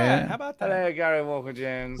Gary. in the chat. How about that? Hello, Gary Walker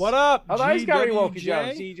Jones. What up? Oh, that's Gary Walker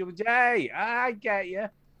Jones. GWJ. I get you.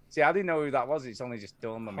 See, I didn't know who that was. It's only just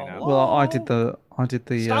dawned on me now. Well, I did the.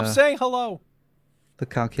 Stop saying hello. The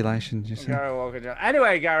calculations. You see. Gary Walker Jones.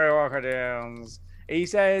 Anyway, Gary Walker Jones. He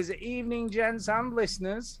says, "Evening, gents and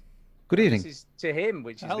listeners." Good evening. This is to him,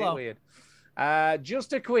 which is a bit weird.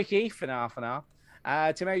 Just a quickie for half an hour.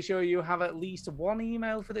 to make sure you have at least one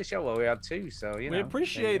email for the show. Well, we had 2, so we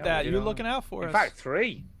appreciate that. You're looking out for us. In fact,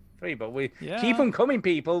 3, but we keep them coming,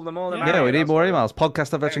 people. The more the merrier. Yeah, we need more emails.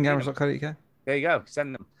 Podcast@veterangamers.co.uk. There you go.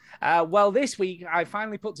 Send them. Well, this week I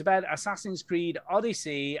finally put to bed Assassin's Creed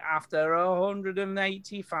Odyssey after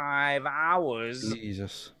 185 hours.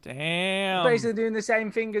 Jesus. Damn. Basically doing the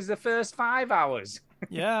same thing as the first 5 hours.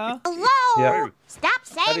 Yeah. Hello. Yeah. Stop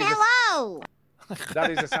saying hello.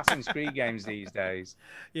 That is Assassin's Creed games these days.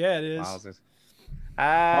 Yeah, it is. Wowzers.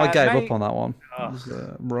 I gave up on that one. It was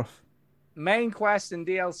rough. Main quest and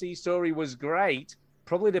DLC story was great.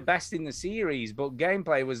 Probably the best in the series, but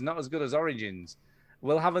gameplay was not as good as Origins.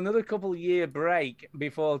 We'll have another couple-year break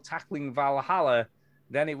before tackling Valhalla.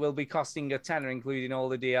 Then it will be costing a tenner, including all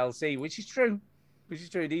the DLC, which is true.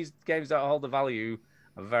 These games don't hold the value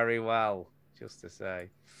very well, just to say.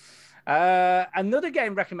 Another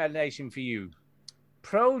game recommendation for you.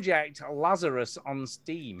 Project Lazarus on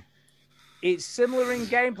Steam. It's similar in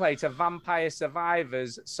gameplay to Vampire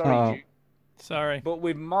Survivors. Sorry. But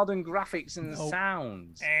with modern graphics and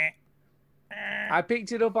sounds. I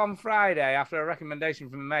picked it up on Friday after a recommendation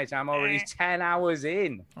from a mate. I'm already 10 hours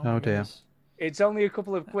in. Oh, dear. It's only a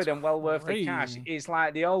couple of quid and well worth the cash. It's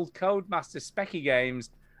like the old Codemaster Specky games,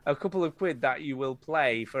 a couple of quid that you will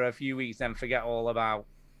play for a few weeks and forget all about.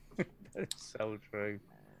 That's so true.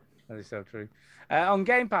 That is so true. On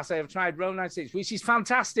Game Pass, I have tried Road 96, which is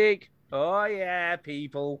fantastic. Oh, yeah,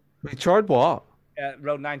 people. We tried what?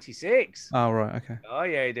 Road 96. Oh, right, okay. Oh,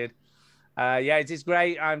 yeah, he did. Yeah, it is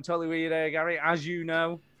great. I'm totally with you there, Gary, as you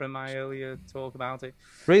know from my earlier talk about it.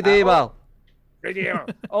 Read the email. Read the email.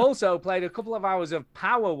 Also played a couple of hours of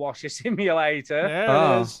Power Washer Simulator. There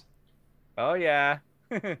it is. Oh, yeah.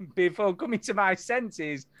 Before coming to my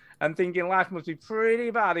senses and thinking life must be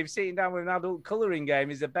pretty bad if sitting down with an adult colouring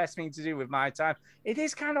game is the best thing to do with my time. It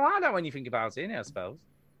is kind of hard when you think about it, isn't it, I suppose?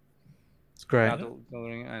 It's great. Adult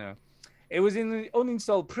colouring, I know. It was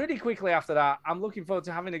uninstalled pretty quickly after that. I'm looking forward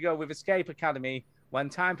to having a go with Escape Academy when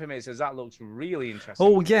time permits, as that looks really interesting.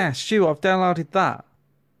 Oh, yeah, Stu, I've downloaded that.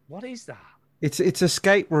 What is that? It's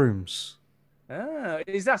escape rooms.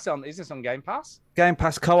 Is this on Game Pass? Game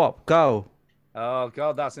Pass co-op, go. Oh,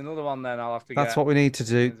 God, that's another one then I'll have to That's what we need to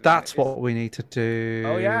do. That's what we need to do.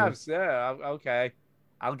 Oh, yeah, okay.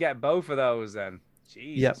 I'll get both of those then.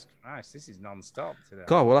 Jesus Christ, this is non-stop today.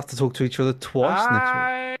 God, we'll have to talk to each other twice next week.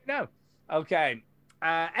 I know. Okay.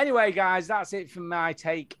 Anyway, guys, that's it from my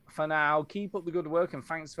take for now. Keep up the good work, and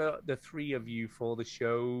thanks for the 3 of you for the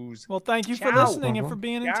shows. Well, thank you for listening and for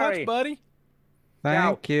being in touch, buddy.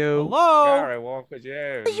 Thank you. Hello. Gary, walk with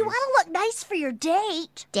you. You want to look nice for your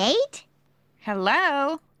date. Date?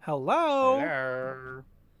 Hello. Hello.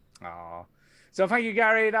 Aw. So thank you,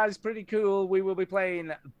 Gary. That is pretty cool. We will be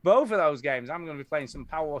playing both of those games. I'm going to be playing some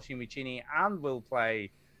Power Washing with Chinny, and we'll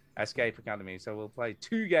play Escape Academy. So we'll play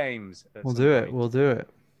 2 games. We'll do it.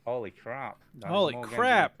 Holy crap. Holy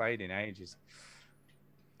crap. Played in ages.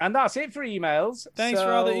 And that's it for emails. Thanks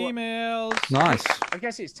for all the emails. Nice. I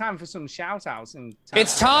guess it's time for some shout-outs.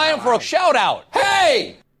 It's time for a shout-out.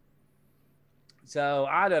 Hey! So,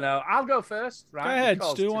 I don't know. I'll go first, right? Go ahead,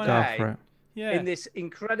 Because Stu. today, Go for it. Yeah. in this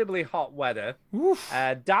incredibly hot weather,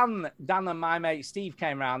 Dan and my mate Steve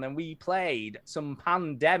came around and we played some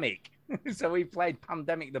Pandemic. So we played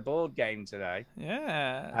Pandemic, the board game today.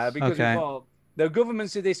 Yeah. Because we thought the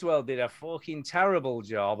governments of this world did a fucking terrible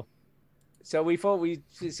job. So we thought we'd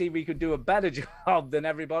see if we could do a better job than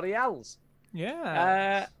everybody else.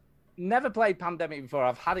 Yeah. Never played Pandemic before.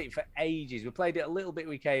 I've had it for ages. We played it a little bit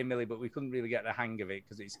with Kay and Millie, but we couldn't really get the hang of it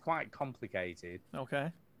because it's quite complicated. Okay.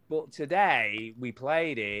 But today we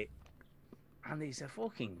played it, and it's a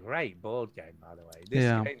fucking great board game, by the way.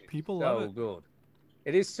 This game is people so love it. good.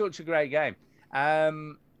 It is such a great game.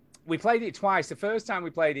 We played it twice. The first time we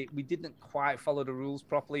played it, we didn't quite follow the rules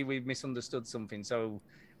properly. We misunderstood something, so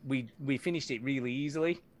we finished it really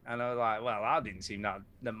easily. And I was like, well, that didn't seem that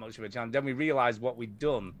much of a challenge. Then we realised what we'd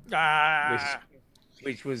done,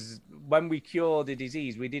 which was when we cured the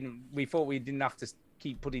disease. We thought we didn't have to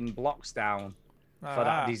keep putting blocks down for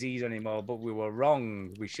that disease anymore, but we were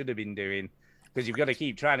wrong. We should have been doing, because you've got to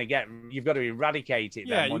keep trying to you've got to eradicate it.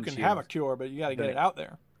 Yeah, you can have a cure, but you got to get it out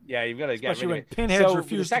there. Yeah, you've got to get Especially rid when of it. pinheads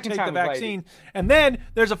refuse to take the vaccine. And then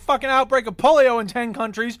there's a fucking outbreak of polio in 10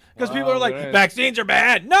 countries because people are like, vaccines are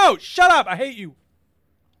bad. No, shut up. I hate you.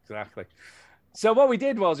 Exactly. So what we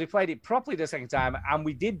did was we played it properly the second time, and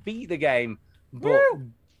we did beat the game, but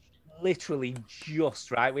literally just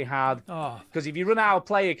right. We had, because if you run out of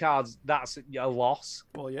player cards, that's a loss.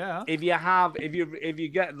 Well, yeah. If you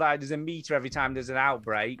get like, there's a meter every time there's an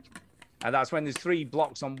outbreak, And that's when there's 3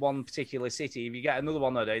 blocks on one particular city. If you get another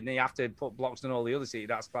one, then you have to put blocks on all the other cities.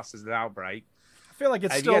 That's classed as an outbreak. I feel like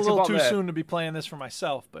it's still a little too soon to be playing this for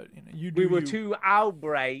myself, but we were 2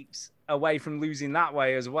 outbreaks away from losing that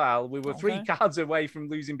way as well. We were 3 cards away from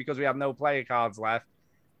losing because we had no player cards left,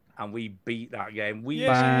 and we beat that game. We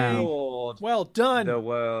scored. Well done. The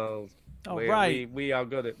world. All right. We are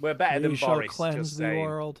good. We're better than shall Boris. Cleanse just the saying.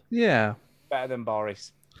 world. Yeah. Better than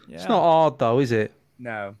Boris. Yeah. It's not hard though, is it?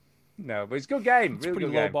 No, but it's a good game. It's really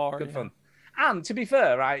pretty good low game. bar. Good fun. And to be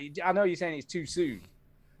fair, right, I know you're saying it's too soon,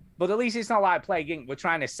 but at least it's not like Plague Inc. We're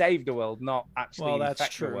trying to save the world, not actually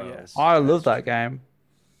infect the world. Yes. I love that game.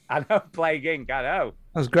 I know Plague Inc. I know.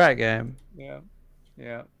 That was a great game.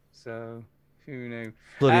 Yeah. So who knew?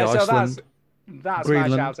 Bloody Iceland. So that's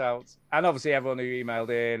Greenland. my shout out. And obviously everyone who emailed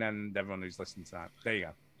in and everyone who's listened to that. There you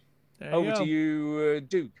go. Over to you,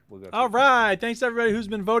 Duke. All right. Thanks to everybody who's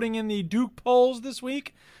been voting in the Duke polls this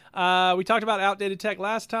week. We talked about outdated tech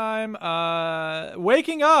last time.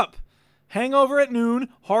 Waking up. Hangover at noon.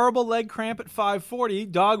 Horrible leg cramp at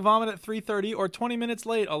 5:40. Dog vomit at 3:30. Or 20 minutes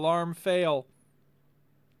late. Alarm fail.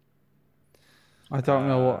 I don't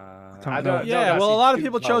know what. I don't know. Yeah, well, a lot of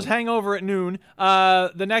people chose hangover at noon.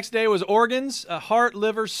 The next day was organs, heart,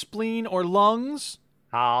 liver, spleen, or lungs.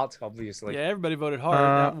 Heart, obviously. Yeah, everybody voted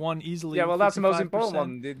heart. That one easily. Yeah, well, that's the most 55%. important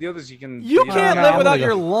one. The others you can. You can't live without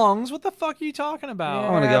your lungs. What the fuck are you talking about? Yeah,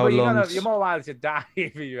 I want to go with lungs. You're more likely to die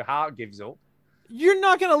if your heart gives up. You're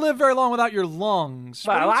not going to live very long without your lungs.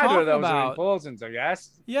 Well, what are you either of talking those are about? important, I guess.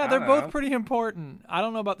 Yeah, they're both pretty important. I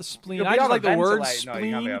don't know about the spleen. You'll I be just on like a the word ventilator. No,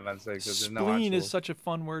 you can't spleen. be on a ventilator 'cause there's no Spleen is actual- such a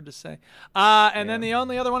fun word to say. And then the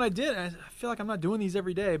only other one I did, I feel like I'm not doing these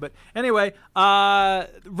every day, but anyway,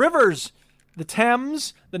 rivers, the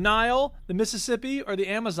Thames, the Nile, the Mississippi, or the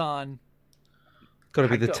Amazon. Got to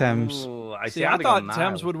be the Thames. I thought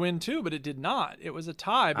Thames would win too, but it did not. It was a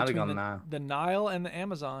tie I'd have between gone the Nile and the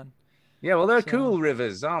Amazon. Yeah, well, they're cool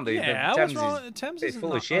rivers, aren't they? Yeah, The what's Thames wrong? is, Thames it's is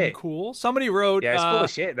full of shit. Cool. Somebody wrote. Yeah, it's full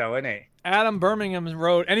of shit, though, isn't it? Adam Birmingham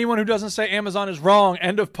wrote, "Anyone who doesn't say Amazon is wrong."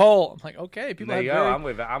 End of poll. I'm like, okay, people There you have go. very, I'm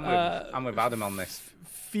with Adam on this.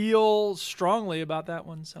 Feel strongly about that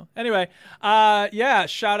one. So anyway,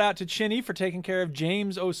 shout out to Chinny for taking care of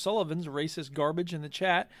James O'Sullivan's racist garbage in the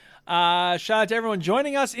chat. Shout out to everyone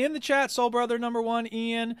joining us in the chat. Soul Brother #1,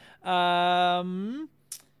 Ian,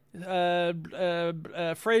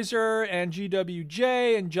 Fraser and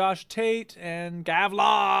GWJ and Josh Tate and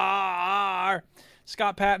Gavlar,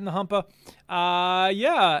 Scott Patton, the Humpa.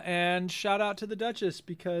 And shout out to the Duchess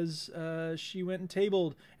because she went and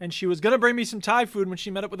tabled and she was going to bring me some Thai food when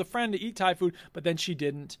she met up with a friend to eat Thai food, but then she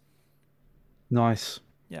didn't. Nice.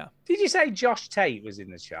 Yeah. Did you say Josh Tate was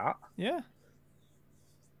in the chat? Yeah.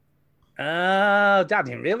 Oh, Dad,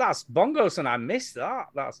 didn't realize Bongo son. I missed that.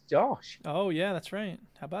 That's Josh. Oh, yeah, that's right.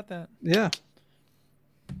 How about that? Yeah.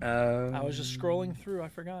 I was just scrolling through. I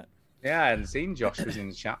forgot. Yeah, I hadn't seen Josh was in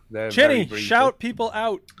the chat. Chinny, shout people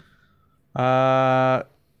out. The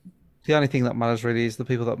only thing that matters really is the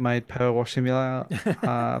people that made Power Wash Simulator.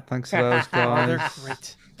 Thanks to those guys. They're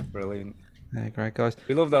great. Brilliant. Yeah, great guys.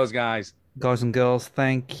 We love those guys. Guys and girls,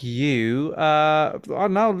 thank you. I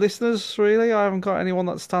don't know, listeners, really. I haven't got anyone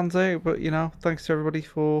that stands out, but, thanks to everybody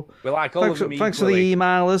for... We like all of them Thanks for the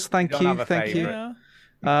emailers. Thank you. Thank you. Yeah.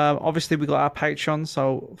 Obviously, we got our Patreon,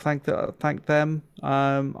 so thank them.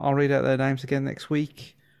 I'll read out their names again next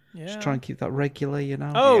week. Yeah. Just try and keep that regular,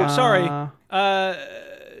 Oh, sorry.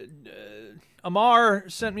 Amar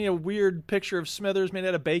sent me a weird picture of Smithers made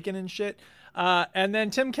out of bacon and shit. And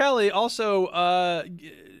then Tim Kelly also,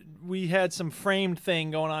 we had some framed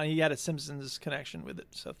thing going on. He had a Simpsons connection with it.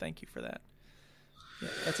 So thank you for that. Yeah,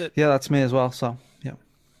 that's it. Yeah, that's me as well. So, yeah.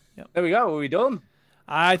 There we go. Are we done?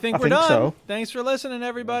 I think we're done. So. Thanks for listening,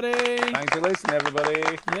 everybody. Thanks for listening, everybody.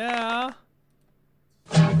 Yeah.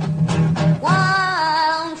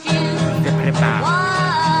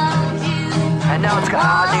 And now it's got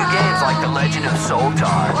hot new games like The Legend of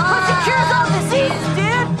Zoltar. Plus it cures all diseases,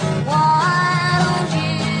 dude.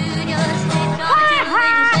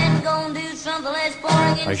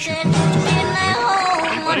 I should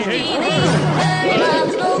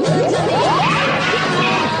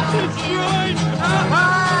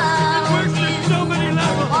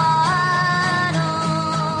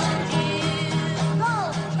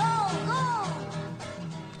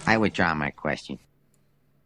I withdraw my question.